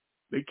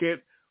 They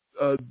can't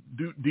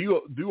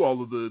do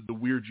all of the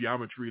weird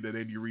geometry that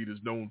Andy Reid is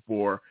known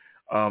for.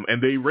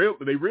 And they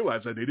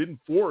realized that they didn't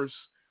force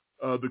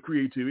the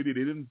creativity.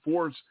 They didn't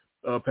force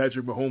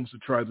Patrick Mahomes to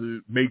try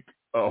to make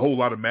a whole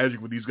lot of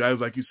magic with these guys.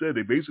 Like you said,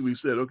 they basically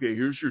said, okay,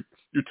 here's your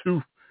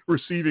two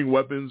receiving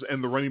weapons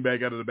and the running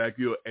back out of the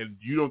backfield, and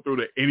you don't throw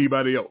to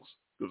anybody else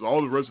because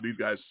all the rest of these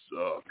guys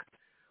suck.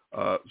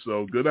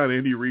 So good on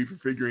Andy Reid for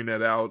figuring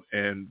that out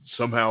and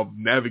somehow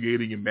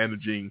navigating and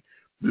managing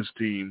this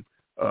team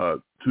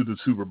to the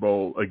Super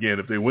Bowl. Again,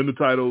 if they win the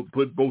title,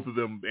 put both of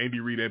them, Andy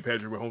Reid and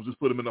Patrick Mahomes, just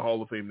put them in the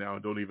Hall of Fame now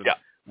and don't even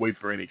wait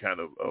for any kind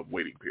of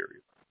waiting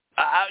period.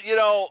 I'm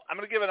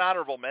going to give an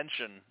honorable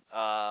mention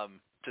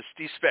to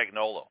Steve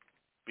Spagnuolo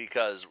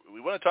because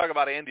we want to talk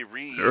about Andy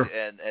Reid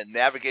and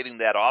navigating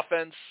that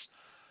offense.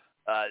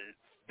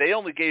 They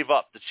only gave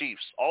up, the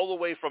Chiefs, all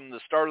the way from the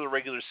start of the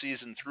regular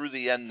season through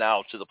the end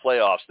now to the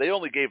playoffs. They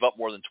only gave up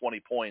more than 20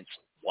 points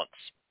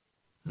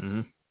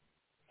once.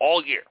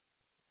 All year.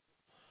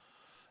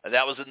 And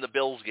that was in the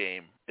Bills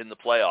game in the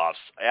playoffs.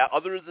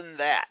 Other than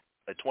that,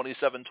 a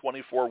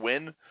 27-24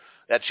 win,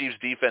 that Chiefs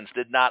defense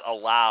did not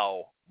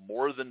allow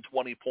more than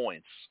 20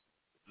 points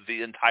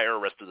the entire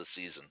rest of the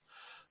season.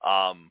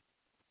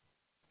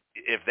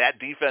 If that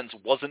defense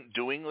wasn't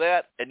doing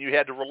that and you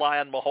had to rely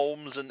on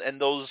Mahomes and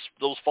those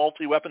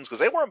faulty weapons,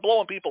 because they weren't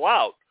blowing people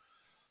out,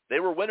 they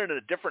were winning a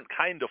different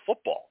kind of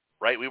football,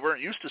 right? We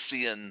weren't used to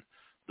seeing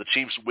the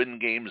Chiefs win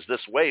games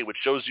this way, which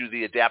shows you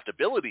the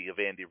adaptability of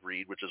Andy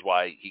Reid, which is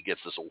why he gets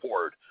this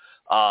award.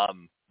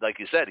 Like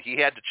you said, he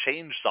had to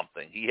change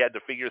something. He had to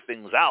figure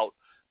things out,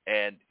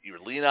 and you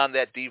lean on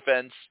that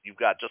defense. You've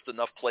got just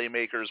enough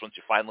playmakers once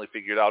you finally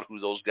figured out who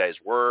those guys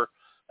were.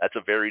 That's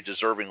a very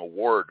deserving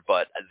award,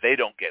 but they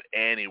don't get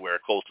anywhere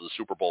close to the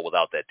Super Bowl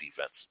without that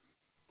defense.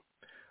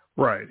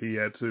 Right. He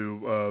had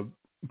to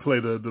play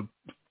the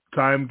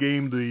time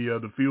game,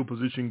 the field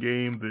position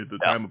game, the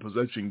time of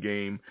possession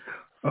game,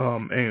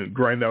 and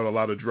grind out a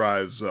lot of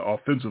drives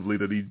offensively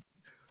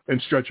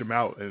and stretch them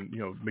out and,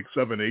 make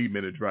 7 to 8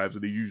 minute drives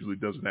that he usually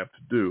doesn't have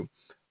to do.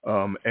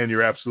 And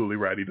you're absolutely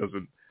right. He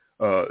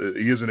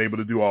isn't able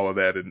to do all of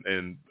that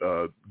and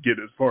get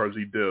as far as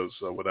he does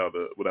without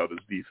his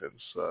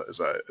defense. As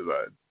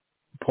I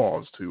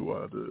pause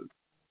to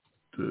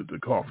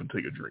cough and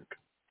take a drink.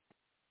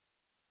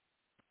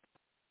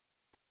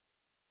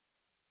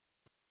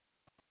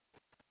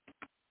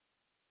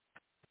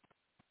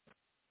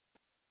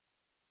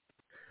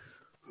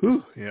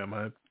 Whew, yeah,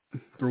 my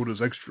throat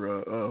is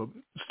extra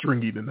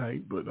stringy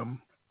tonight, but I'm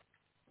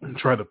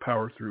trying to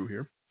power through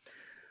here.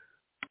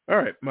 All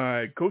right,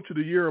 my coach of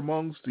the year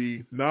amongst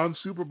the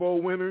non-Super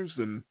Bowl winners,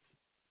 and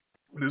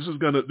this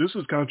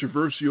is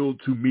controversial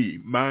to me.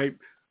 I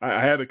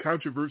had a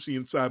controversy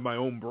inside my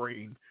own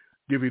brain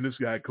giving this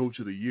guy coach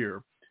of the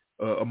year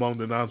among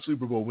the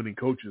non-Super Bowl winning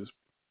coaches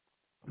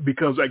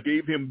because I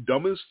gave him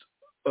dumbest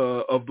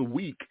of the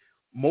week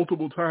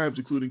multiple times,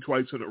 including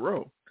twice in a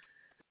row.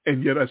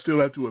 And yet I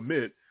still have to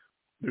admit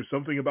there's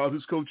something about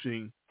his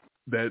coaching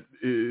that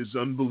is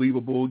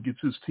unbelievable, gets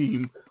his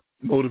team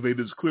motivated.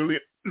 It's clearly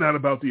not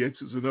about the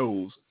X's and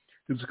O's.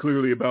 It's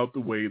clearly about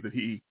the way that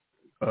he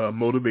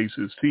motivates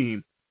his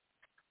team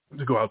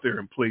to go out there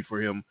and play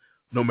for him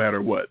no matter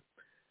what.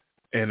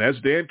 And that's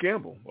Dan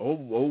Campbell,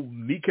 old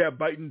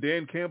kneecap-biting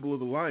Dan Campbell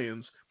of the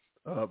Lions,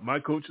 my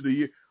coach of the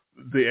year.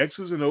 The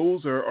X's and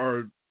O's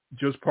are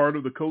just part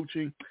of the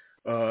coaching.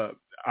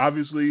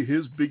 Obviously,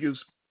 his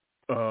biggest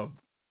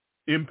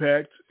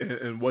impact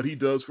and what he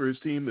does for his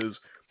team is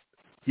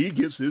he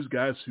gets his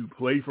guys to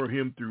play for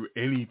him through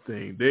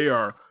anything. They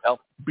are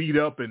beat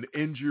up and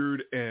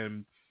injured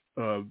and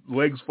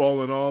legs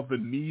falling off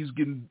and knees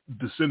getting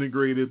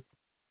disintegrated.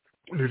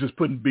 They're just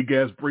putting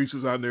big-ass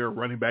braces on there,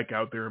 running back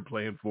out there and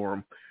playing for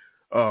him,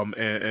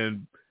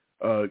 and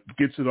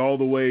gets it all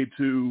the way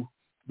to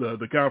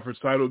the conference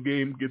title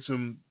game, gets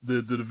him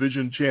the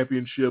division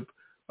championship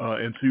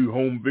and 2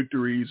 home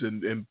victories,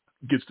 and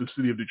gets the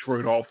city of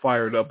Detroit all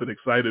fired up and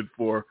excited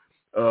for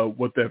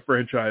what that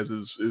franchise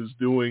is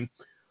doing.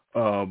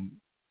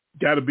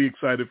 Got to be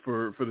excited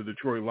for the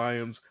Detroit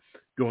Lions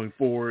going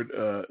forward.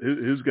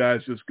 His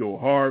guys just go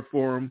hard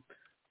for him,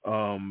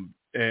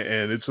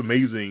 and it's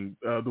amazing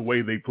the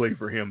way they play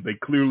for him. They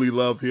clearly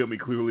love him. He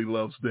clearly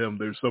loves them.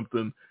 There's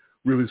something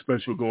really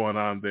special going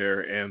on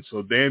there. And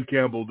so Dan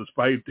Campbell,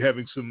 despite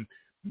having some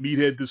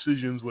meathead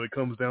decisions when it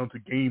comes down to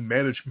game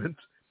management,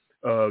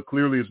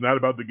 clearly it's not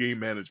about the game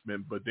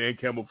management, but Dan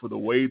Campbell, for the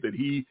way that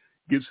he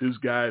gets his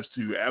guys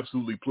to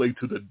absolutely play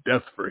to the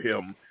death for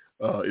him,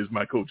 is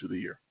my coach of the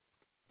year.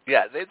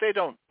 Yeah, they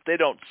don't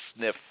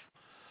sniff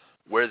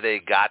where they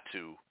got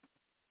to,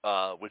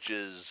 which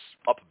is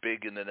up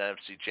big in an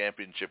NFC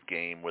Championship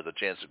game with a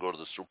chance to go to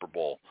the Super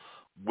Bowl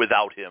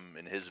without him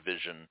and his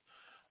vision,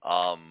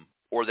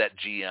 or that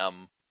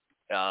GM,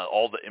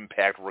 all the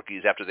impact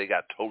rookies after they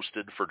got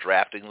toasted for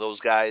drafting those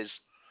guys.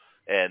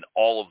 And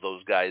all of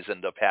those guys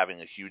end up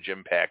having a huge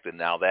impact, and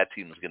now that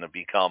team is going to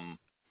become,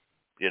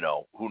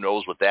 who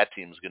knows what that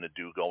team is going to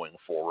do going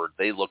forward.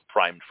 They look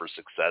primed for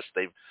success.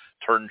 They've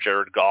turned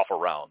Jared Goff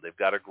around. They've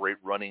got a great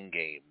running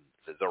game.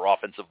 Their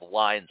offensive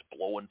line's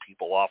blowing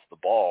people off the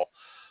ball.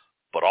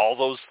 But all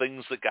those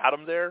things that got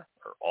them there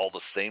are all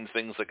the same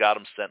things that got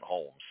them sent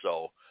home.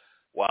 So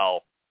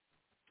while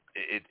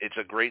it's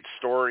a great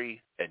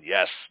story, and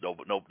yes,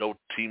 no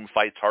team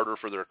fights harder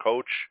for their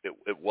coach.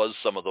 It was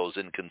some of those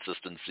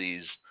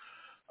inconsistencies,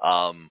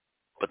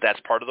 but that's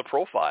part of the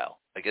profile.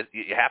 I guess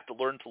you have to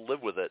learn to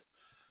live with it,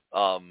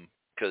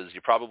 because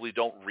you probably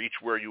don't reach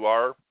where you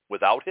are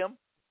without him,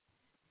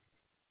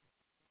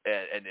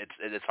 and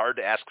it's hard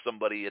to ask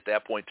somebody at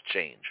that point to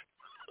change.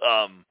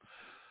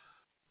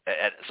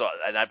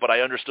 But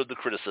I understood the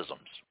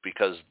criticisms,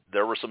 because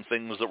there were some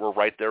things that were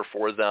right there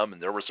for them,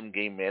 and there were some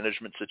game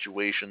management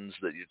situations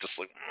that you just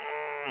like,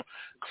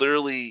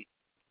 clearly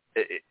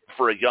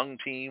for a young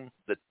team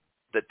that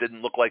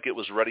didn't look like it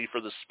was ready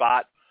for the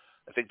spot.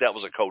 I think that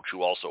was a coach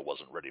who also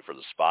wasn't ready for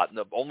the spot, and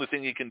the only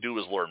thing you can do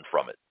is learn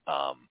from it,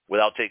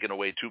 without taking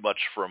away too much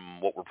from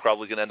what we're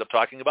probably going to end up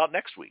talking about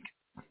next week.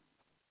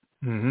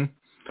 Mm-hmm.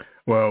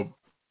 Well,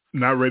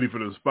 not ready for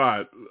the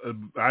spot.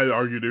 I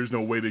argue there's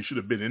no way they should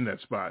have been in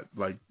that spot.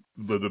 Like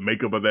the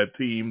makeup of that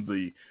team,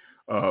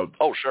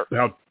 sure,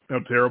 how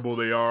terrible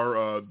they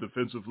are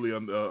defensively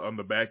on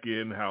the back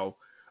end, how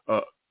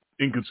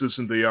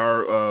inconsistent they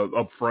are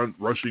up front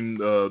rushing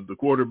the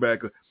quarterback.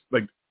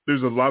 Like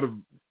there's a lot of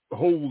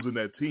holes in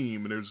that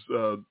team, and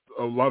there's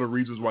a lot of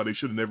reasons why they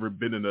should have never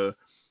been in a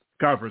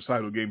conference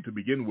title game to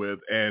begin with.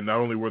 And not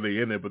only were they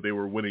in it, but they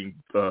were winning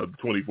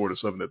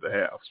 24-7 at the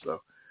half.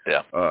 So.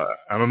 Yeah.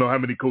 I don't know how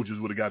many coaches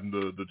would have gotten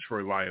the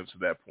Detroit Lions to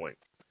that point.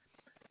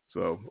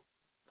 So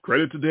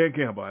credit to Dan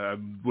Campbell. I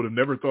would have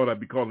never thought I'd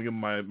be calling him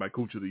my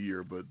coach of the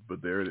year, but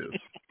there it is.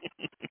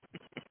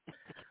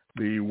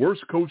 The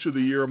worst coach of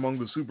the year among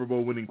the Super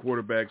Bowl winning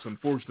quarterbacks,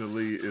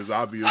 unfortunately, is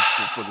obvious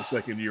for the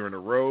second year in a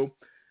row.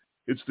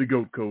 It's the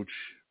GOAT coach,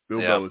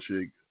 Bill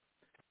Belichick.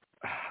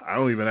 I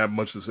don't even have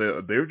much to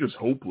say. They're just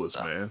hopeless,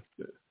 man.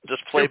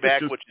 Just play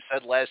back what you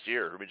said last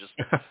year. I mean, just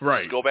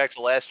go back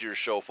to last year's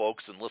show,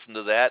 folks, and listen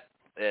to that,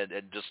 and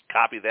just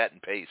copy that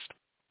and paste.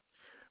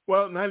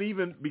 Well, not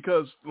even,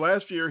 because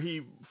last year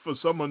he, for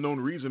some unknown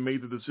reason,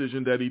 made the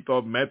decision that he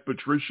thought Matt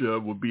Patricia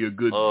would be a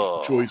good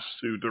choice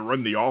to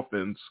run the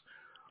offense,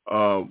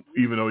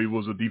 even though he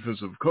was a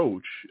defensive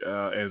coach.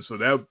 And so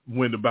that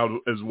went about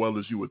as well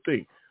as you would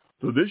think.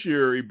 So this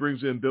year he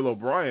brings in Bill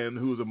O'Brien,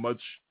 who is a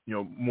much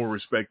more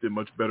respected,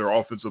 much better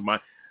offensive mind.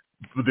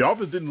 But the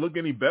offense didn't look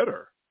any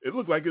better. It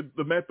looked like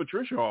the Matt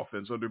Patricia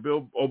offense under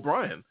Bill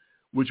O'Brien,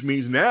 which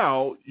means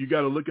now you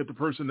got to look at the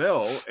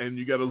personnel and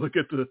you got to look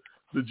at the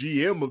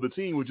GM of the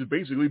team, which is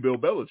basically Bill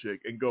Belichick,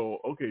 and go,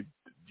 okay,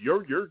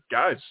 your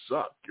guys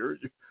suck.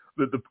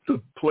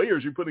 The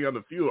players you're putting on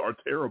the field are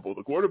terrible.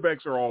 The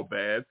quarterbacks are all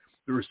bad.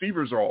 The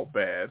receivers are all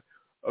bad.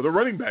 The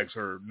running backs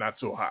are not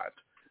so hot.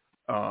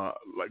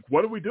 Like,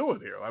 what are we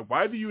doing here? Like,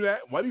 why do you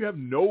have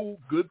no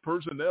good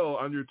personnel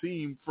on your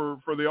team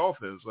for the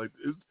offense? Like,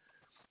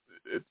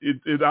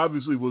 it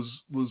obviously was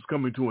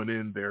coming to an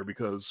end there,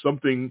 because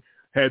something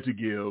had to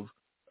give.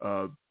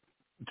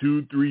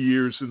 2-3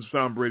 years since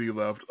Tom Brady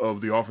left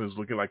of the offense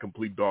looking like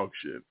complete dog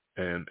shit,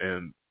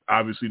 and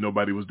obviously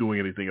nobody was doing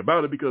anything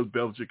about it, because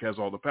Belichick has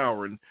all the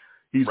power and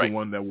he's the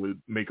one that would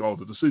make all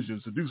the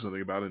decisions to do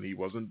something about it, and he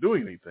wasn't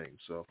doing anything.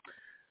 So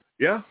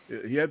yeah,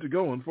 he had to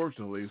go,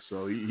 unfortunately.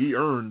 So he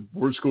earned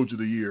worst coach of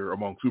the year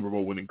among Super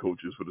Bowl winning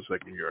coaches for the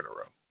second year in a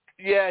row.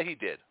 Yeah, he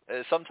did.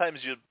 Sometimes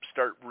you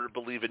start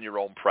believing your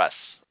own press,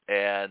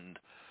 and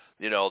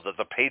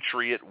the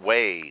Patriot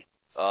way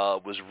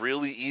was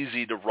really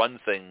easy to run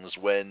things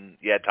when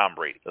you had Tom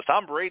Brady. Because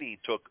Tom Brady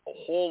took a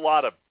whole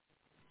lot of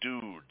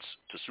dudes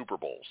to Super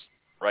Bowls,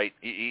 right?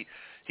 He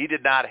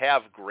did not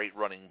have great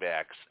running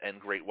backs and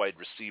great wide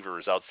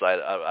receivers outside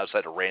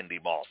of Randy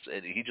Moss,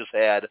 and he just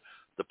had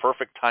the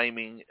perfect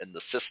timing and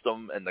the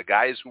system and the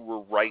guys who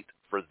were right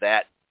for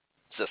that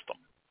system.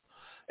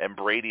 And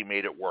Brady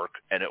made it work,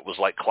 and it was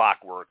like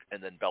clockwork.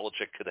 And then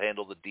Belichick could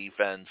handle the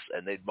defense,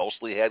 and they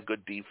mostly had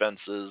good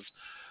defenses,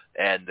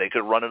 and they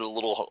could run it a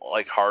little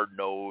like hard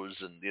nose,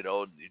 and you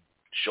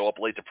show up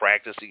late to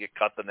practice, you get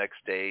cut the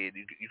next day. And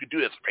you could do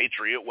this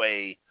Patriot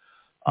way.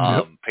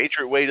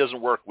 Patriot way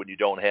doesn't work when you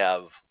don't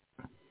have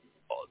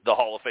the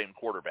Hall of Fame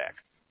quarterback,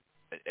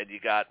 and you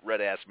got red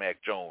ass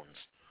Mac Jones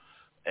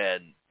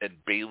and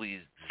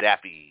Bailey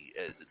Zappi.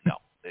 No,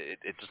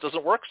 it just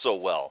doesn't work so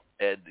well,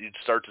 and you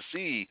start to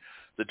see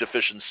the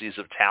deficiencies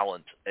of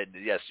talent. And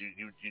yes,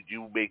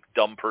 you make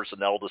dumb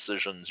personnel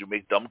decisions, you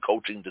make dumb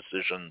coaching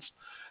decisions,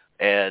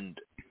 and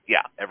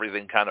yeah,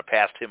 everything kind of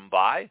passed him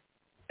by,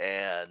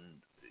 and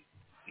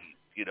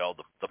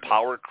the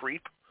power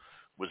creep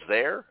was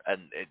there,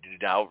 and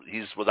now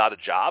he's without a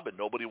job, and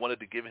nobody wanted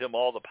to give him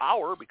all the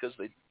power because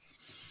they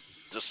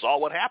just saw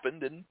what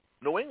happened in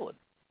New England.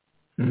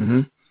 Mm-hmm.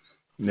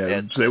 Yeah,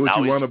 and say what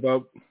you want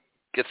about.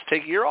 Gets to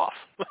take a year off.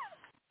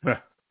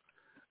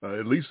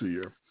 At least a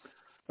year.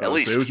 At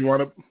least. Say what you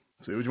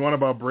want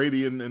about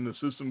Brady and the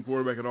system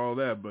quarterback and all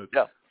that, but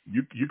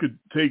you could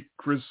take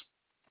Chris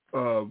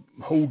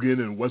Hogan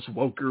and Wes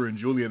Welker and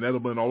Julian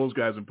Edelman and all those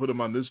guys and put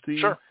them on this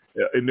team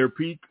in their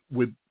peak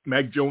with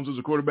Mac Jones as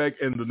a quarterback,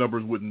 and the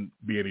numbers wouldn't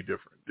be any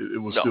different.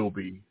 It would still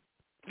be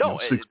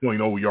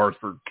 6.0 yards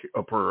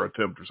per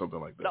attempt or something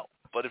like that. No,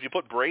 but if you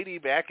put Brady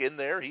back in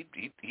there,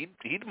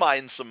 he'd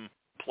mine some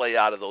play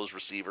out of those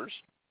receivers.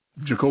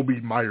 Jacoby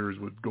Myers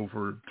would go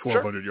for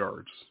 1,200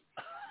 yards.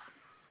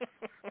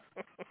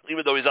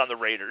 Even though he's on the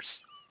Raiders.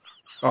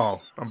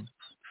 Oh, I'm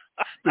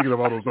thinking of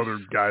all those other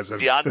guys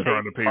that are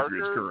on the Patriots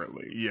Parker,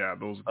 currently. Yeah,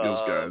 those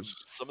guys.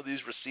 Some of these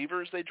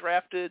receivers they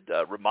drafted,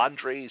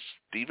 Ramondre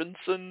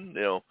Stevenson,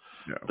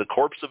 the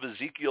corpse of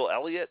Ezekiel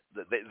Elliott.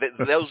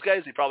 Those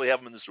guys, they probably have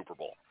them in the Super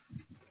Bowl.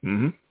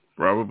 Mm-hmm.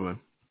 Probably.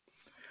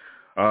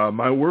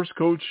 My worst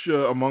coach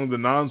among the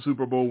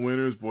non-Super Bowl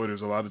winners, boy,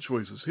 there's a lot of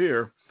choices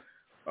here.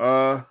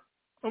 I'm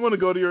going to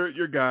go to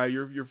your guy,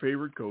 your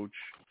favorite coach,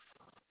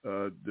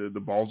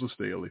 the Balls of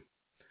Staley.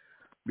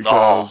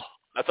 Because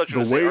I thought you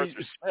were going to say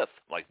Arthur Smith.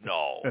 Like,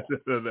 no.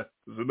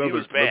 He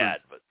was bad,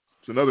 but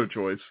it's another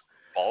choice.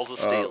 Balls of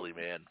Staley,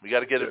 man. We got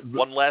to get it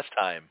one last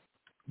time.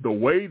 The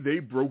way they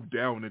broke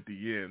down at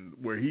the end,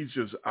 where he's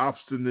just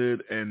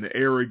obstinate and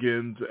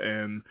arrogant,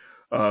 and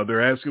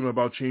they're asking him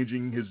about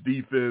changing his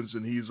defense,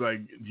 and he's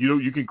like,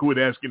 you can quit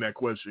asking that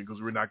question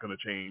because we're not going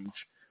to change.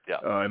 Yeah.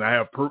 And I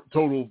have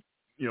total,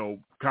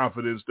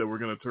 confidence that we're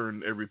going to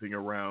turn everything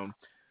around.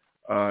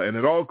 And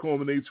it all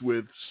culminates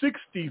with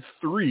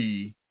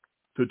 63-21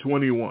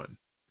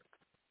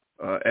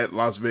 at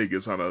Las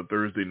Vegas on a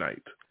Thursday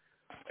night.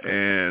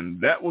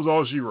 And that was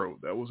all she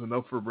wrote. That was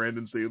enough for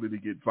Brandon Staley to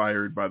get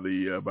fired by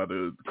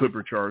the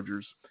Clipper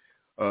Chargers.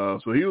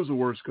 So he was the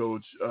worst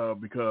coach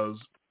because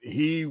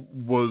he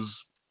was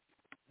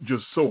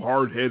just so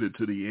hard-headed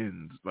to the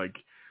end. Like,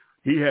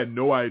 he had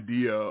no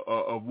idea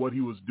of what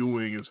he was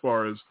doing as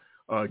far as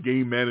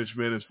game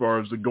management, as far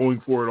as the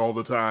going for it all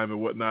the time and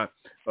whatnot,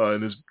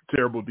 and his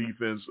terrible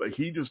defense. Like,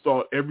 he just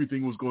thought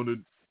everything was going to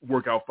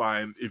work out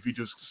fine if he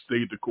just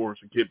stayed the course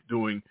and kept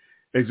doing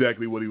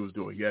exactly what he was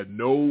doing. He had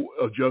no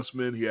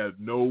adjustment. He had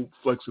no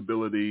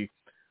flexibility,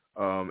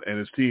 and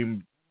his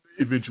team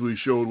eventually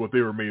showed what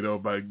they were made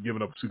of by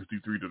giving up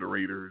 63 to the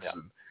Raiders. Yeah.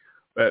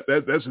 And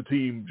that's a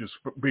team just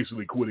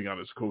basically quitting on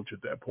its coach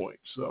at that point.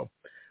 So,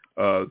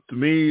 to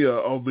me,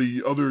 all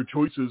the other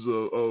choices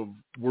of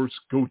worst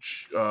coach,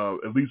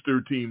 at least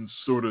their teams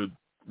sort of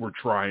were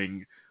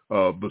trying,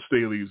 but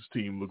Staley's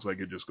team looks like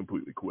it just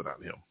completely quit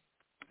on him.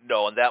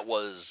 No, and that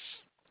was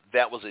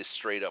a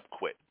straight up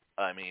quit.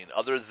 I mean,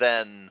 other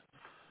than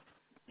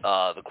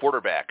the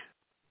quarterback,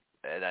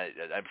 and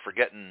I'm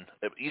forgetting,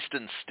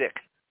 Easton Stick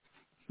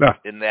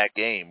in that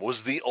game was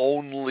the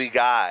only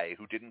guy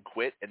who didn't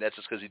quit, and that's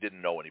just because he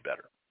didn't know any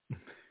better.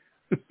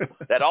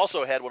 That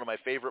also had one of my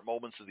favorite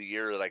moments of the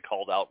year that I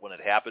called out when it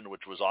happened,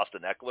 which was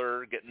Austin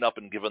Eckler getting up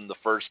and giving the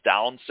first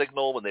down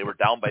signal when they were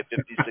down by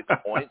 56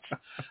 points.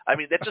 I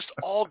mean, that just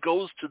all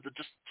goes to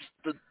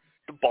the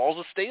Balls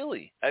of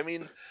Staley. I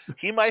mean,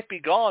 he might be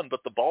gone,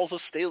 but the Balls of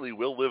Staley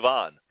will live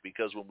on,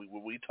 because when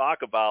we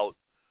talk about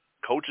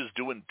coaches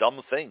doing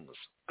dumb things,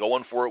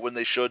 going for it when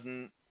they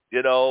shouldn't,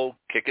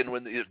 kicking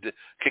when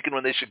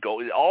they should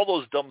go, all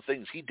those dumb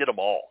things, he did them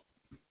all.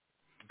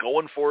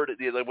 Going for it,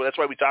 that's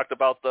why we talked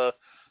about the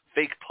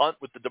fake punt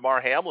with the DeMar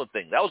Hamlin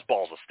thing. That was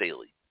Balls of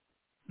Staley.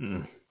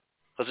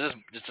 Because it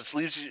just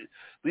leaves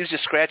you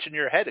scratching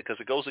your head because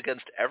it goes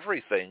against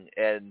everything.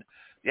 And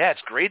yeah,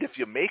 it's great if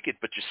you make it,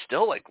 but you're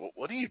still like,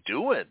 what are you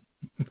doing?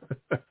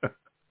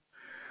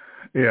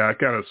 Yeah, I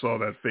kind of saw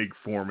that fake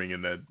forming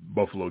in that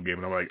Buffalo game,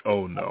 and I'm like,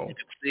 oh no. You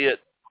can see it.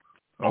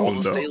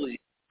 Balls of Staley.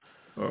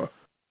 Because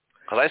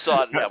I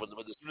saw it,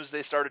 as soon as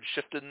they started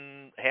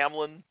shifting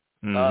Hamlin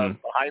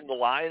behind the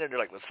line, and you're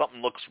like, well,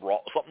 something looks wrong.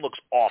 Something looks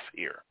off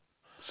here.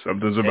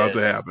 Something's about to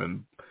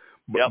happen.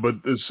 But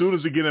as soon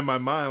as it get in my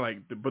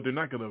mind, but they're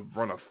not going to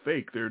run a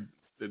fake. They're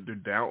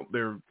down.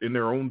 They're in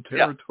their own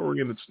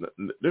territory, and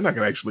they're not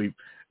going to actually.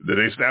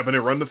 They snap and they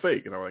run the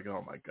fake, and I'm like,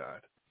 oh my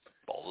god.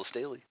 Balls of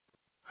Staley.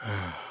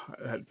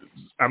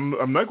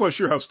 I'm not quite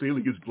sure how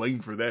Staley gets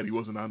blamed for that. He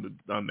wasn't on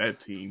that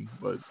team,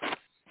 but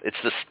it's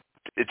the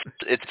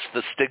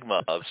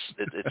stigma of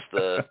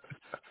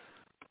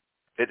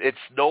it's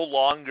no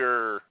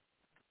longer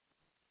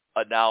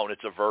a noun;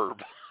 it's a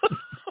verb.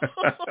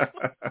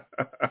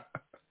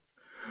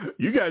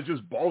 You guys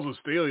just Balls of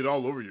Staley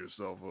all over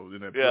yourself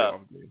in that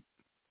playoff game.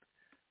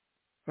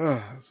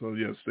 So,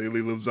 yeah,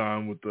 Staley lives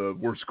on with the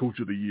worst coach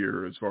of the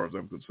year as far as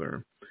I'm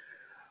concerned.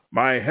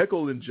 My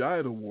Heckle and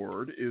Jive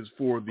award is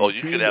for the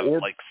you could have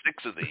like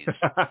 6 of these.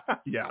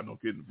 Yeah, no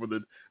kidding. For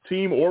the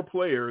team or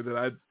player that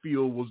I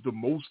feel was the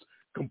most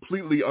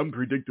completely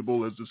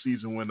unpredictable as the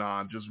season went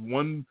on. Just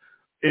one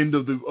end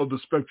of the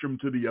spectrum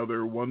to the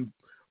other, one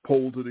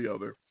pole to the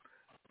other.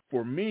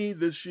 For me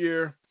this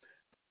year,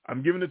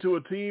 I'm giving it to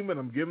a team, and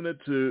I'm giving it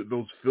to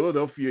those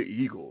Philadelphia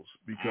Eagles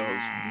because,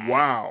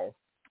 wow,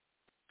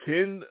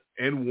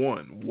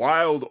 10-1,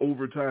 wild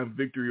overtime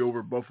victory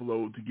over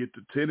Buffalo to get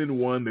to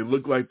 10-1. They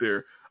look like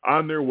they're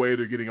on their way.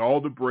 They're getting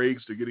all the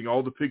breaks. They're getting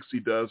all the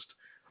pixie dust,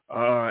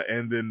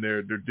 and then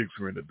their dicks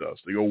are in the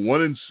dust. They go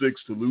 1-6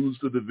 to lose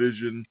the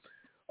division,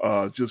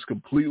 just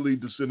completely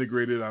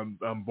disintegrated on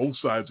both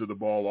sides of the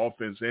ball,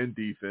 offense and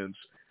defense.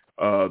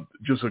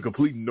 Just a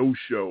complete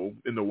no-show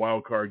in the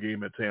wild card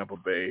game at Tampa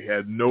Bay.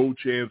 Had no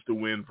chance to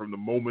win from the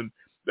moment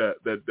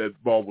that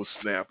ball was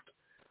snapped.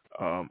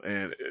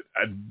 And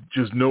I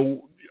just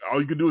know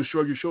all you can do is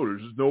shrug your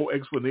shoulders. There's no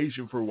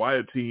explanation for why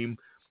a team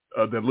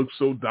that looks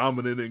so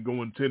dominant and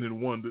going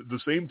 10-1, the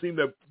same team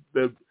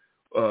that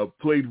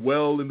played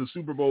well in the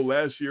Super Bowl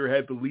last year,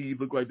 had the lead,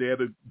 looked like they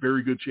had a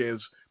very good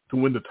chance to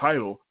win the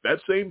title. That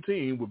same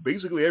team, with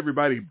basically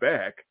everybody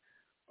back,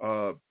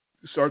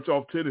 starts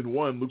off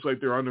 10-1, looks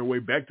like they're on their way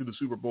back to the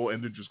Super Bowl,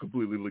 and then just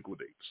completely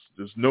liquidates.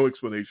 There's no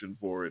explanation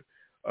for it.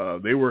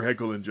 They were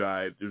heckle and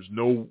jive. There's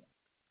no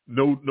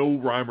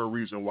rhyme or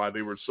reason why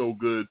they were so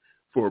good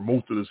for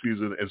most of the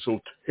season and so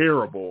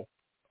terrible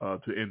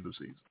to end the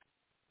season.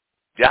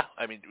 Yeah,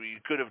 I mean, you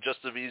could have just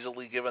as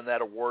easily given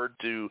that award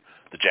to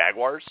the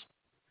Jaguars.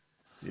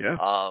 Yeah.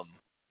 I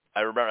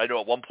know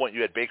at one point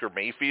you had Baker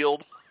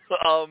Mayfield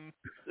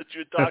that you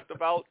had talked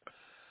about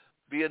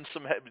being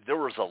there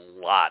was a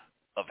lot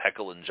of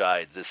heckle and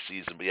jive this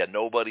season, but yeah,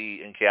 nobody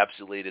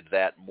encapsulated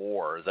that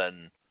more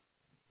than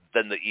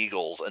the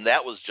Eagles, and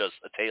that was just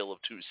a tale of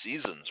two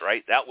seasons,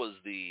 right? That was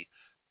the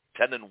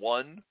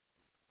 10-1,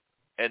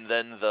 and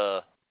then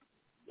the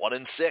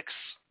 1-6.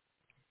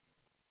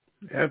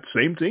 Yeah,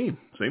 same team,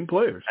 same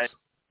players.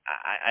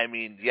 I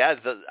mean, yeah,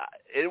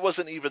 it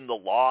wasn't even the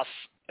loss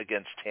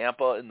against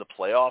Tampa in the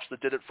playoffs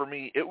that did it for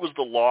me. It was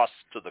the loss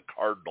to the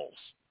Cardinals.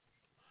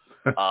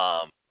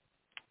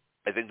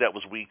 I think that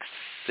was week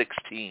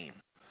 16.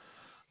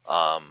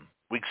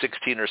 Week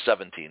 16 or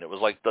 17. It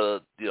was like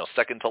the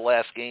second to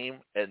last game,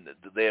 and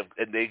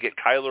they get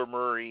Kyler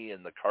Murray,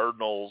 and the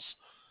Cardinals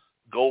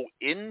go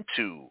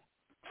into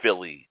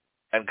Philly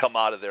and come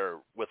out of there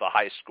with a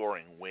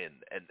high-scoring win,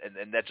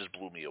 and that just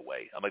blew me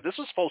away. I'm like, this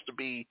was supposed to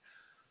be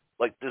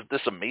like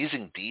this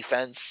amazing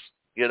defense,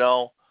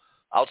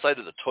 Outside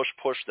of the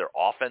tush-push, their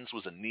offense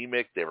was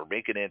anemic. They were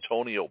making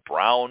Antonio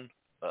Brown,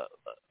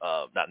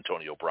 not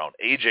Antonio Brown,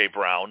 A.J.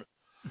 Brown.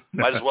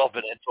 Might as well have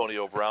been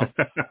Antonio Brown.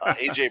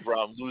 A.J.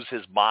 Brown lose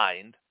his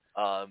mind,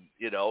 and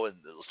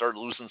start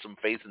losing some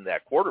faith in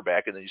that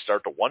quarterback, and then you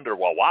start to wonder,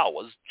 well, wow,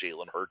 was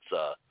Jalen Hurts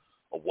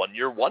a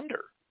one-year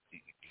wonder? You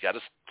got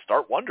to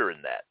start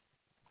wondering that.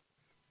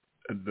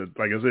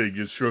 Like I said,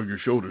 you just shrug your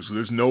shoulders. So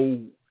there's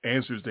no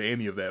answers to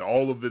any of that.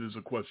 All of it is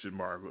a question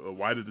mark.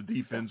 Why did the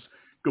defense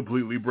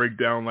completely break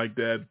down like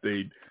that?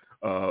 They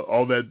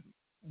all that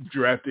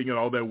drafting and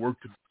all that work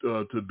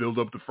to build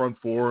up the front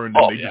four, and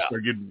then just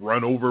start getting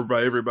run over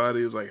by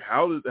everybody. It's like,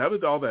 how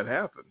did all that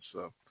happen?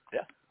 So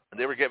yeah, and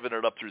they were giving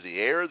it up through the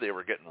air. They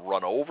were getting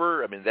run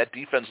over. I mean, that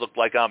defense looked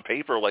like on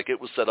paper like it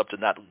was set up to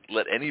not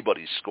let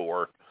anybody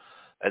score,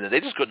 and then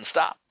they just couldn't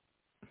stop.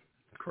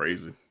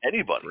 Crazy.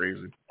 Anybody.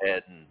 Crazy.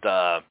 And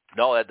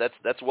no,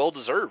 that's well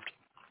deserved.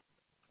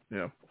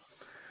 Yeah.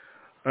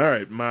 All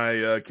right,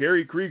 my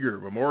Carrie Krieger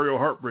Memorial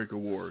Heartbreak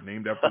Award,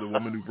 named after the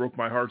woman who broke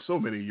my heart so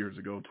many years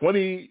ago,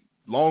 20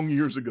 long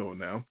years ago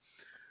now,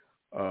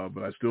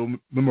 but I still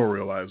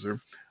memorialize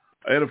her.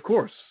 And, of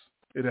course,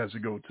 it has to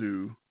go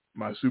to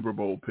my Super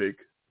Bowl pick,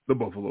 the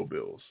Buffalo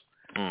Bills.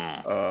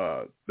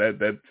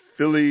 That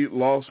Philly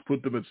loss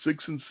put them at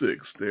 6-6.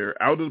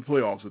 They're out of the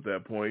playoffs at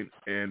that point,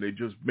 and they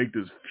just make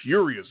this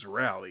furious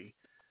rally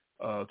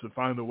to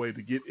find a way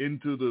to get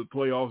into the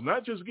playoffs,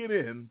 not just get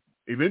in,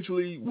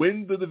 eventually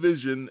win the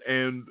division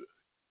and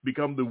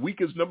become the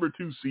weakest number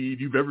 2 seed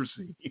you've ever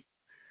seen,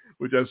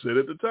 which I said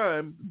at the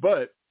time.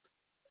 But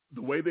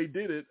the way they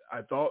did it,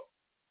 I thought,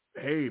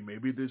 hey,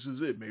 maybe this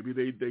is it. Maybe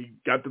they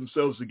got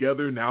themselves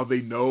together. Now they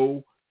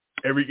know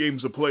every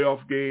game's a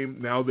playoff game.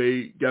 Now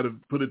they got to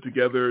put it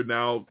together.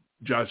 Now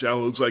Josh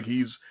Allen looks like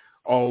he's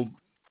all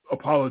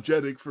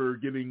apologetic for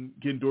getting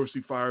Ken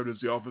Dorsey fired as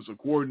the offensive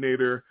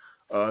coordinator.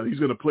 He's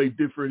going to play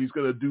different. He's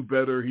going to do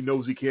better. He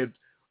knows he can't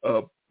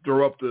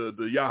throw up the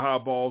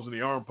yaha balls and the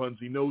arm punts.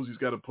 He knows he's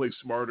got to play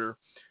smarter.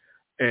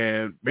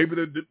 And maybe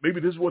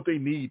this is what they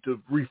need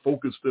to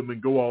refocus them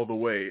and go all the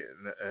way.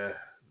 And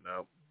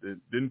no, they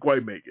didn't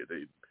quite make it.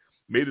 They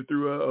made it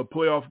through a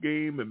playoff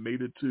game and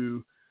made it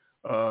to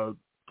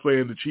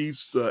playing the Chiefs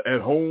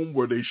at home,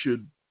 where they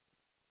should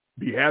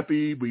be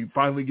happy. We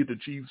finally get the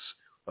Chiefs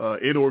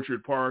in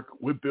Orchard Park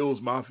with Bills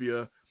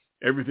Mafia,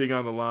 everything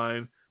on the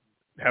line,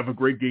 have a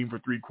great game for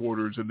 3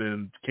 quarters, and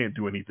then can't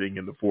do anything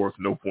in the fourth,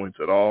 no points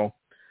at all.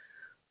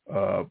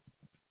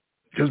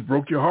 Just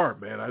broke your heart,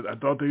 man. I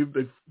thought they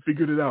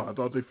figured it out. I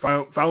thought they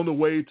found a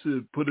way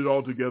to put it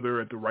all together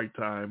at the right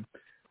time,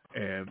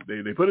 and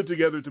they put it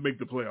together to make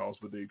the playoffs,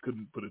 but they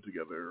couldn't put it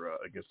together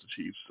against the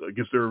Chiefs,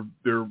 against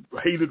their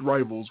hated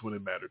rivals when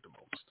it mattered the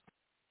most.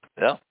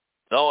 Yeah.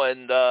 No,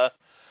 and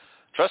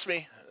trust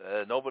me,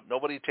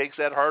 nobody takes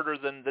that harder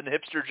than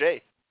Hipster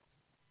Jay.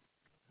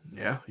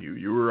 Yeah,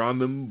 you were on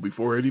them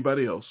before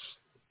anybody else.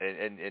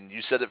 And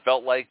you said it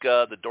felt like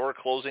the door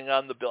closing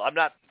on the Bills.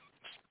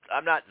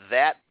 I'm not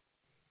that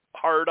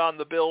hard on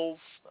the Bills,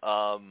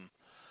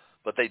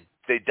 but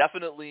they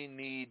definitely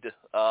need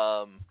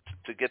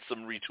to get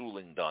some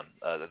retooling done.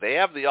 They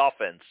have the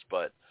offense,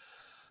 but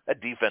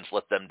that defense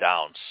let them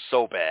down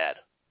so bad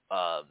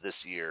this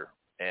year,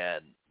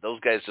 and those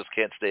guys just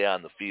can't stay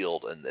on the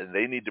field, and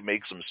they need to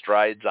make some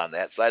strides on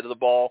that side of the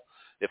ball.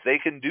 If they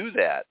can do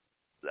that,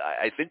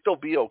 I think they'll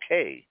be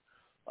okay.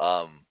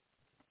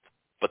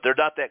 but they're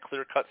not that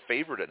clear-cut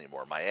favorite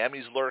anymore.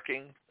 Miami's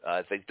lurking.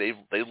 I think they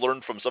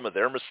learned from some of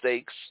their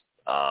mistakes.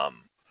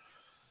 I'm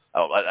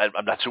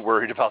not too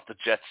worried about the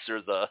Jets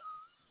or the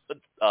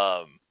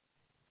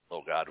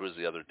who's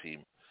the other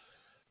team?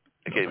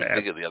 I can't even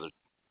think of the other.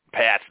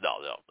 Pats, no.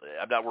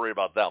 I'm not worried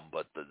about them.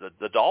 But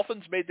the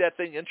Dolphins made that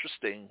thing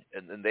interesting,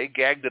 and they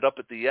gagged it up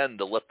at the end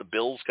to let the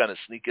Bills kind of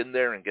sneak in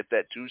there and get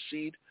that 2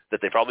 seed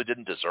that they probably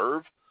didn't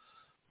deserve.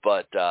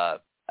 But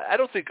I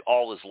don't think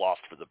all is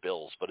lost for the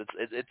Bills, but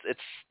it's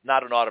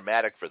not an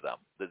automatic for them.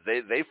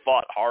 They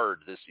fought hard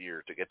this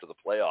year to get to the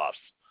playoffs,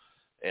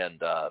 and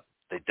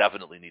they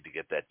definitely need to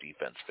get that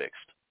defense fixed.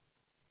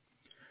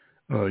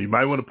 You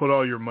might want to put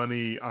all your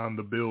money on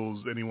the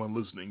Bills, anyone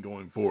listening,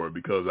 going forward,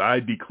 because I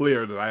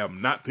declare that I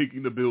am not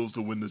picking the Bills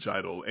to win the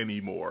title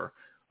anymore.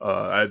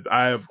 I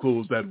have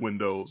closed that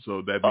window,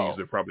 so that means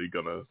they're probably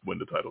going to win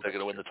the title. They're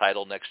going to win the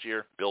title next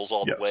year? Bills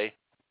all the way?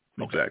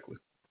 Okay. Exactly.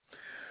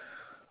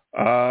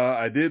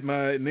 I did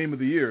my name of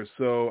the year,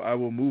 so I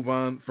will move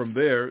on from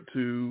there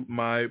to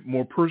my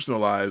more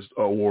personalized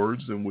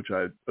awards, in which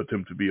I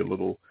attempt to be a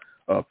little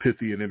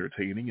pithy and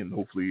entertaining, and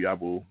hopefully I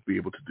will be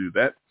able to do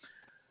that.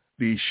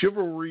 The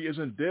Chivalry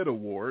Isn't Dead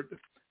Award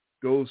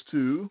goes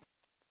to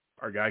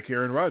our guy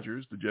Karen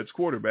Rodgers, the Jets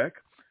quarterback,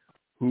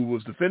 who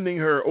was defending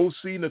her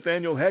OC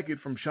Nathaniel Hackett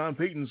from Sean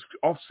Payton's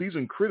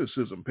off-season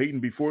criticism.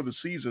 Payton, before the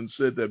season,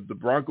 said that the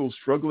Broncos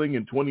struggling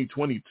in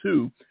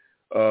 2022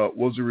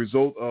 was a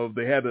result of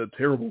they had a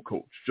terrible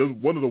coach, just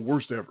one of the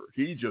worst ever.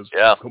 He just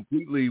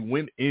completely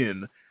went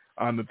in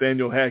on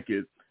Nathaniel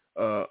Hackett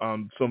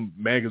on some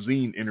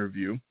magazine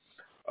interview,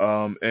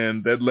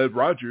 and that led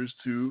Rodgers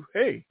to,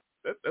 hey,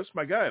 that's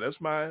my guy. That's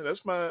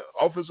my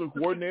offensive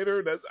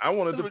coordinator. I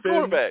want to defend.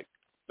 Quarterback.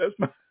 That's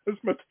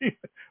my team.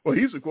 Well,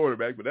 he's a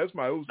quarterback, but that's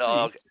my OC. Oh,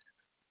 okay.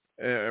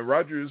 And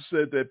Rodgers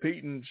said that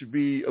Peyton should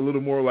be a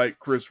little more like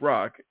Chris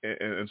Rock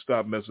and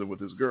stop messing with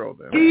his girl.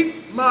 Then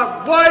keep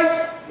my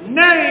wife's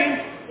name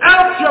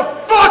out your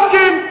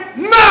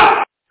fucking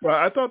mouth. Well,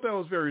 I thought that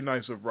was very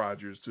nice of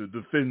Rodgers to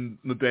defend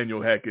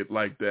Nathaniel Hackett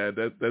like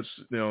that.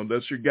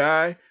 That's your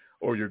guy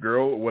or your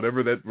girl, or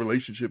whatever that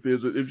relationship is.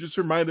 It just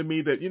reminded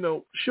me that,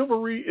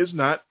 chivalry is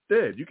not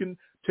dead. You can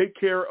take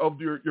care of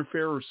your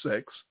fairer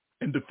sex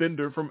and defend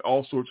her from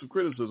all sorts of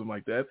criticism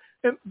like that.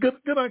 And good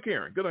on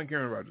Karen. Good on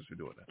Karen Rodgers for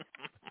doing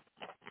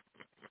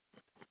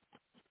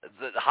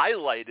that.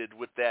 Highlighted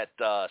with that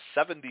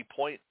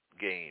 70-point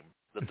game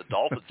that the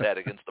Dolphins had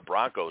against the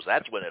Broncos,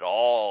 that's when it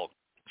all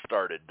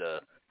started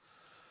to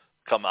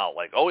come out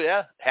like, oh,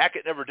 yeah,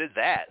 Hackett never did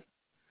that.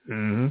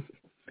 Mm-hmm.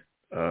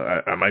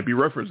 I might be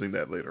referencing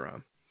that later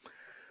on.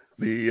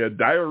 The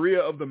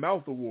Diarrhea of the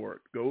Mouth Award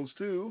goes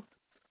to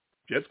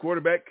Jets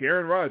quarterback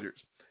Karen Rodgers.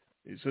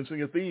 He's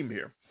sensing a theme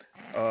here.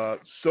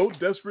 So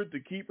desperate to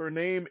keep her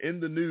name in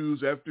the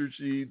news after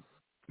she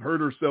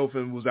hurt herself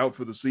and was out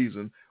for the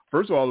season.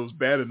 First of all, it was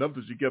bad enough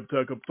that she kept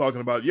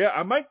talking about,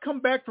 I might come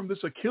back from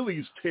this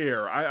Achilles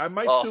tear. I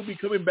might still be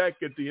coming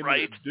back at the end of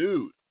it.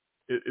 Dude,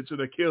 it's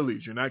an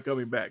Achilles. You're not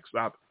coming back.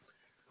 Stop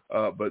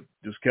it. But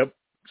just kept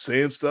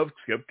saying stuff,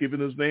 kept keeping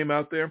his name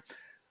out there.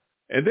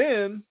 And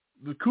then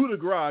the coup de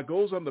grace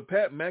goes on the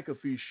Pat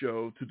McAfee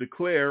show to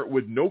declare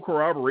with no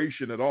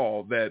corroboration at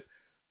all that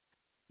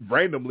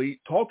randomly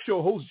talk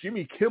show host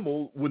Jimmy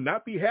Kimmel would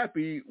not be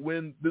happy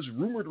when this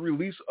rumored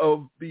release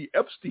of the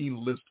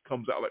Epstein list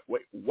comes out. Like,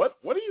 wait, what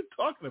are you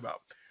talking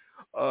about?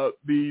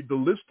 The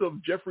list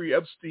of Jeffrey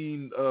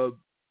Epstein,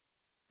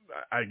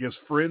 I guess,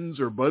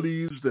 friends or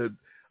buddies that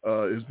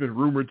has been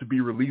rumored to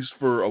be released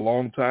for a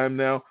long time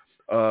now.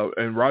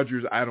 And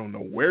Rodgers, I don't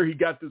know where he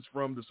got this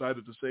from,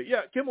 decided to say,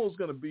 Kimmel's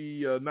going to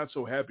be not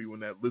so happy when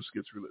that list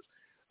gets released.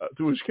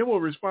 To which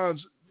Kimmel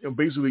responds,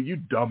 basically, you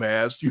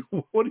dumbass,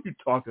 what are you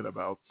talking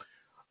about?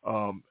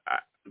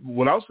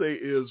 What I'll say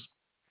is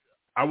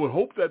I would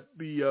hope that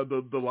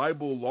the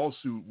libel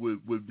lawsuit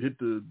would hit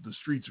the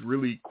streets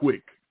really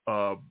quick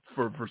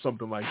for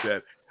something like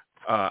that.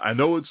 I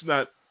know it's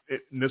not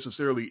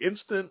necessarily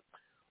instant,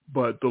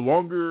 but the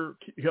longer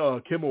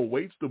Kimmel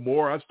waits, the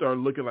more I start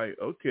looking like,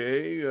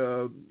 okay,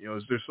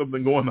 is there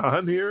something going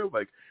on here?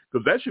 Like,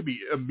 because that should be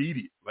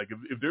immediate. Like,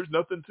 if there's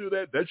nothing to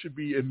that, that should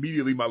be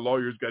immediately my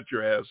lawyers got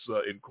your ass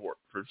in court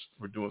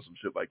for doing some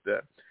shit like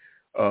that.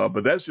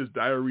 But that's just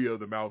diarrhea of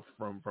the mouth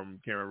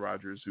from Karen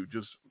Rodgers, who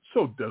just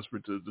so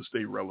desperate to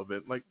stay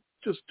relevant. Like,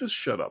 just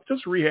shut up.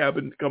 Just rehab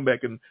and come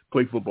back and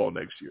play football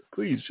next year.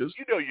 Please, just.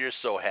 You're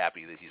so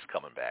happy that he's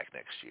coming back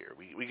next year.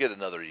 We get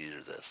another year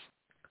of this.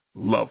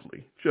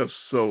 Lovely. Just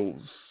so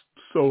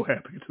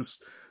happy.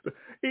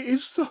 He's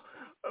so.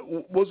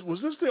 Was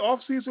this the off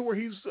season where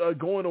he's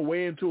going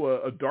away into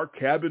a dark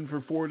cabin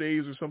for 4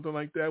 days or something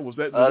like that? Was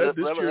that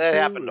this year? That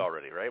happened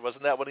already, right?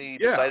 Wasn't that when he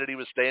decided he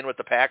was staying with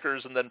the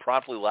Packers and then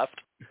promptly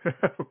left?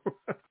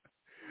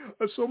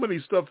 So much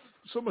stuff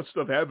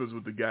happens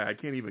with the guy. I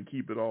can't even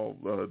keep it all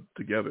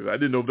together. I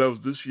didn't know if that was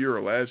this year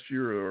or last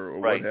year or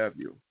what have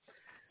you.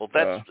 Well,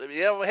 that's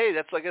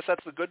I guess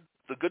that's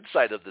the good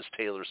side of this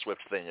Taylor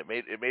Swift thing.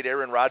 It made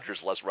Aaron Rodgers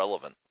less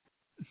relevant.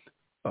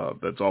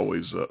 That's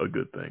always a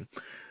good thing.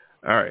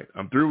 All right,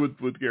 I'm through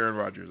with Aaron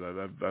Rodgers.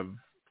 I've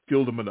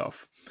killed him enough.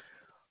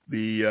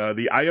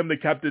 The I Am the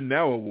Captain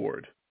Now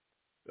award,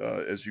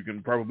 as you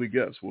can probably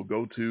guess, will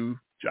go to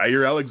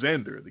Jair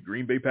Alexander, the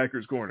Green Bay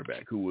Packers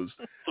cornerback, who was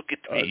look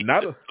at me.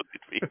 not a Look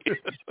at me.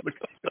 look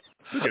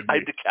at me.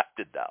 I'm the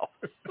captain now.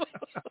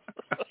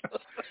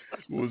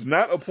 Was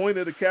not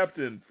appointed a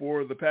captain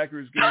for the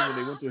Packers game when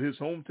they went to his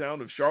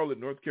hometown of Charlotte,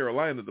 North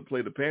Carolina, to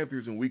play the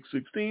Panthers in Week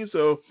 16.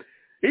 So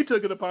he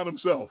took it upon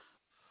himself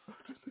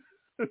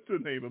to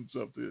name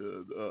himself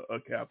a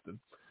captain.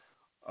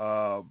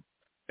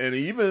 And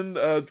he even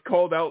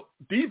called out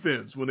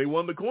defense when they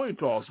won the coin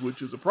toss,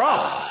 which is a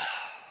problem.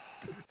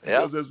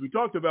 Because as we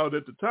talked about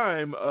at the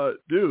time,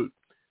 dude,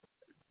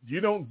 you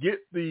don't get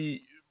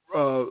the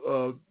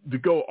to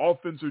go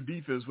offense or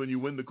defense when you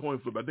win the coin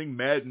flip. I think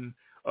Madden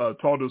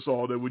taught us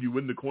all that when you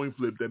win the coin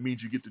flip, that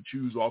means you get to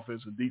choose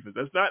offense and defense.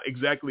 That's not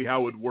exactly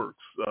how it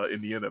works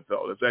in the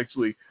NFL. That's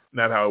actually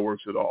not how it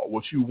works at all.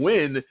 What you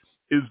win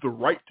is the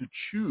right to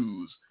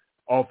choose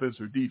offense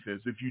or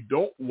defense. If you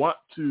don't want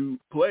to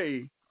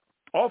play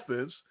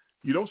offense,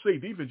 you don't say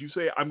defense. You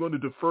say, I'm going to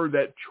defer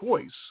that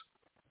choice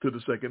to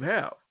the second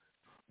half,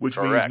 which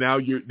means now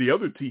the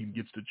other team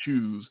gets to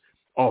choose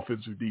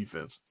offense or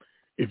defense.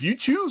 If you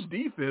choose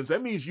defense,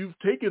 that means you've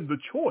taken the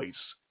choice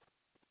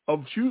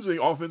of choosing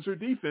offense or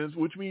defense,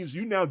 which means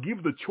you now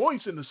give the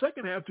choice in the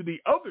second half to the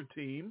other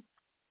team,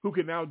 who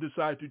can now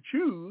decide to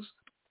choose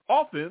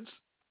offense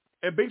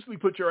and basically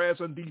put your ass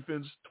on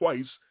defense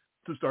twice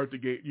to start the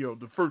game,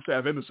 the first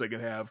half and the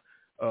second half,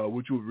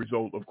 which would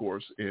result, of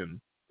course, in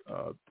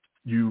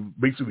you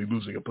basically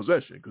losing a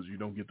possession because you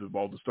don't get the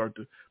ball to start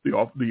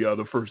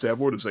the first half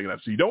or the second half.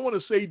 So you don't want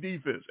to say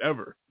defense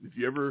ever. If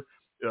you ever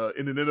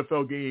in an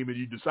NFL game and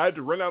you decide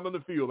to run out on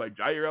the field like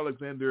Jair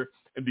Alexander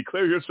and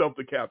declare yourself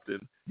the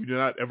captain, you do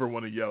not ever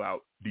want to yell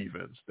out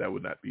defense. That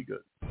would not be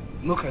good.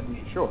 Look at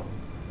me, sure.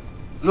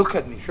 Look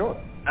at me,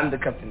 sure. I'm the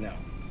captain now.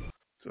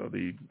 So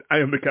the I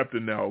Am the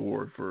Captain Now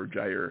award for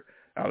Jair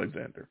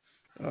Alexander.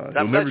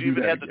 I'm glad you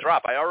even had the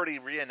drop. I already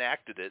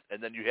reenacted it,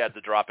 and then you had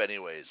the drop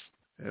anyways.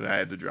 And I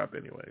had to drop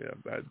anyway.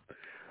 Yeah,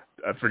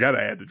 I forgot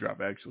I had to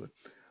drop, actually.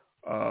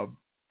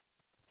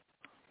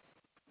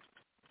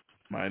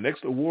 My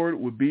next award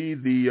would be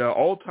the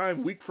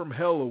All-Time Week from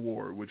Hell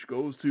award, which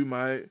goes to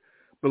my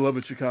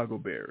beloved Chicago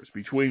Bears.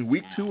 Between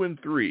Week 2 and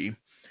 3,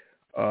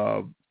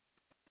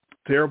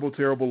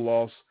 terrible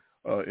loss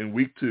in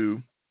Week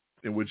 2,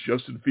 in which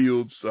Justin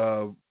Fields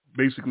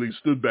basically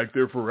stood back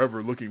there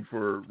forever looking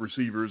for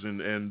receivers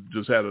and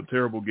just had a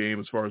terrible game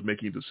as far as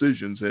making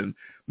decisions, and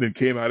then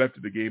came out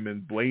after the game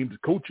and blamed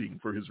coaching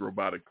for his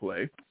robotic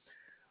play,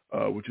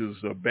 which is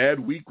a bad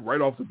week right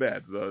off the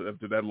bat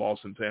after that loss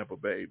in Tampa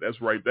Bay. That's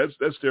right.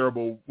 That's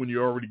terrible when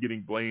you're already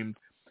getting blamed,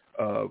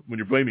 when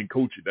you're blaming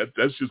coaching.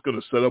 That's just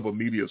going to set up a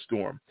media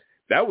storm.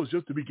 That was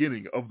just the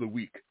beginning of the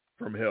week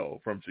from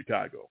hell from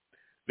Chicago.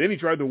 Then he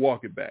tried to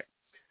walk it back.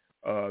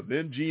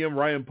 Then GM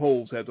Ryan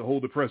Poles had to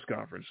hold a press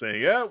conference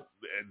saying, yeah,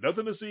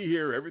 nothing to see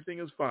here. Everything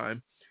is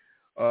fine.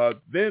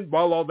 Then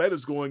while all that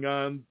is going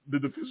on, the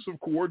defensive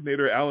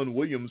coordinator, Alan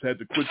Williams, had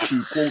to quit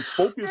to, quote,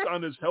 focus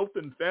on his health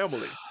and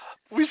family.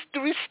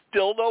 Do we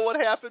still know what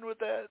happened with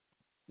that?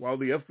 While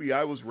the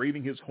FBI was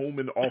raiding his home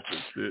and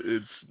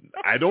office.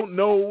 I don't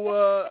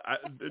know.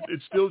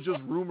 It's still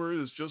just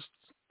rumor. It's just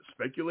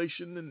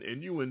speculation and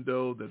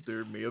innuendo that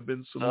there may have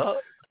been some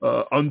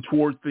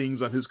untoward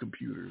things on his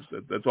computers.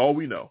 That's all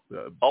we know.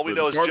 All we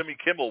know is Jimmy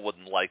Kimmel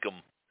wouldn't like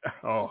him.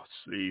 Oh,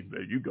 see,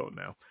 there you go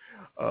now.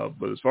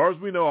 But as far as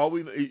we know,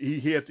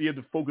 he had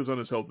to focus on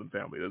his health and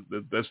family.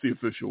 That's the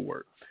official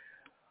word.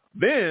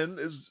 Then,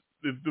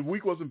 if the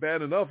week wasn't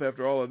bad enough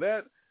after all of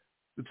that,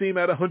 the team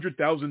had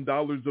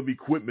 $100,000 of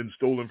equipment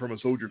stolen from a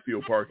Soldier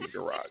Field parking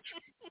garage.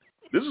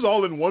 This is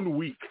all in 1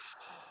 week.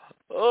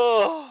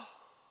 Oh.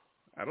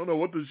 I don't know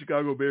what the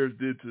Chicago Bears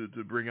did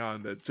to bring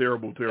on that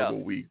terrible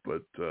week,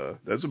 but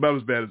that's about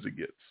as bad as it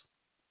gets.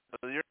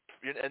 And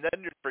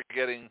then you're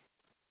forgetting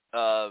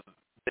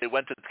they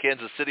went to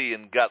Kansas City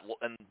and got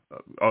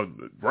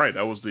right.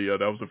 That was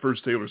the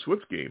first Taylor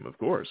Swift game, of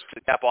course.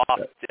 To cap off,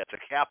 to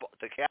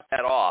cap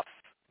that off,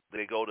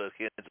 they go to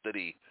Kansas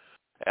City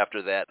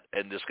after that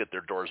and just get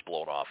their doors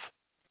blown off.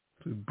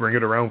 Bring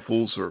it around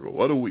full circle.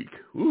 What a week!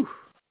 Whew.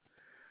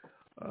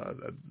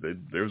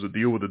 There's a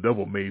deal with the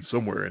devil made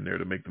somewhere in there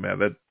to make them have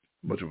that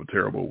much of a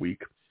terrible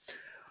week.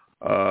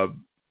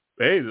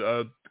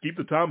 Keep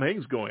the Tom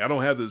Hanks going. I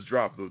don't have this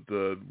drop, but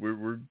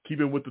we're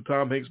keeping with the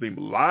Tom Hanks theme.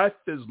 Life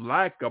is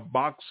like a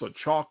box of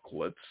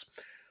chocolates.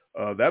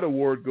 That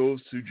award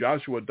goes to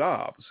Joshua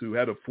Dobbs, who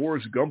had a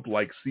Forrest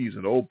Gump-like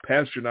season. Old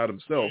Pastronaut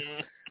himself.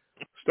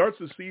 Starts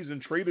the season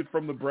traded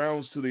from the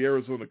Browns to the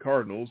Arizona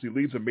Cardinals. He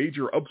leads a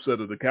major upset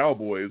of the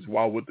Cowboys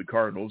while with the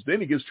Cardinals. Then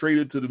he gets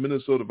traded to the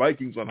Minnesota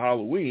Vikings on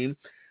Halloween.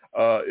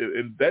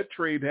 And that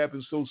trade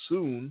happens so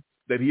soon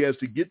that he has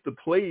to get the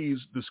plays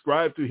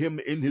described to him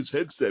in his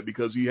headset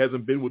because he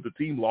hasn't been with the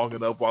team long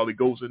enough while he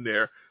goes in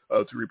there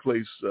to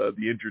replace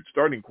the injured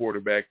starting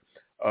quarterback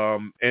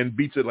and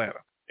beats Atlanta.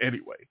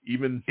 Anyway,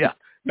 even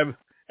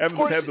having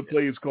to have the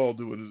plays called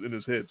to in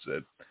his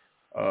headset.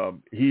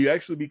 He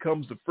actually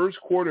becomes the first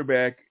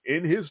quarterback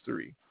in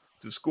history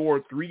to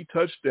score 3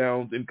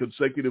 touchdowns in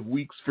consecutive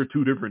weeks for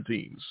 2 different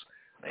teams.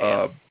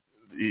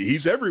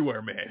 He's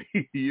everywhere, man.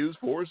 He is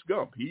Forrest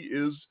Gump. He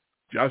is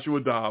Joshua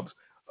Dobbs.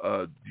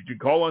 You can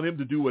call on him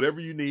to do whatever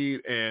you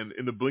need, and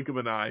in the blink of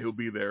an eye, he'll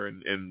be there,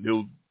 and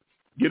he'll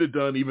get it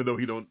done, even though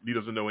he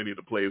doesn't know any of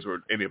the players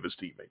or any of his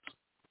teammates.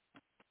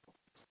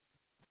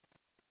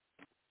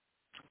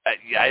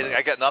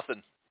 I got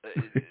nothing.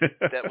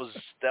 that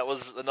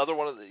was another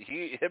one of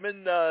him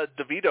and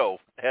DeVito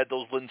had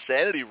those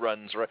Linsanity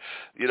runs, right?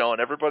 And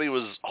everybody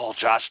was,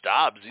 Josh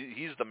Dobbs,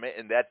 he's the man,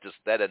 and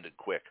that ended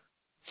quick.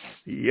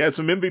 He had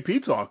some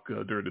MVP talk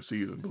during the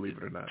season, believe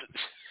it or not.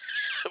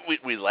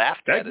 we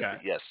laughed that at guy.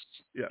 it.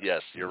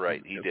 Yes, you're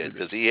right. He did,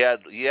 because he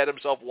had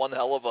himself one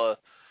hell of a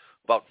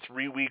about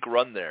 3-week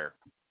run there.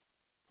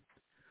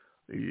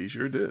 He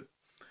sure did.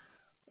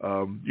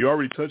 You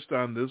already touched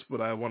on this, but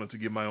I wanted to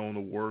give my own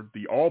award.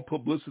 The All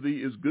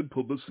Publicity is Good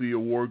Publicity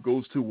award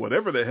goes to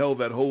whatever the hell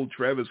that whole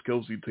Travis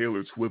Kelce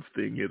Taylor Swift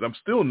thing is. I'm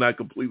still not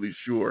completely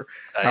sure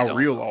how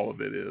real all of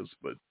it is,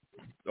 but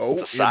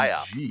it's a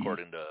psyop,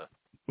 according to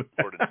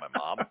my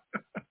mom.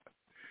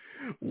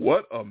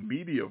 What a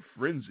media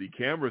frenzy.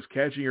 Cameras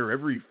catching her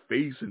every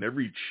face and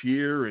every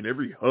cheer and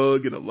every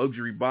hug in the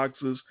luxury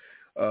boxes.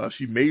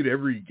 She made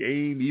every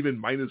game, even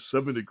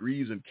 -7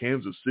 degrees in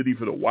Kansas City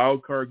for the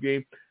wild card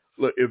game.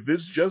 Look, if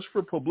it's just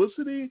for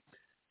publicity,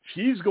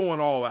 she's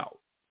going all out.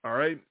 All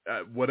right,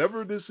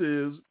 whatever this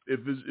is, if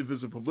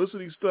it's a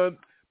publicity stunt,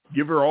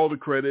 give her all the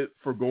credit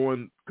for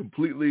going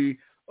completely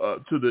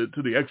to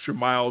the extra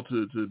mile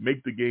to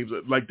make the games.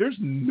 Like, there's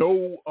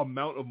no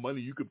amount of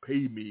money you could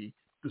pay me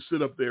to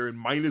sit up there in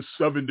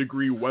 -7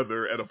 degree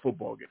weather at a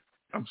football game.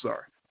 I'm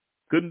sorry,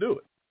 couldn't do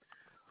it.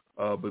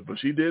 But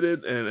she did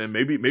it, and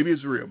maybe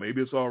it's real.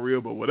 Maybe it's all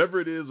real. But whatever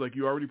it is, like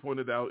you already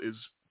pointed out, is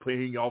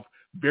paying off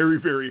very,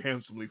 very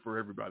handsomely for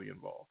everybody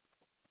involved.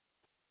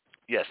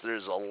 Yes,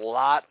 there's a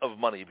lot of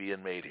money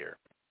being made here.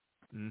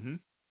 Mm-hmm.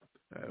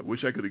 I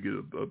wish I could have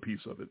get a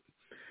piece of it.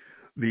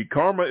 The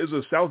Karma is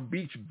a South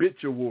Beach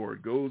Bitch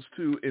Award goes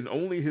to, in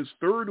only his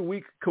 3rd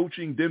week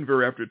coaching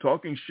Denver after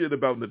talking shit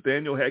about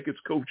Nathaniel Hackett's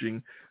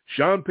coaching,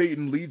 Sean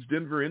Payton leads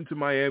Denver into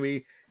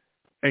Miami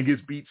and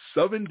gets beat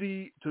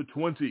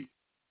 70-20.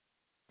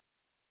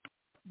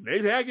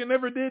 Nate Hackett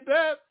never did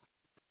that.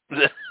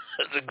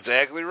 That's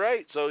exactly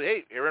right. So,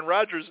 hey, Aaron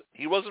Rodgers,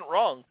 he wasn't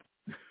wrong.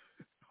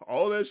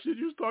 All that shit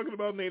you was talking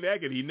about Nate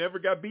Hackett, he never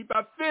got beat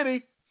by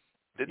Finney.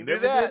 Didn't he do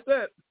never that.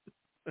 did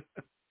that.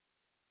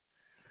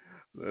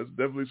 That's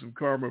definitely some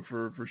karma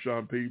for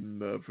Sean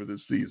Payton for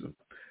this season.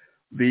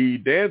 The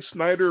Dan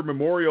Snyder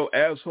Memorial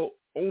Asshole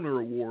Owner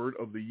Award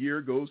of the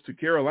Year goes to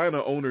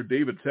Carolina owner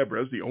David Tepper.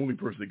 That's the only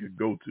person it could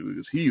go to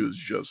because he was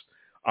just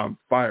on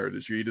fire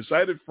this year. He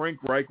decided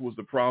Frank Reich was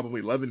the problem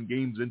 11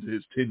 games into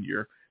his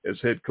tenure as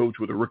head coach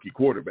with a rookie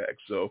quarterback.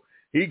 So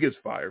he gets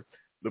fired.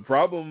 The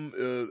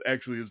problem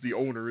actually is the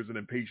owner is an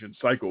impatient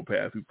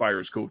psychopath who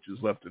fires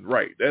coaches left and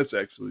right. That's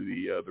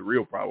actually the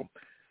real problem.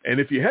 And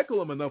if you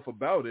heckle him enough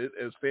about it,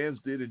 as fans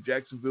did in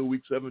Jacksonville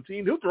Week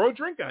 17, he'll throw a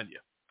drink on you.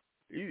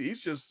 He's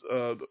just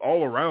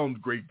all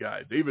around great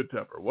guy. David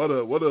Tepper, what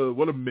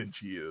a mensch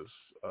he is.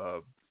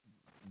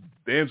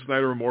 Dan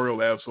Snyder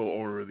Memorial Asshole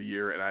Owner of the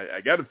Year, and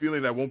I got a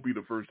feeling that won't be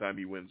the first time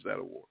he wins that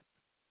award.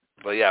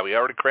 But yeah, we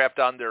already crapped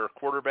on their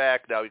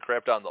quarterback. Now we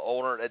crapped on the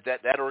owner.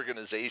 That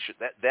organization,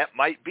 that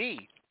might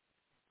be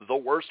the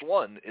worst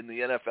one in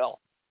the NFL.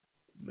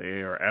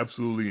 They are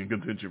absolutely in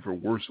contention for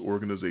worst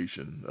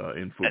organization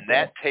in football. And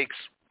that takes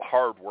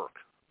hard work.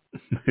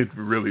 It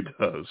really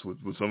does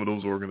with some of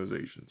those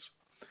organizations.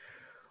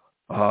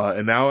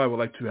 And now I would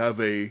like to have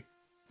a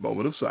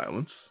moment of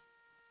silence.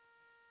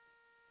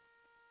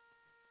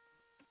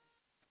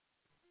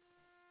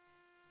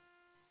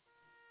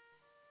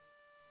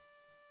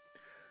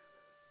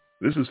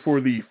 This is for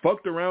the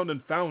Fucked Around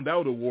and Found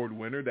Out Award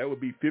winner. That would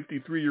be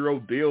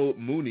 53-year-old Dale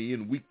Mooney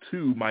in Week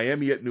 2,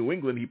 Miami at New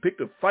England. He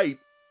picked a fight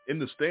in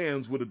the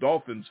stands with a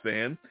Dolphins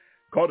fan,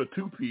 caught a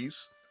 2-piece,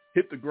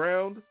 hit the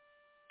ground,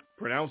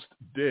 pronounced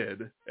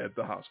dead at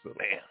the hospital.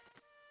 Man.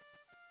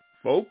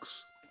 Folks,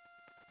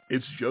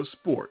 it's just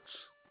sports.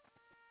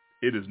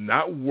 It is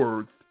not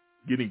worth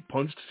getting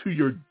punched to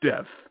your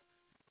death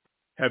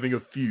having a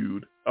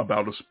feud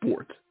about a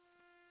sport.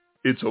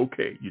 It's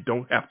okay. You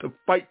don't have to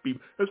fight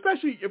people,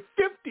 especially you're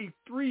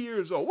 53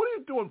 years old. What are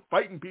you doing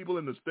fighting people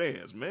in the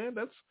stands, man?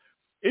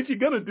 If you're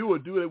going to do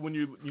it when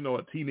you're,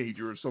 a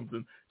teenager or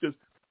something. Just,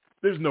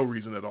 there's no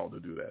reason at all to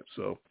do that.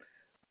 So,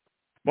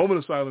 moment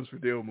of silence for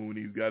Dale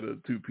Mooney, who got a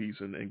 2-piece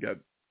and got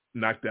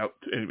knocked out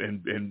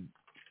and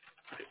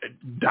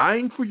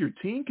dying for your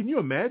team. Can you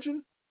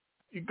imagine?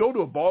 You go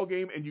to a ball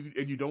game and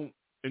you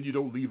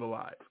don't leave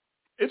alive.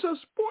 It's a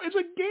sport. It's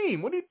a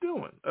game. What are you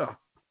doing? Ugh.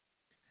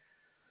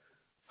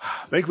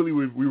 Thankfully,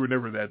 we were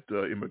never that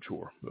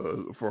immature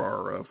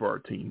for our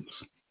teams.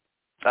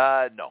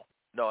 No.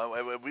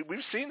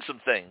 We've seen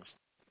some things,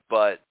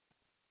 but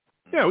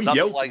yeah, we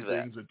yelled like some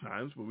that. things at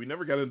times, but we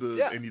never got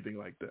into anything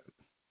like that.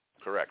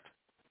 Correct.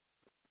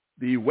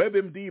 The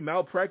WebMD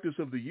Malpractice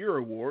of the Year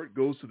award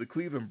goes to the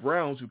Cleveland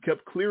Browns, who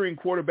kept clearing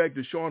quarterback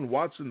Deshaun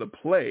Watson to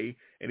play,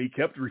 and he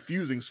kept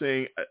refusing,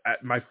 saying,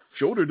 my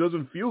shoulder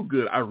doesn't feel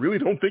good. I really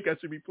don't think I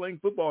should be playing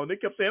football. And they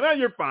kept saying,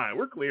 you're fine.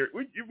 We're clear.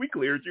 We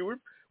cleared you.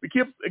 We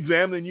keep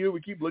examining you.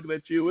 We keep looking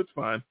at you. It's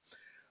fine.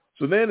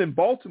 So then in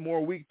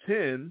Baltimore, Week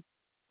 10,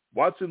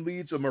 Watson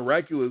leads a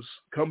miraculous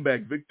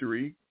comeback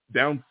victory,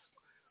 down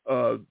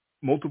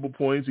multiple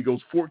points. He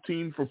goes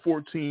 14 for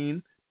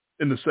 14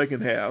 in the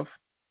second half,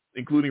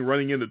 including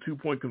running in a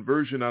 2-point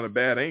conversion on a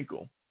bad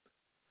ankle.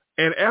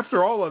 And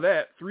after all of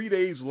that, 3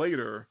 days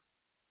later,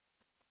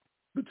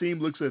 the team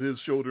looks at his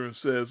shoulder and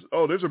says,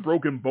 there's a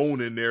broken bone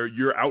in there.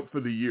 You're out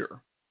for the year.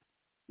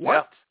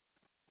 What?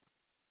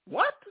 Yeah.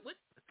 What?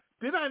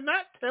 Did I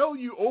not tell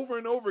you over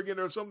and over again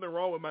there's something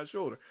wrong with my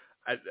shoulder?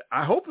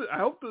 I hope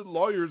the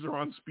lawyers are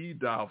on speed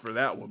dial for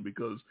that one,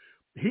 because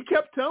he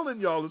kept telling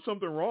y'all there's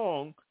something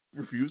wrong,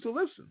 refused to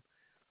listen.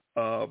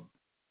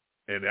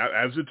 And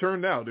as it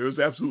turned out, there was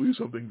absolutely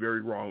something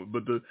very wrong.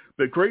 But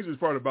the craziest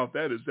part about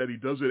that is that he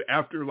does it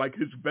after like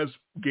his best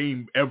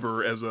game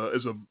ever as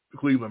a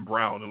Cleveland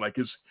Brown, and like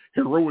his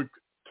heroic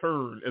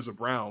turn as a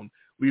Brown,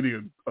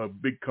 leading a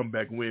big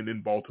comeback win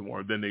in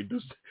Baltimore. Then they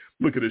just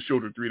look at his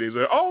shoulder 3 days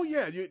later. Oh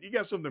yeah, you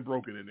got something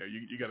broken in there.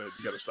 You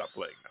gotta stop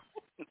playing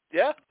now.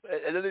 Yeah,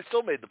 and then they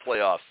still made the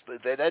playoffs.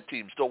 That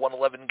team still won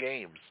 11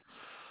 games.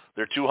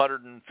 Their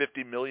 $250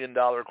 million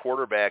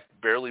quarterback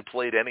barely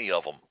played any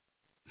of them.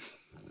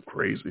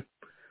 Crazy.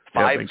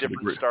 Five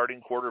different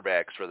starting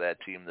quarterbacks for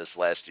that team this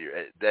last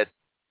year. That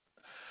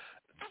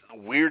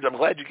weird. I'm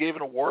glad you gave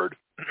an award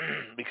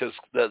because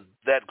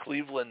that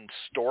Cleveland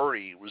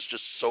story was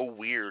just so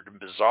weird and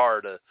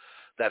bizarre. Talk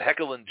about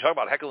Heckle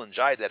and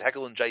Jive. That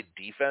Heckle and Jive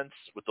defense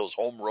with those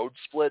home road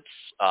splits.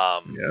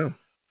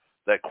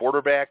 That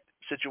quarterback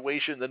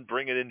situation, then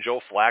bringing in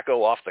Joe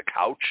Flacco off the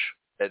couch,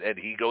 and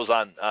he goes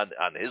on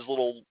his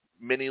little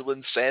mini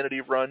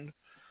insanity run.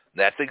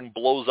 That thing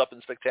blows up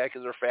in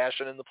spectacular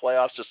fashion in the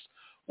playoffs. Just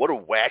what a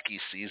wacky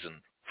season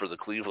for the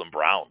Cleveland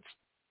Browns.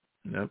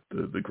 Yep,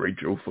 the great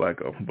Joe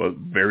Flacco, but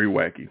very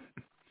wacky.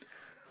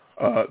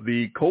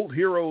 The Colt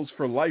Heroes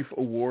for Life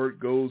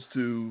award goes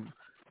to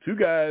two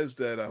guys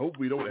that I hope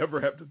we don't ever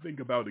have to think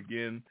about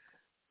again.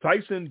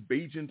 Tyson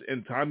Bagent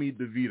and Tommy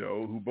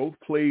DeVito, who both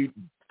played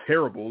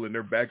terrible in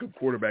their backup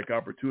quarterback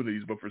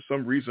opportunities, but for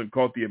some reason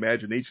caught the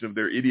imagination of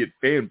their idiot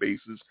fan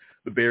bases,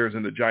 the Bears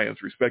and the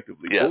Giants,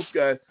 respectively. Yes. Both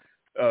guys,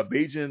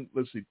 Bagent,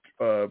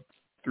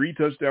 3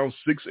 touchdowns,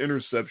 6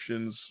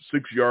 interceptions,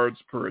 6 yards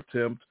per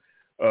attempt.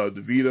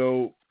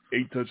 DeVito,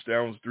 8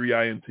 touchdowns, 3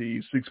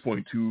 INTs,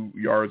 6.2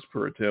 yards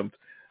per attempt,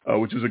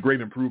 which is a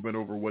great improvement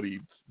over what he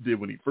did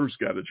when he first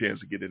got a chance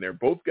to get in there.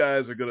 Both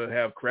guys are going to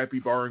have crappy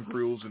bar and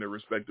grills in their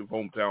respective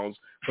hometowns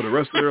for the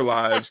rest of their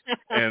lives,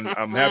 and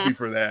I'm happy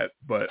for that,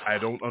 but I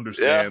don't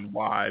understand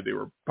why they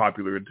were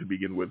popular to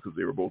begin with, because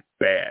they were both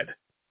bad.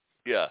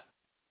 Yeah.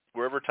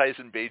 Wherever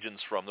Tyson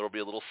Bagent's from, there will be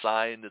a little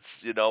sign that's,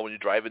 when you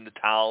drive into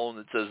town,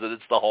 that says that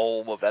it's the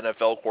home of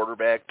NFL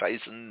quarterback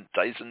Tyson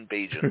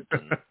Bagent.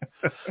 And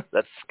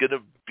that's going to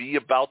be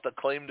about the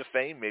claim to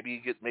fame.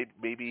 Maybe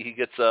he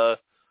gets a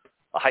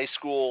high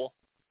school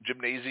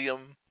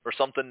gymnasium or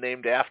something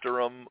named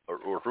after him,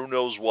 or who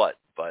knows what.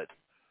 But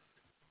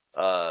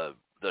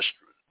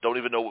don't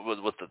even know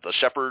what the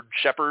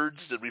Shepherds.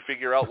 Did we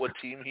figure out what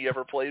team he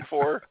ever played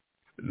for?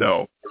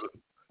 No,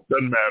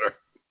 doesn't matter.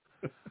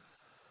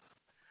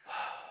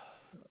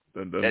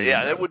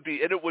 Yeah, it would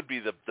be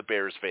the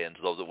Bears fans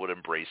though that would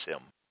embrace him,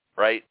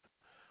 right?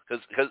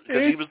 Because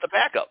he was the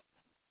backup.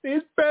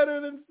 He's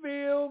better than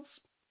Fields.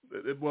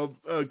 Well,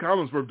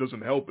 Collinsworth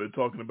doesn't help it,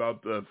 talking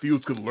about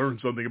Fields could learn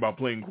something about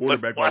playing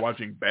quarterback by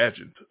watching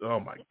Bagent.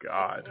 Oh my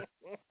God,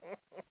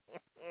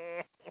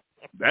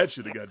 that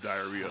should have got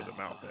diarrhea in the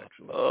mouth,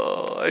 actually.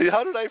 Oh,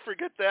 how did I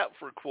forget that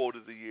for quote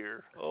of the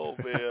year? Oh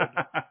man,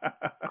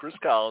 Chris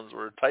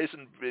Collinsworth,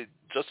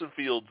 Justin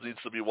Fields needs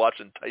to be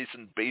watching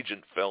Tyson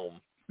Bagent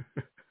film.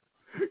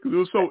 Because it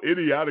was so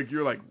idiotic,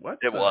 you're like, what?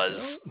 It was,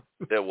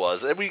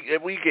 and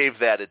we gave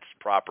that its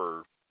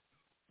proper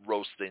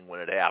roasting when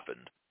it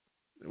happened.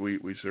 We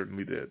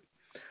certainly did.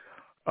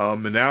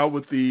 And now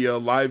with the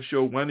live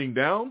show winding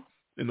down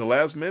in the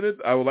last minute,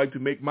 I would like to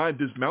make my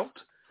dismount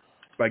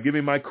by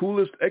giving my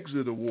coolest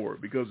exit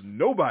award, because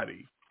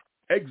nobody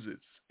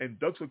exits and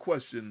ducks a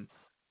question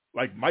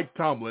like Mike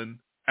Tomlin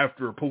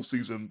after a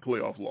postseason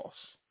playoff loss.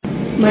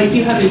 Mike,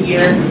 you have a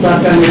year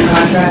left on your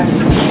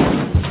contract.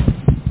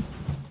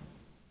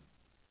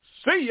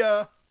 See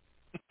ya.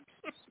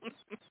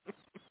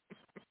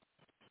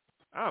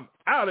 I'm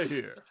out of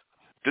here.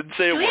 Didn't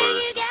say a word.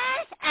 You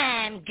guys,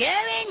 I'm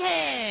going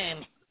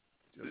home.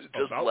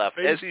 Just left,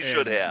 as he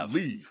should have.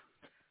 Leave.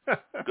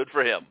 Good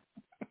for him.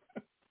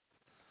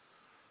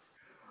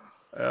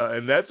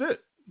 And that's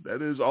it.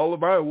 That is all of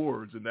my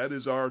awards, and that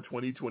is our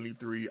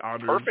 2023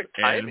 honors. Perfect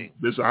timing.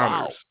 And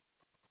dishonors. Wow.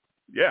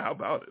 Yeah, how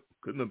about it?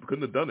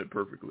 Couldn't have done it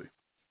perfectly.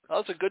 Well,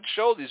 it's a good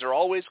show. These are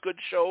always good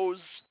shows.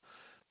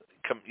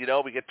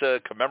 We get to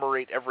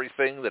commemorate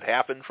everything that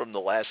happened from the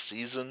last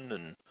season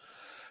and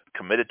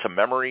commit it to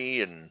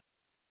memory, and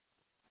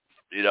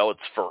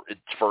it's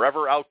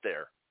forever out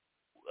there.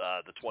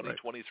 The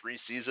 2023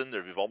 season,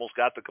 we've almost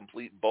got the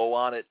complete bow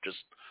on it.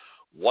 Just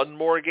one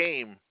more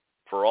game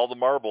for all the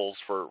marbles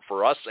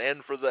for us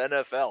and for the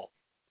NFL.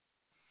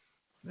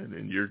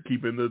 And you're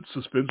keeping the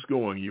suspense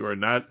going. You are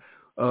not.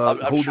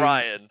 I'm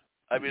trying.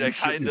 I mean, I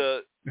kind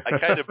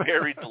of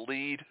buried the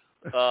lead.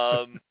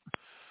 I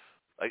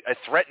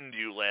threatened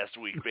you last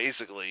week,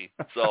 basically.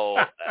 So,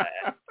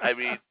 I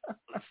mean,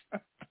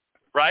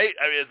 right?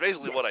 I mean, it's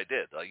basically what I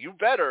did. Like, you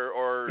better,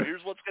 or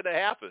here's what's going to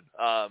happen.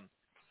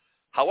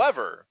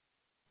 However,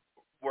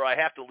 where I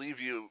have to leave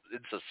you in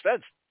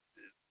suspense,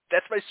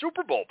 that's my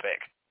Super Bowl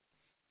pick.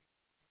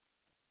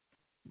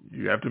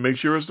 You have to make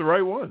sure it's the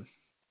right one.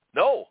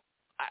 No.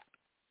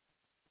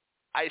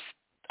 I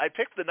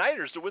picked the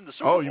Niners to win the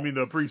Super Bowl. Oh, you mean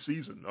the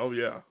preseason? Oh,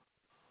 yeah.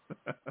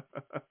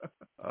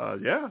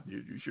 Yeah,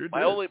 you sure did.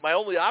 My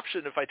only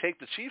option if I take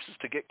the Chiefs is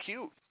to get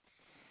cute.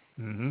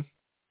 Mm-hmm.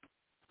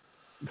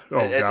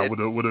 Oh, God, with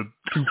a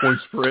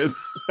 2-point spread.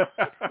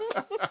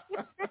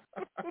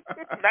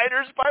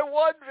 Niners by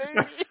 1,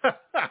 baby.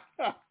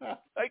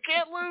 I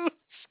can't lose.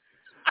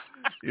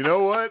 You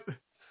know what?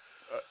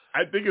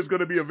 I think it's going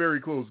to be a very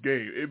close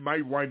game. It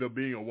might wind up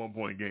being a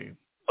 1-point game.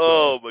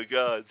 Oh, my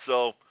God.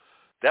 So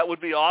that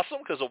would be awesome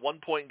because a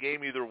 1-point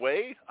game either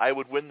way, I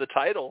would win the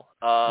title.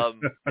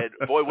 And,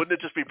 boy, wouldn't it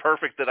just be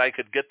perfect that I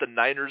could get the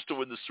Niners to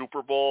win the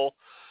Super Bowl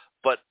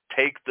but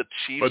take the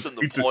Chiefs and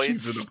the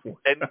points?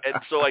 And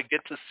so I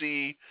get to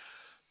see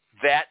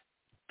that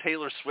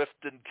Taylor Swift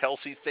and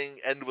Kelsey thing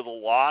end with a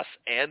loss,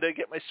 and I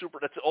get my Super.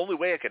 That's the only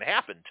way it can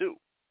happen, too.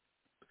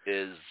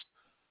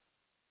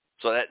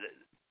 So that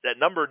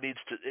number needs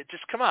to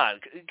just come on,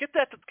 get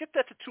that to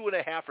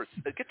 2.5 or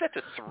get that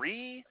to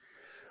 3,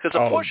 because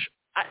a push.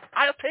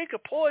 I'll take a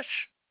push.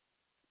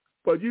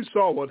 But you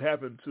saw what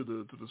happened to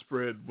the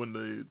spread when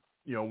the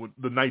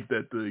night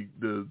that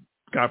the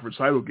conference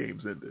title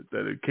games ended.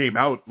 That it came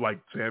out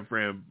like San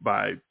Fran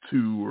by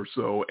 2 or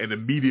so, and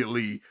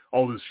immediately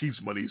all this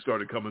Chiefs money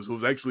started coming. So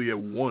it was actually at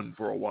 1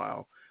 for a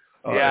while.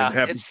 Yeah, it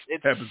happens to be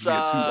at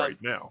 2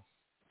 right now.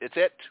 It's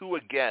at 2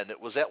 again. It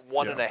was at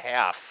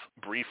 1.5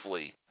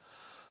 briefly.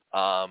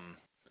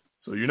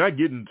 So you're not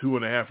getting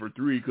 2.5 or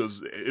 3 because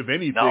if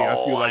anything, I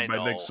feel like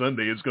by next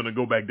Sunday it's going to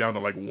go back down to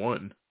like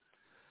 1.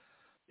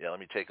 Yeah, let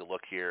me take a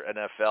look here.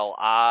 NFL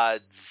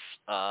odds.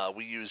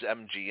 We use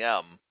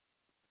MGM,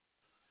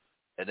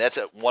 and that's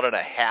at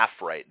 1.5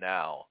 right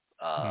now.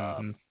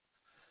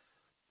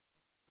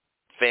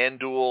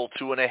 FanDuel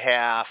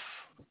 2.5,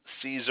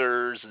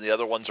 Caesars, and the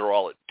other ones are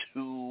all at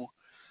 2.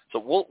 So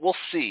we'll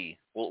see.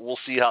 We'll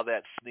see how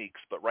that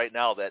sneaks. But right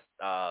now, that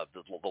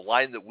the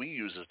line that we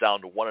use is down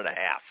to 1.5.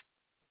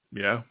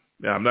 Yeah,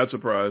 I'm not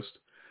surprised.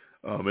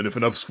 And if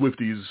enough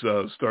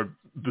Swifties start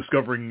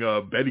discovering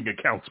betting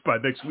accounts by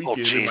next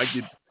weekend,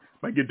 it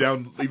might get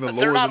down even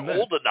lower than that. They're not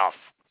old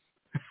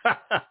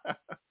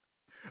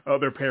enough.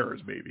 Their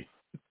parents, maybe.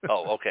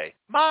 Oh, okay.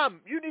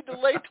 Mom, you need to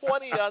lay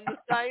 20 on the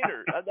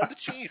Niners, on the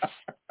Chiefs.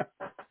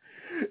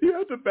 You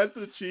have to bet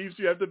the Chiefs.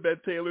 You have to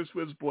bet Taylor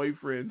Swift's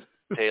boyfriend.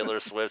 Taylor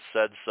Swift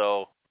said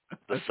so.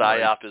 The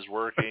psyop is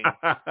working.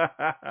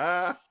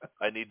 I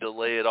need to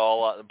lay it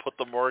all out and put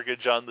the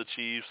mortgage on the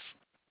Chiefs.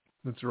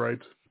 That's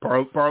right.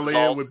 Parlay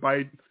it with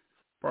Biden.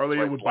 Parlay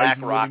it with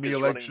Biden winning the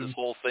election. Running this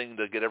whole thing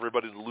to get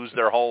everybody to lose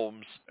their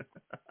homes.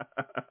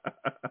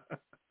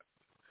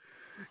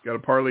 Got to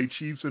parlay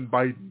Chiefs and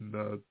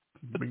Biden.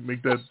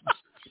 Make that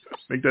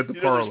the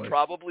parlay. There's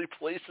probably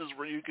places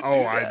where you can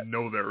do that. I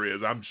know there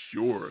is. I'm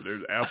sure.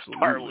 There's absolutely.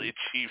 Parlay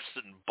Chiefs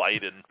and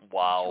Biden.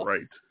 Wow. That's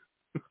right.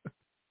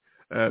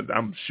 And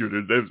I'm sure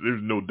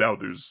there's no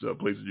doubt there's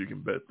places you can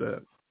bet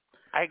that.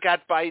 I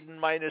got Biden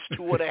minus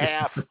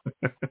 2.5.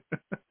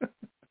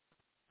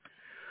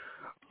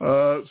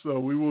 So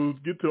we will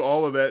get to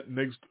all of that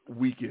next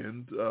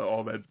weekend,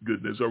 all that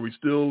goodness. Are we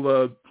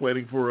still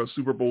planning for a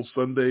Super Bowl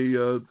Sunday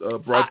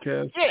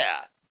broadcast?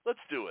 Yeah, let's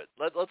do it.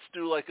 Let's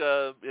do like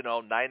a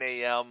 9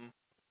 a.m.,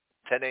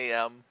 10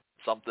 a.m.,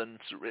 something.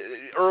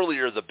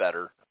 Earlier the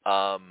better.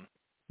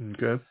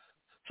 Okay.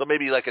 So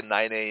maybe like a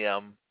 9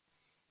 a.m.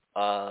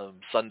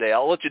 Sunday.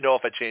 I'll let you know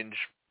if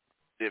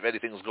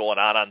anything's going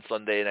on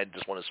Sunday and I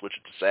just want to switch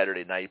it to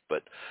Saturday night.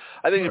 But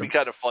I think it'd be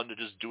kind of fun to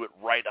just do it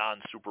right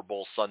on Super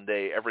Bowl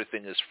Sunday.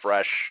 Everything is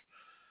fresh.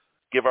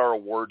 Give our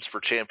awards for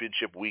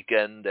championship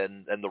weekend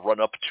and the run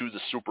up to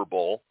the Super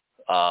Bowl.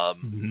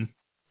 And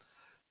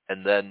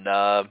then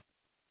all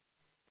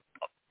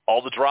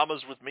the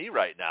drama's with me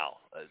right now.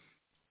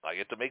 I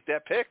get to make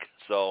that pick.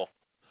 So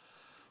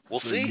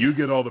we'll see. You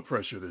get all the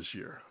pressure this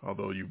year,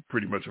 although you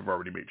pretty much have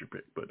already made your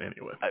pick. But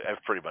anyway,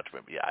 I've pretty much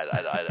been. Yeah,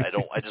 I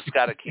don't. I just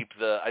got to keep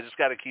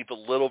a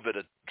little bit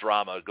of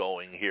drama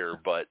going here.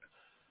 But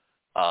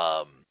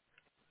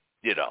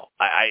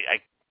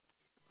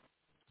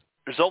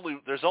there's only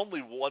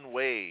one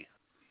way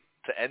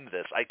to end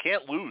this. I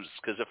can't lose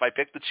because if I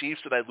pick the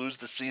Chiefs and I lose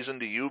the season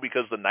to you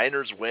because the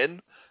Niners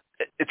win,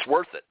 it's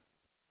worth it.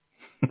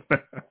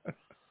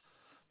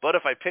 But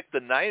if I pick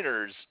the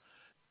Niners,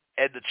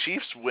 and the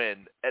Chiefs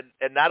win,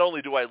 and not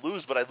only do I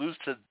lose, but I lose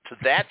to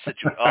that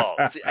situation. Oh,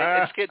 see,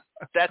 I just can't.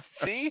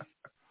 See.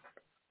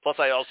 Plus,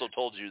 I also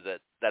told you that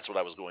that's what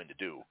I was going to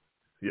do.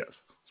 Yes.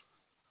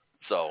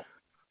 So,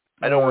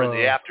 I know we're in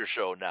the after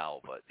show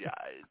now, but yeah,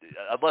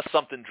 unless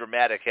something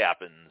dramatic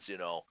happens,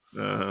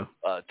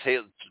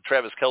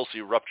 Travis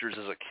Kelce ruptures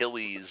his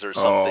Achilles or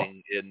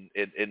something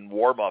in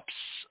warm-ups,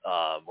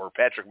 or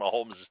Patrick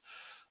Mahomes'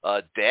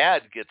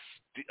 dad gets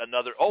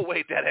another. Oh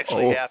wait, that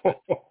actually happened.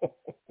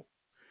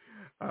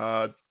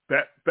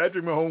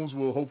 Patrick Mahomes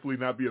will hopefully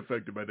not be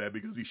affected by that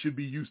because he should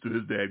be used to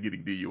his dad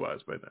getting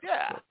DUIs by now.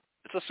 Yeah, so.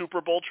 It's a Super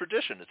Bowl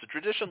tradition. It's a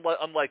tradition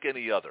unlike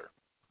any other.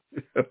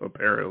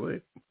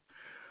 Apparently.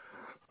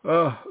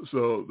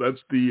 So that's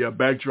the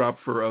backdrop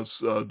for us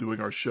doing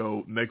our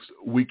show next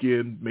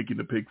weekend, making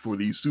the pick for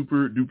the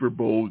Super Duper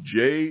Bowl.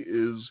 Jay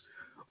is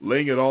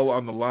laying it all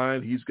on the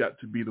line. He's got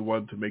to be the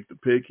one to make the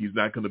pick. He's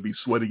not going to be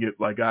sweating it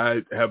like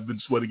I have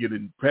been sweating it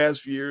in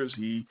past years.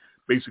 He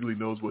basically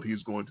knows what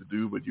he's going to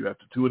do, but you have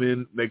to tune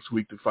in next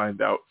week to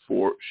find out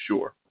for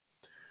sure.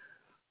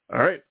 All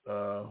right.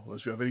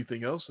 Unless you have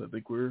anything else, I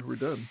think we're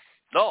done.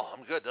 No,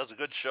 I'm good. That was a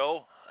good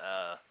show.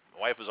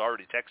 My wife was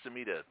already texting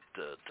me to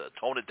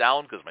tone it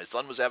down because my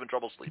son was having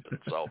trouble sleeping.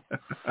 So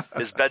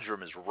his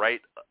bedroom is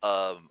right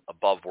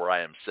above where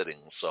I am sitting.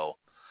 So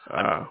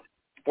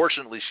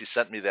fortunately, she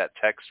sent me that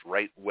text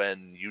right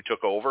when you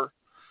took over.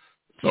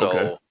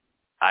 So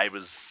I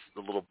was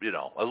a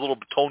little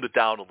toned it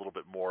down a little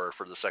bit more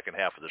for the second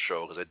half of the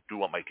show because I do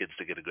want my kids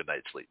to get a good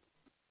night's sleep.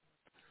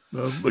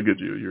 Well, look at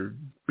you. You're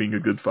being a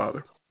good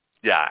father.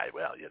 Yeah,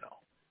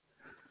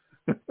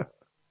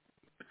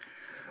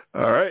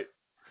 All right.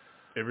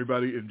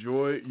 Everybody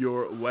enjoy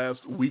your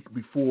last week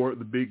before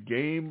the big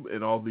game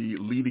and all the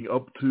leading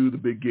up to the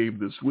big game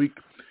this week.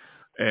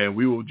 And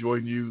we will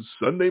join you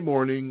Sunday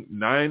morning,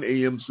 9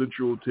 a.m.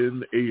 Central,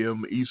 10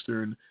 a.m.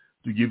 Eastern,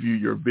 to give you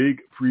your big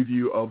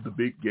preview of the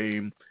big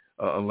game,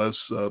 unless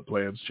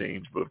plans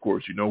change. But, of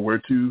course, you know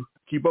where to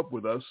keep up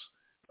with us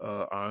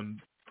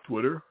on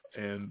Twitter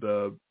and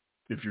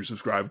if you're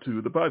subscribed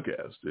to the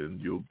podcast,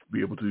 and you'll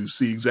be able to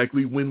see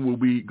exactly when we'll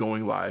be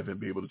going live and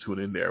be able to tune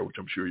in there, which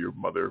I'm sure your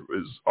mother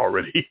is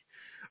already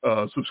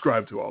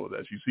subscribed to all of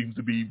that. She seems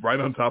to be right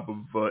on top of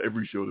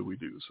every show that we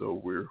do.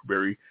 So we're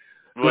very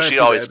well. She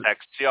always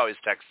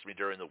texts me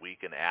during the week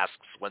and asks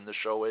when the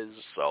show is.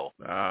 So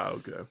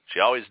okay. She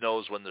always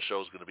knows when the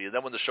show's going to be. And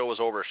then when the show was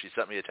over, she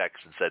sent me a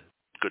text and said,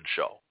 "Good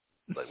show."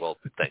 Like, well,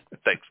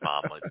 thanks,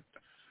 Mom.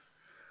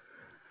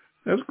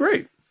 That's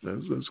great.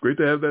 It's great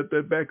to have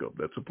that backup,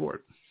 that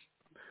support.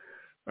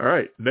 All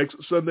right. Next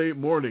Sunday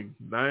morning,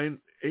 9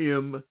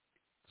 a.m.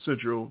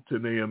 Central,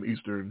 10 a.m.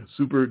 Eastern,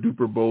 Super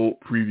Duper Bowl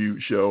preview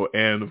show,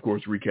 and, of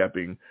course,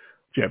 recapping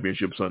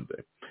Championship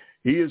Sunday.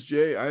 He is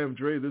Jay. I am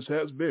Dre. This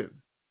has been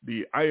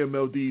the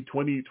IMLD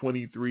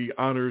 2023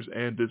 Honors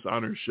and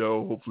Dishonors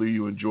show. Hopefully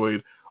you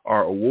enjoyed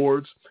our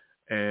awards,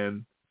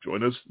 and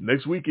join us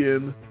next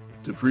weekend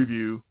to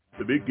preview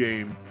the big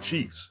game,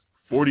 Chiefs,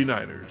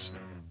 49ers.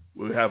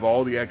 We'll have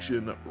all the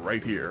action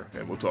right here,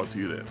 and we'll talk to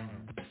you then.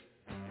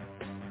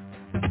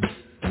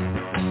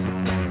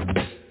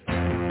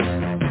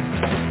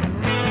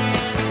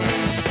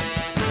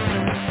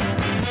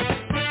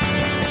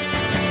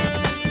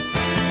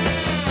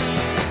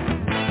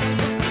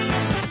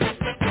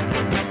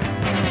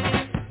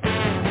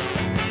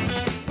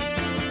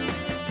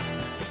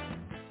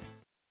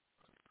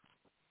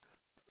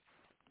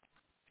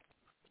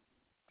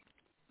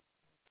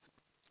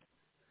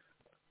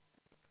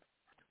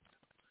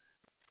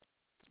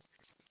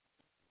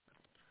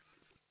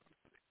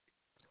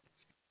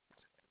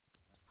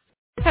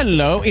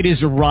 Hello, it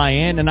is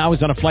Ryan, and I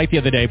was on a flight the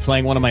other day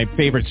playing one of my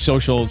favorite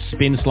social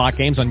spin slot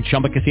games on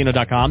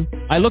ChumbaCasino.com.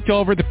 I looked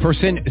over at the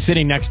person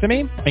sitting next to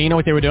me, and you know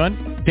what they were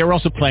doing? They were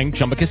also playing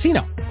Chumba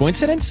Casino.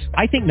 Coincidence?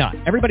 I think not.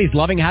 Everybody's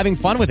loving having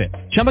fun with it.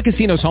 Chumba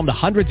Casino is home to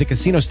hundreds of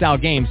casino-style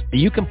games that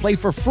you can play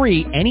for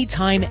free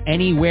anytime,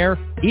 anywhere,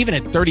 even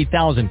at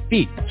 30,000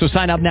 feet. So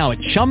sign up now at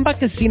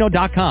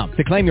ChumbaCasino.com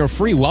to claim your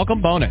free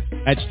welcome bonus.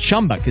 That's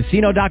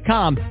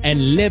ChumbaCasino.com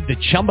and live the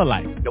Chumba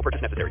life. No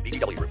purchase necessary.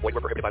 VGW. Void where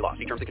prohibited by law.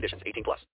 See terms and conditions. 18+.